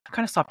 I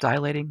kind of stopped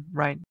dilating,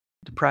 right?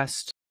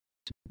 Depressed,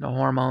 no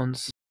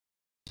hormones,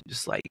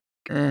 just like,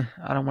 I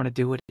don't want to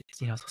do it. It's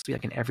supposed to be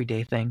like an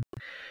everyday thing.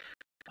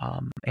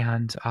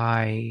 And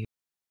I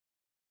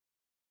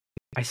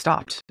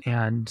stopped,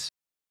 and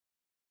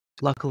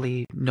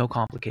luckily no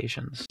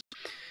complications.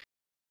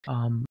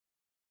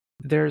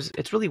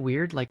 It's really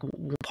weird. Like,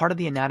 part of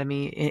the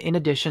anatomy, in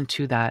addition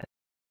to that,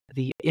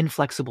 the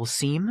inflexible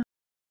seam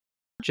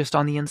just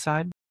on the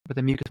inside where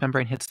the mucous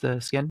membrane hits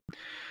the skin,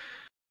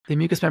 the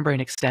mucous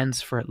membrane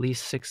extends for at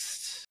least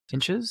 6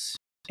 inches,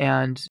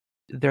 and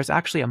there's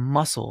actually a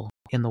muscle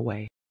in the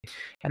way,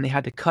 and they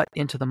had to cut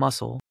into the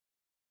muscle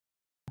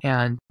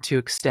and to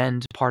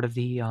extend part of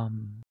the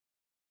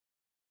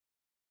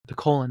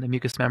colon, the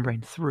mucous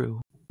membrane,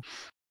 through.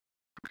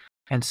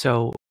 And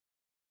so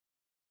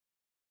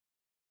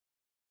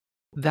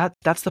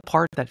that's the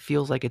part that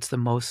feels like it's the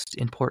most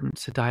important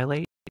to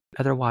dilate.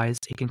 Otherwise,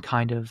 it can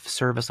kind of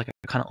serve as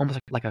almost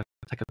like a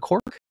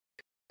cork,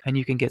 and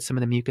you can get some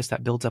of the mucus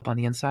that builds up on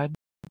the inside.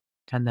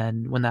 And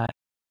then when that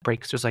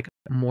breaks, there's like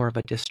more of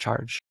a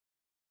discharge.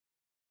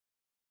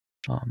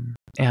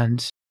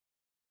 And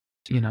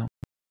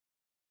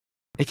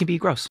it can be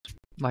gross.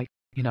 Like,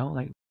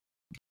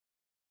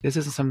 this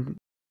isn't some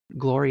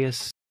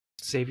glorious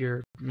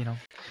savior,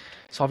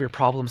 solve your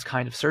problems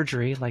kind of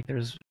surgery. Like,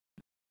 there's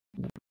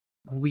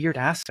weird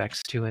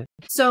aspects to it.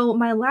 So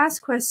my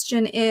last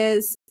question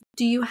is,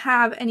 do you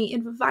have any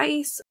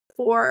advice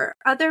for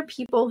other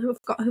people who've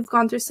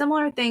gone through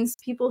similar things,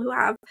 people who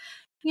have,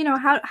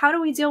 how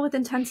do we deal with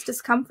intense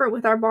discomfort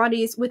with our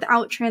bodies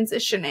without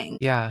transitioning?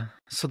 Yeah,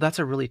 so that's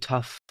a really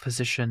tough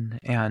position,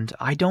 and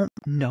I don't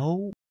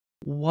know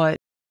what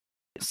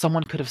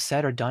someone could have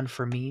said or done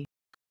for me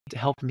to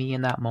help me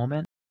in that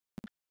moment,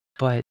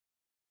 but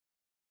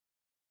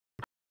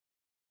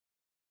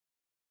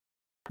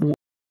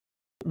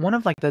one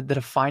of the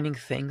defining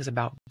things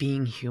about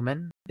being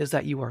human is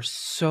that you are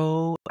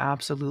so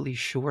absolutely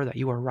sure that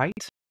you are right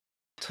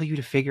until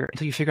you figure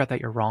out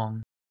that you're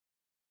wrong.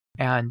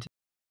 And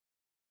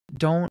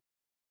don't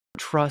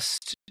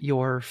trust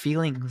your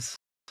feelings.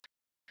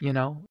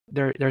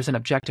 There's an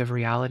objective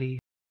reality,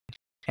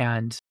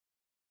 and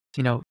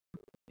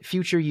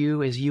future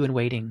you is you in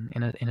waiting,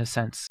 in a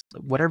sense.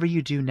 Whatever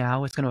you do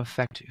now is going to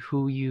affect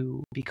who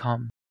you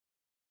become,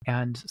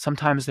 and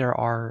sometimes there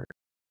are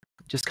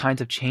just kinds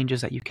of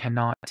changes that you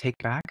cannot take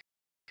back.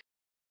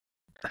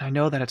 And I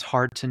know that it's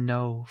hard to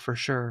know for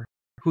sure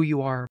who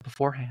you are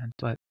beforehand,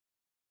 but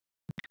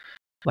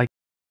like,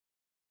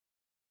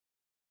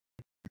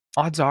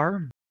 odds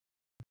are,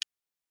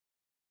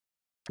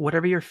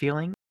 whatever you're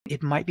feeling,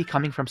 it might be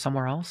coming from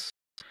somewhere else,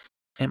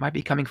 and it might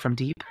be coming from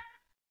deep.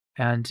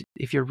 And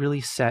if you're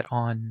really set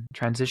on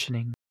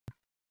transitioning,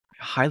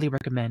 I highly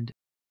recommend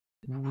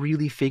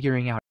really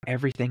figuring out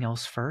everything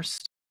else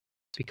first,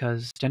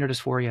 because gender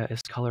dysphoria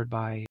is colored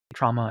by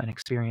trauma and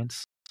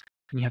experience,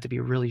 and you have to be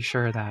really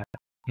sure that,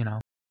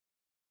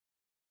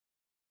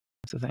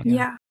 so thank you.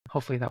 Yeah.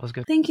 Hopefully that was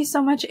good. Thank you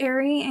so much,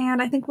 Ari,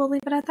 and I think we'll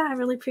leave it at that. I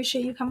really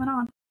appreciate you coming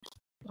on.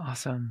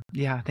 Awesome.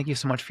 Yeah, thank you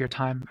so much for your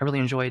time. I really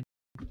enjoyed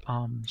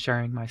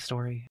sharing my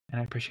story,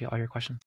 and I appreciate all your questions.